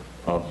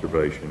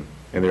 observation,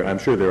 and I'm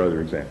sure there are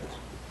other examples.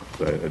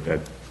 So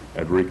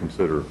I'd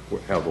reconsider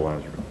how the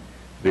lines are drawn.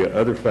 The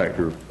other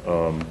factor,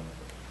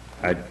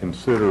 I'd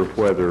consider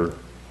whether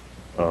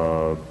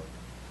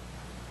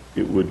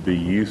it would be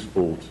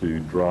useful to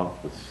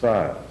drop the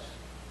size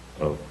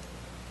of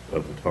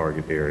the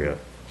target area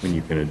when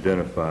you can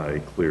identify a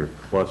clear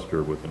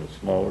cluster within a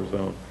smaller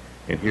zone.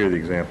 And here the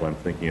example I'm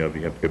thinking of,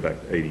 you have to go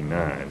back to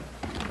 89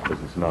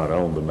 because it's not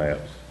on the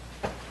maps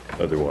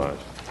otherwise.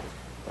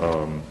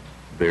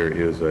 There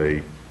is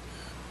a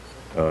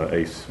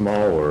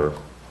smaller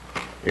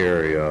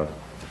area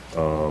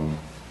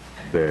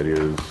that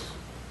is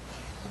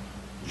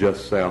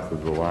just south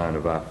of the line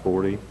of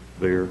I-40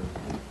 there.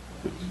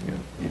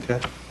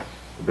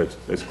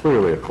 That's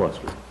clearly a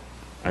cluster.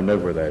 I know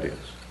where that is.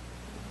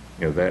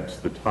 That's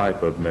the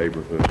type of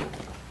neighborhood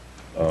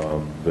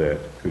that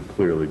could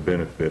clearly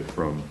benefit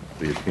from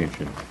the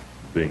attention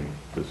being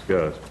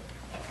discussed,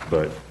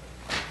 but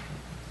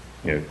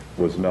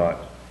was not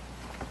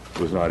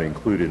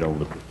included on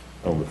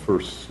the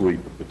first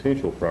sweep of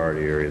potential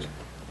priority areas.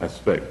 I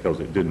suspect because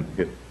it didn't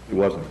hit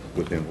wasn't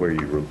within where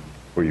you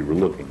were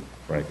looking,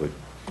 frankly.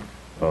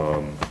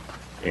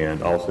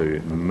 And also,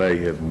 it may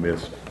have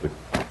missed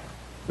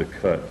the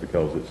cut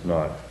because it's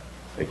not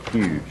a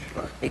huge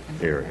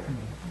area.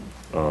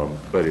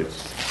 But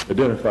it's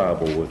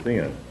identifiable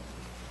within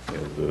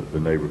the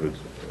neighborhoods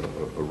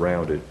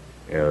around it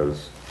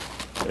as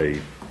a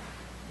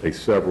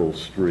several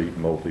street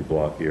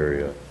multi-block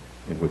area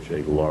in which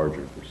a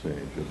larger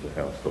percentage of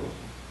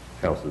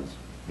the houses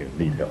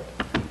need help.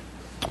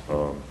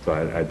 So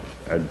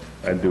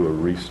I'd do a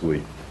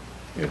resweep,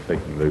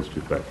 taking those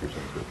two factors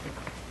into account.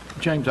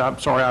 James, I'm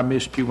sorry I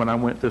missed you when I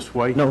went this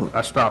way. No.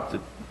 I stopped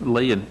at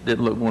Lee and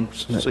didn't look one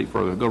seat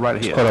further. Go right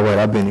ahead. Quite all right.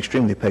 I've been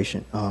extremely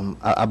patient.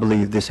 I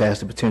believe this has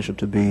the potential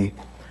to be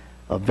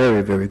a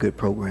very, very good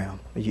program.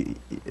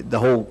 The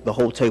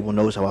whole table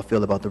knows how I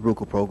feel about the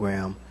RUCA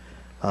program.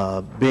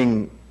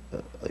 Being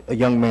a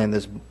young man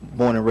that's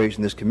born and raised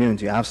in this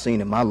community, I've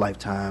seen in my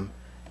lifetime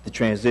the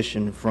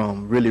transition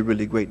from really,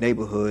 really great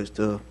neighborhoods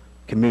to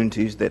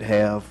communities that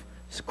have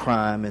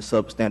crime and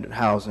substandard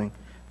housing.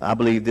 I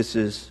believe this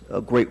is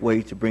a great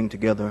way to bring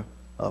together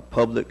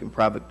public and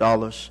private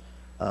dollars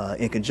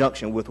in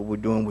conjunction with what we're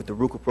doing with the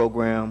RUCA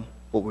program,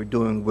 what we're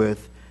doing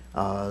with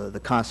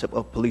the concept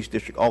of police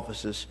district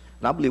offices.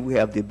 And I believe we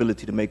have the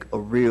ability to make a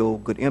real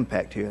good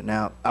impact here.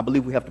 Now, I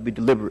believe we have to be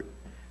deliberate.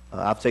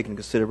 I've taken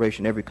into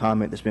consideration every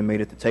comment that's been made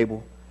at the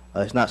table.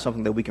 It's not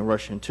something that we can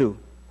rush into.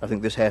 I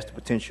think this has the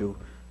potential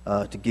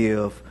to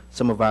give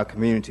some of our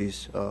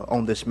communities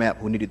on this map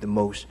who need it the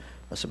most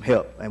some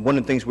help. And one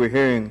of the things we're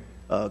hearing,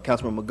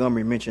 Councilman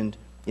Montgomery mentioned,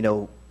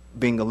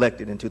 being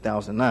elected in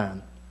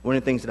 2009. One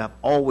of the things that I've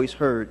always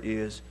heard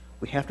is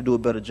we have to do a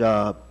better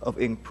job of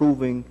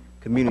improving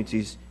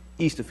communities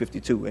east of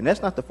 52, and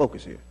that's not the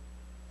focus here.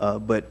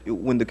 But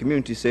when the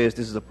community says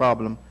this is a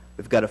problem,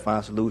 we've got to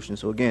find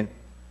solutions. So again,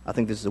 I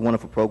think this is a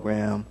wonderful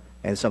program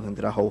and something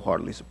that I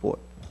wholeheartedly support.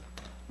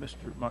 Mr.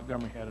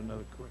 Montgomery had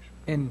another question.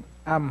 And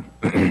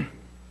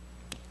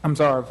I'm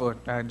sorry for,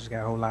 I just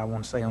got a whole lot I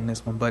want to say on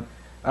this one, but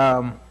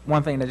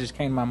one thing that just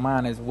came to my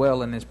mind as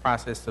well in this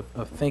process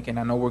of thinking,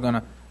 I know we're going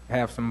to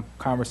have some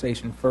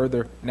conversation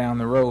further down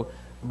the road,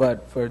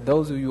 but for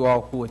those of you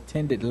all who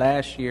attended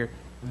last year,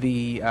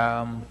 the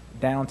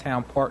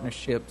Downtown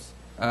Partnerships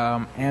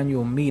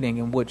annual meeting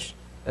in which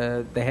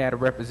they had a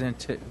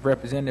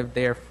representative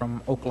there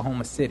from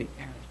Oklahoma City,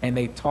 and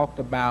they talked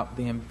about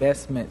the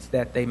investments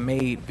that they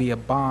made via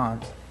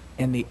bonds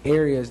and the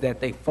areas that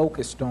they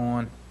focused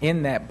on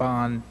in that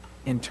bond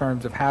in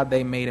terms of how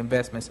they made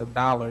investments of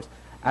dollars.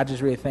 I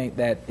just really think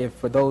that if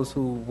for those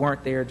who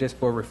weren't there, just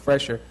for a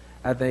refresher,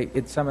 I think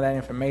it's some of that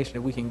information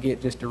that we can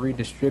get just to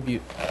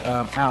redistribute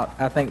out.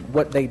 I think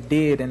what they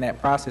did in that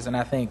process, and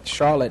I think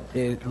Charlotte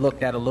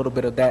looked at a little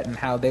bit of that and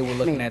how they were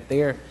looking at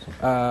their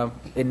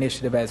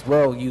initiative as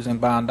well using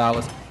bond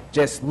dollars,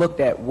 just looked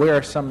at where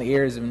are some of the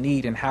areas of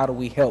need and how do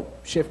we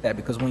help shift that,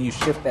 because when you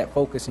shift that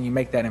focus and you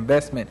make that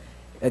investment,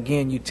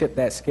 again, you tip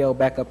that scale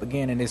back up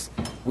again, and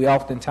we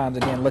oftentimes,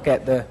 again, look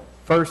at the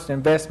first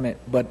investment,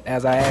 but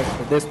as I asked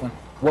for this one,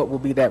 what will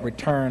be that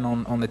return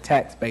on the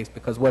tax base?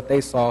 Because what they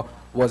saw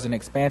was an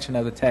expansion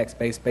of the tax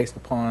base based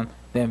upon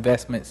the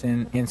investments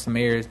in some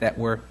areas that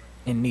were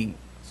in need.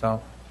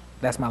 So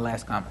that's my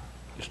last comment.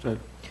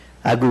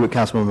 I agree with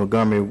Councilman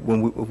Montgomery.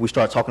 When we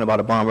start talking about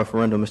a bond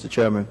referendum, Mr.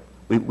 Chairman,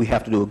 we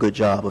have to do a good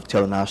job of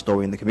telling our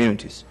story in the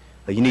communities.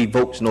 You need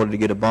votes in order to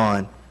get a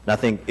bond. And I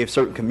think if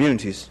certain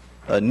communities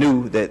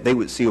knew that they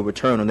would see a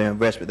return on their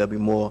investment, they'll be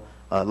more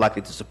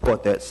likely to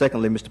support that.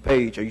 Secondly, Mr.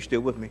 Page, are you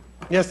still with me?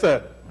 Yes,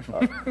 sir.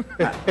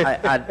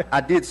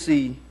 I did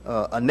see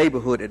a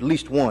neighborhood, at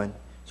least one.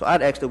 So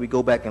I'd ask that we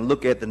go back and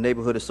look at the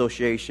neighborhood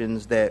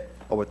associations that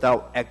are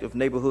without active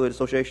neighborhood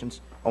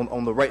associations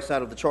on the right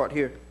side of the chart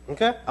here.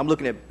 Okay. I'm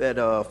looking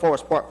at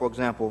Forest Park, for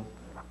example.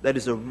 That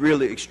is a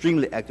really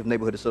extremely active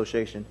neighborhood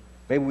association.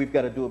 Maybe we've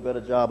got to do a better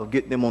job of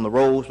getting them on the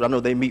rolls, but I know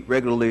they meet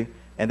regularly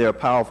and they're a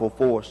powerful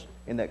force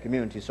in that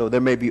community. So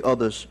there may be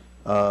others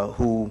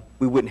who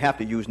we wouldn't have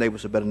to use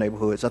Neighbors for Better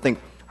Neighborhoods. I think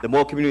the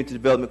more community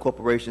development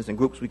corporations and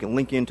groups we can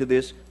link into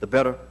this, the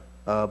better.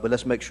 But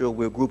let's make sure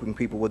we're grouping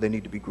people where they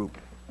need to be grouped.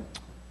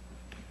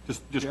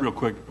 Just real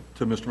quick,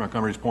 to Mr.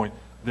 Montgomery's point,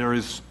 there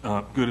is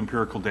good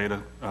empirical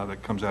data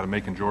that comes out of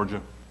Macon,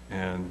 Georgia,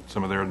 and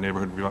some of their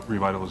neighborhood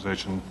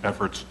revitalization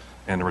efforts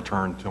and the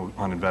return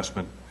on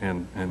investment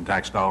in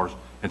tax dollars.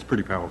 It's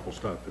pretty powerful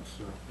stuff.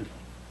 It's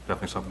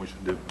definitely something we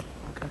should do.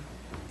 Okay.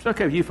 It's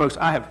okay with you folks.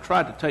 I have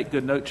tried to take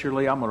good notes here,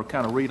 Lee. I'm going to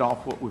kind of read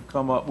off what we've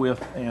come up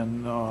with,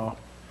 and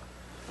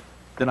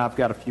then I've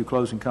got a few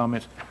closing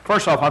comments.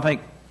 First off, I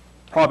think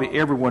probably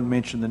everyone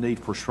mentioned the need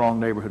for strong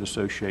neighborhood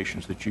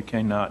associations, that you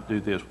cannot do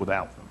this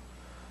without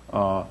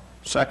them.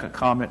 Second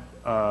comment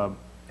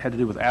had to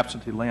do with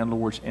absentee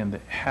landlords and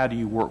how do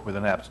you work with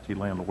an absentee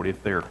landlord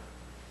if they're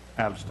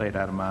out of state,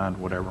 out of mind,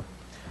 whatever.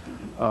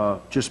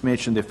 Just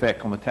mentioned the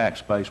effect on the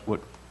tax base.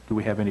 Do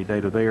we have any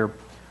data there?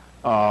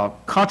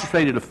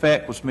 Concentrated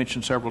effect was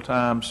mentioned several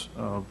times.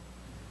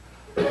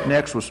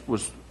 Next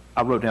was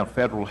I wrote down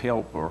federal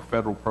help or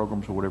federal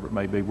programs or whatever it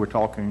may be. We're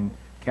talking,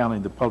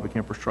 counting the public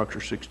infrastructure,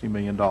 $60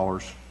 million,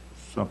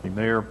 something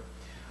there.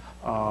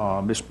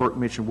 Ms. Burke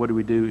mentioned what do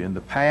we do in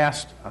the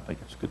past. I think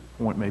it's a good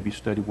point, maybe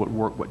study what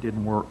worked, what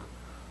didn't work.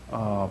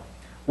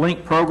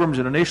 Link programs,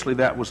 and initially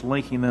that was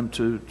linking them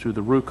to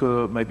the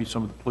RUCA, maybe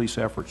some of the police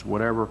efforts,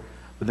 whatever.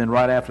 But then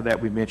right after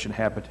that, we mentioned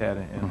Habitat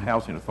and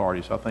Housing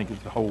Authority. So I think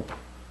it's the whole,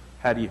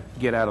 how do you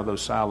get out of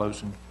those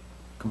silos and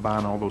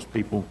combine all those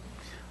people?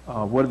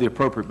 What are the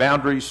appropriate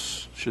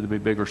boundaries? Should they be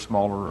bigger,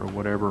 smaller, or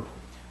whatever?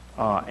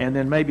 And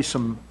then maybe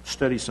some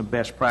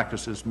best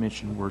practices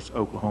mentioned where it's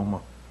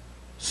Oklahoma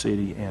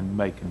City and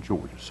Macon,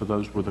 Georgia. So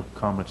those were the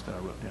comments that I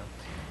wrote down.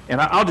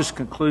 And I'll just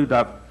conclude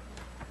with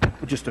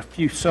just a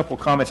few simple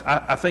comments.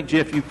 I think,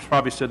 Jeff, you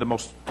probably said the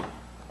most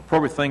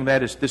appropriate thing,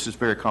 that is this is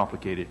very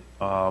complicated.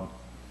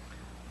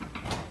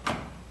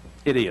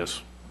 It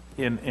is.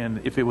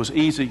 And if it was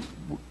easy,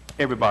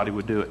 everybody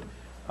would do it.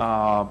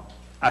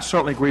 I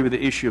certainly agree with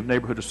the issue of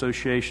neighborhood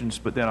associations,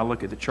 but then I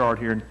look at the chart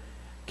here, and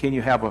can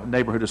you have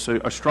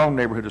a strong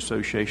neighborhood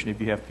association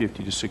if you have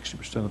 50 to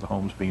 60% of the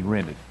homes being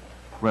rental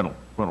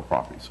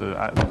property? So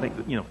I think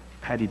that,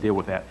 how do you deal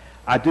with that?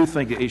 I do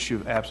think the issue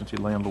of absentee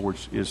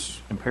landlords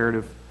is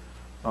imperative.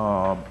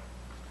 The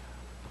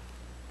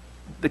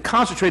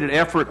concentrated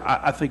effort,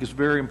 I think, is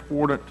very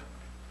important.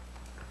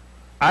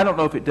 I don't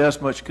know if it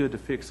does much good to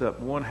fix up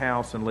one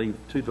house and leave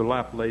two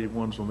dilapidated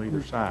ones on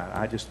either side.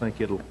 I just think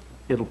it'll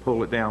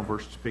pull it down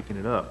versus picking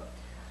it up.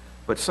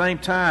 But same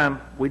time,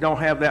 we don't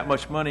have that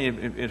much money.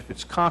 If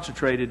it's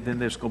concentrated, then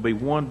there's going to be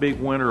one big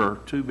winner or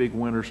two big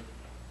winners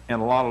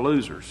and a lot of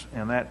losers,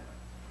 and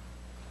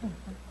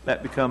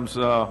that becomes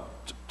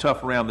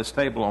tough around this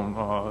table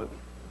on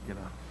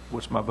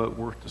what's my vote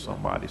worth to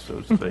somebody,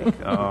 so to speak.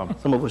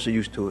 Some of us are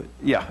used to it.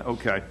 Yeah,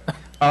 okay.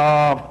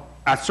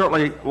 I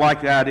certainly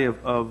like the idea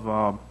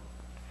of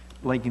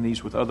linking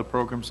these with other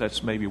programs.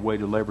 That's maybe a way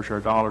to leverage our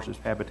dollars. If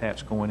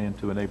Habitat's going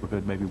into a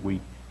neighborhood, maybe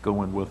we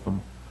go in with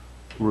them,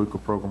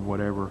 RUCA program,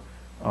 whatever.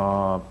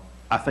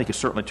 I think it's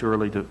certainly too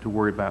early to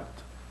worry about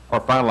or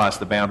finalize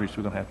the boundaries.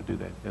 We're going to have to do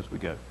that as we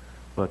go.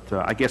 But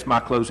I guess my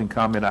closing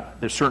comment,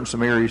 there's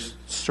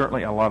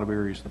certainly a lot of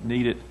areas that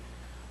need it.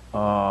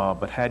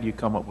 But how do you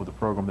come up with a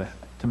program that,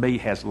 to me,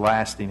 has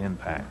lasting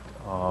impact?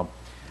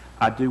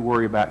 I do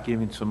worry about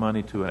giving some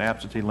money to an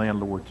absentee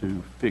landlord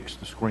to fix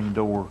the screen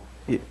door,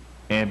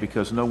 and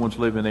because no one's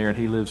living there and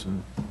he lives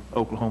in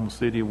Oklahoma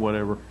City or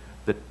whatever,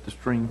 that the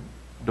screen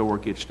door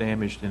gets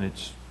damaged and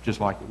it's just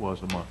like it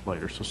was a month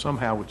later. So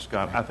somehow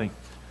I think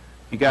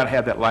you got to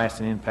have that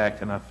lasting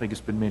impact, and I think it's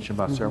been mentioned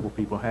by several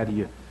people. How do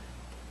you,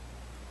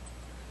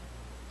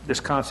 this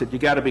concept, you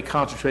got to be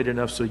concentrated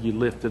enough so you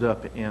lift it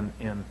up, and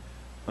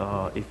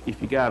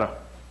if you got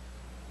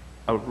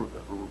a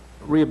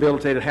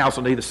rehabilitated house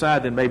on either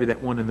side, then maybe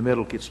that one in the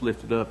middle gets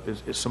lifted up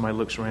as somebody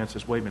looks around and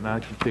says, wait a minute, I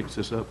can fix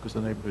this up because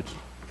the neighborhoods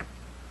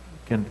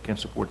can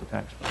support the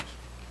tax base.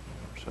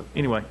 So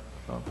anyway.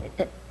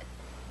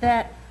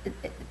 That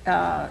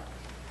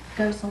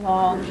goes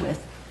along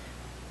with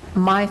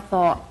my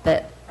thought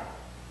that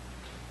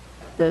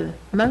the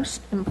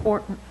most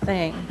important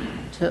thing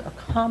to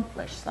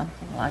accomplish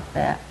something like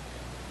that,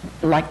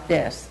 like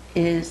this,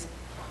 is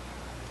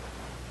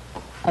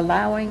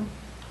allowing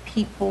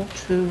people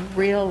to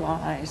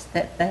realize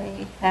that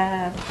they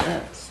have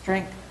the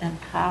strength and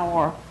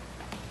power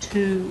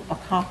to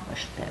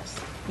accomplish this.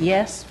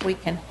 Yes, we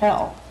can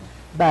help,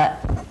 but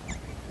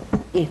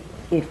if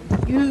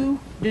you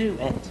do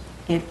it,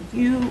 if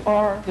you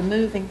are the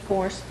moving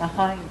force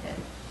behind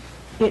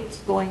it, it's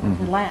going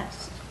to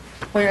last.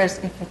 Whereas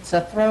if it's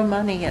a throw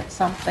money at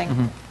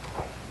something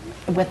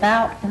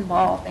without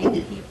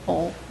involving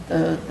people,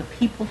 the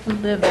people who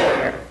live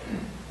there,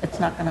 it's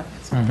not going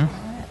to last.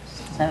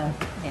 So,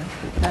 yeah,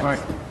 all right,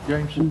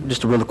 James?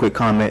 Just a really quick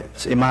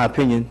comment. In my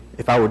opinion,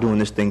 if I were doing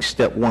this thing,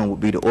 step one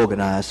would be to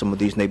organize some of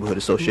these neighborhood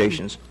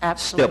associations.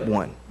 Absolutely. Step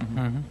one.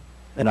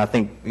 And I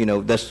think,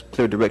 that's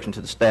clear direction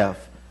to the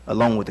staff,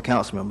 along with the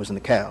council members and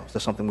the cows.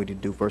 That's something we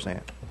need to do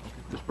firsthand.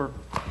 Ms. Burke?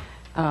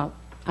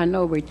 I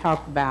know we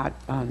talked about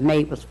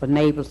neighbors for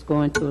neighbors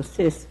going to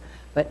assist,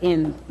 but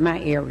in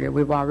my area,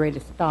 we've already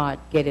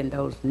started getting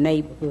those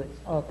neighborhoods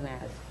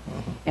organized.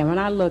 And when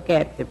I look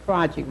at the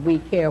project We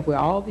Care, where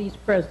all these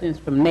presidents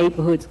from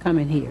neighborhoods come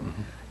in here,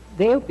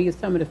 they'll be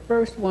some of the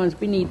first ones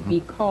we need to be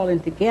calling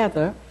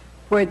together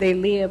where they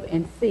live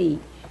and see.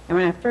 And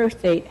when I first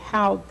say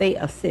how they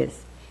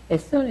assist,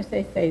 as soon as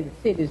they say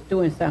the city is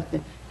doing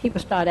something, people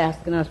start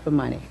asking us for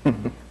money.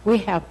 We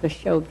have to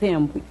show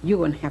them you're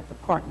going to have to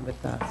partner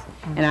with us.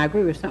 And I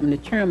agree with something the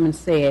chairman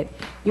said.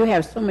 You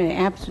have so many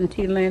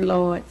absentee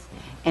landlords,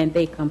 and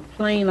they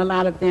complain, a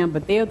lot of them,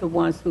 but they're the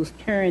ones who's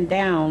tearing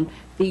down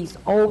these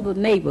older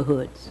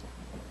neighborhoods,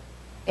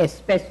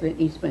 especially in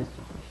East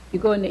Winston. You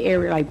go in the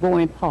area like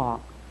Bowen Park,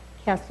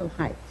 Castle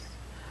Heights.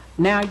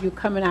 Now you're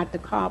coming out the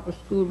Carver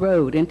School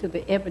Road, into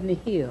the Ebony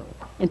Hill,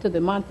 into the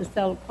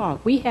Monticello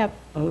Park. We have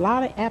a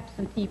lot of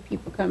absentee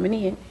people coming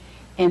in,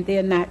 and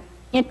they're not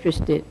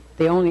interested.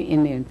 They're only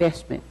in the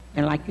investment.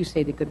 And like you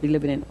say, they could be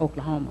living in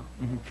Oklahoma.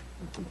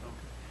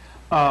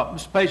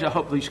 Mr. Page, I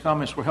hope these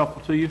comments were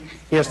helpful to you.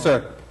 Yes,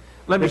 sir.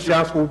 Ms.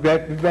 Johnson will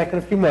be back in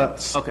a few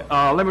months. Okay,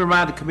 let me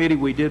remind the committee,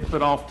 we did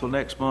put off till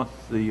next month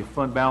the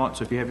fund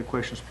balance. If you have any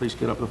questions, please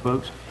get up with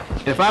folks.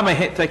 If I may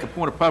take a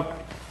point of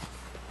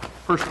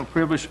personal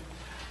privilege,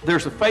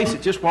 there's a face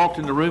that just walked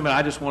in the room, and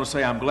I just want to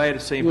say I'm glad to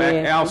see him back.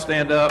 Yes. Al,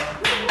 stand up.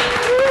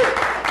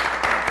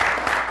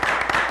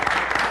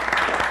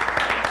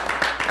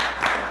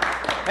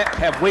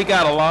 Have we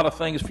got a lot of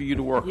things for you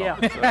to work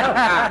on?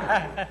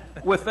 So,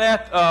 with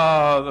that,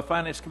 the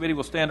Finance Committee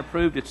will stand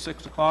approved at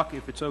 6 o'clock.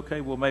 If it's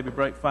okay, we'll maybe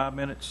break 5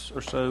 minutes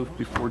or so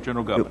before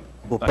general government.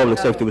 Well, public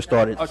safety will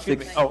start at Oh, excuse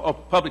 6. me.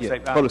 Public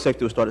safety. Public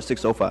safety will start at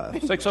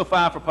 6:05.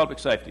 6:05 for public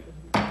safety.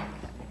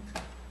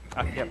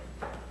 I kept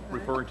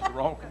referring to the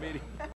wrong committee.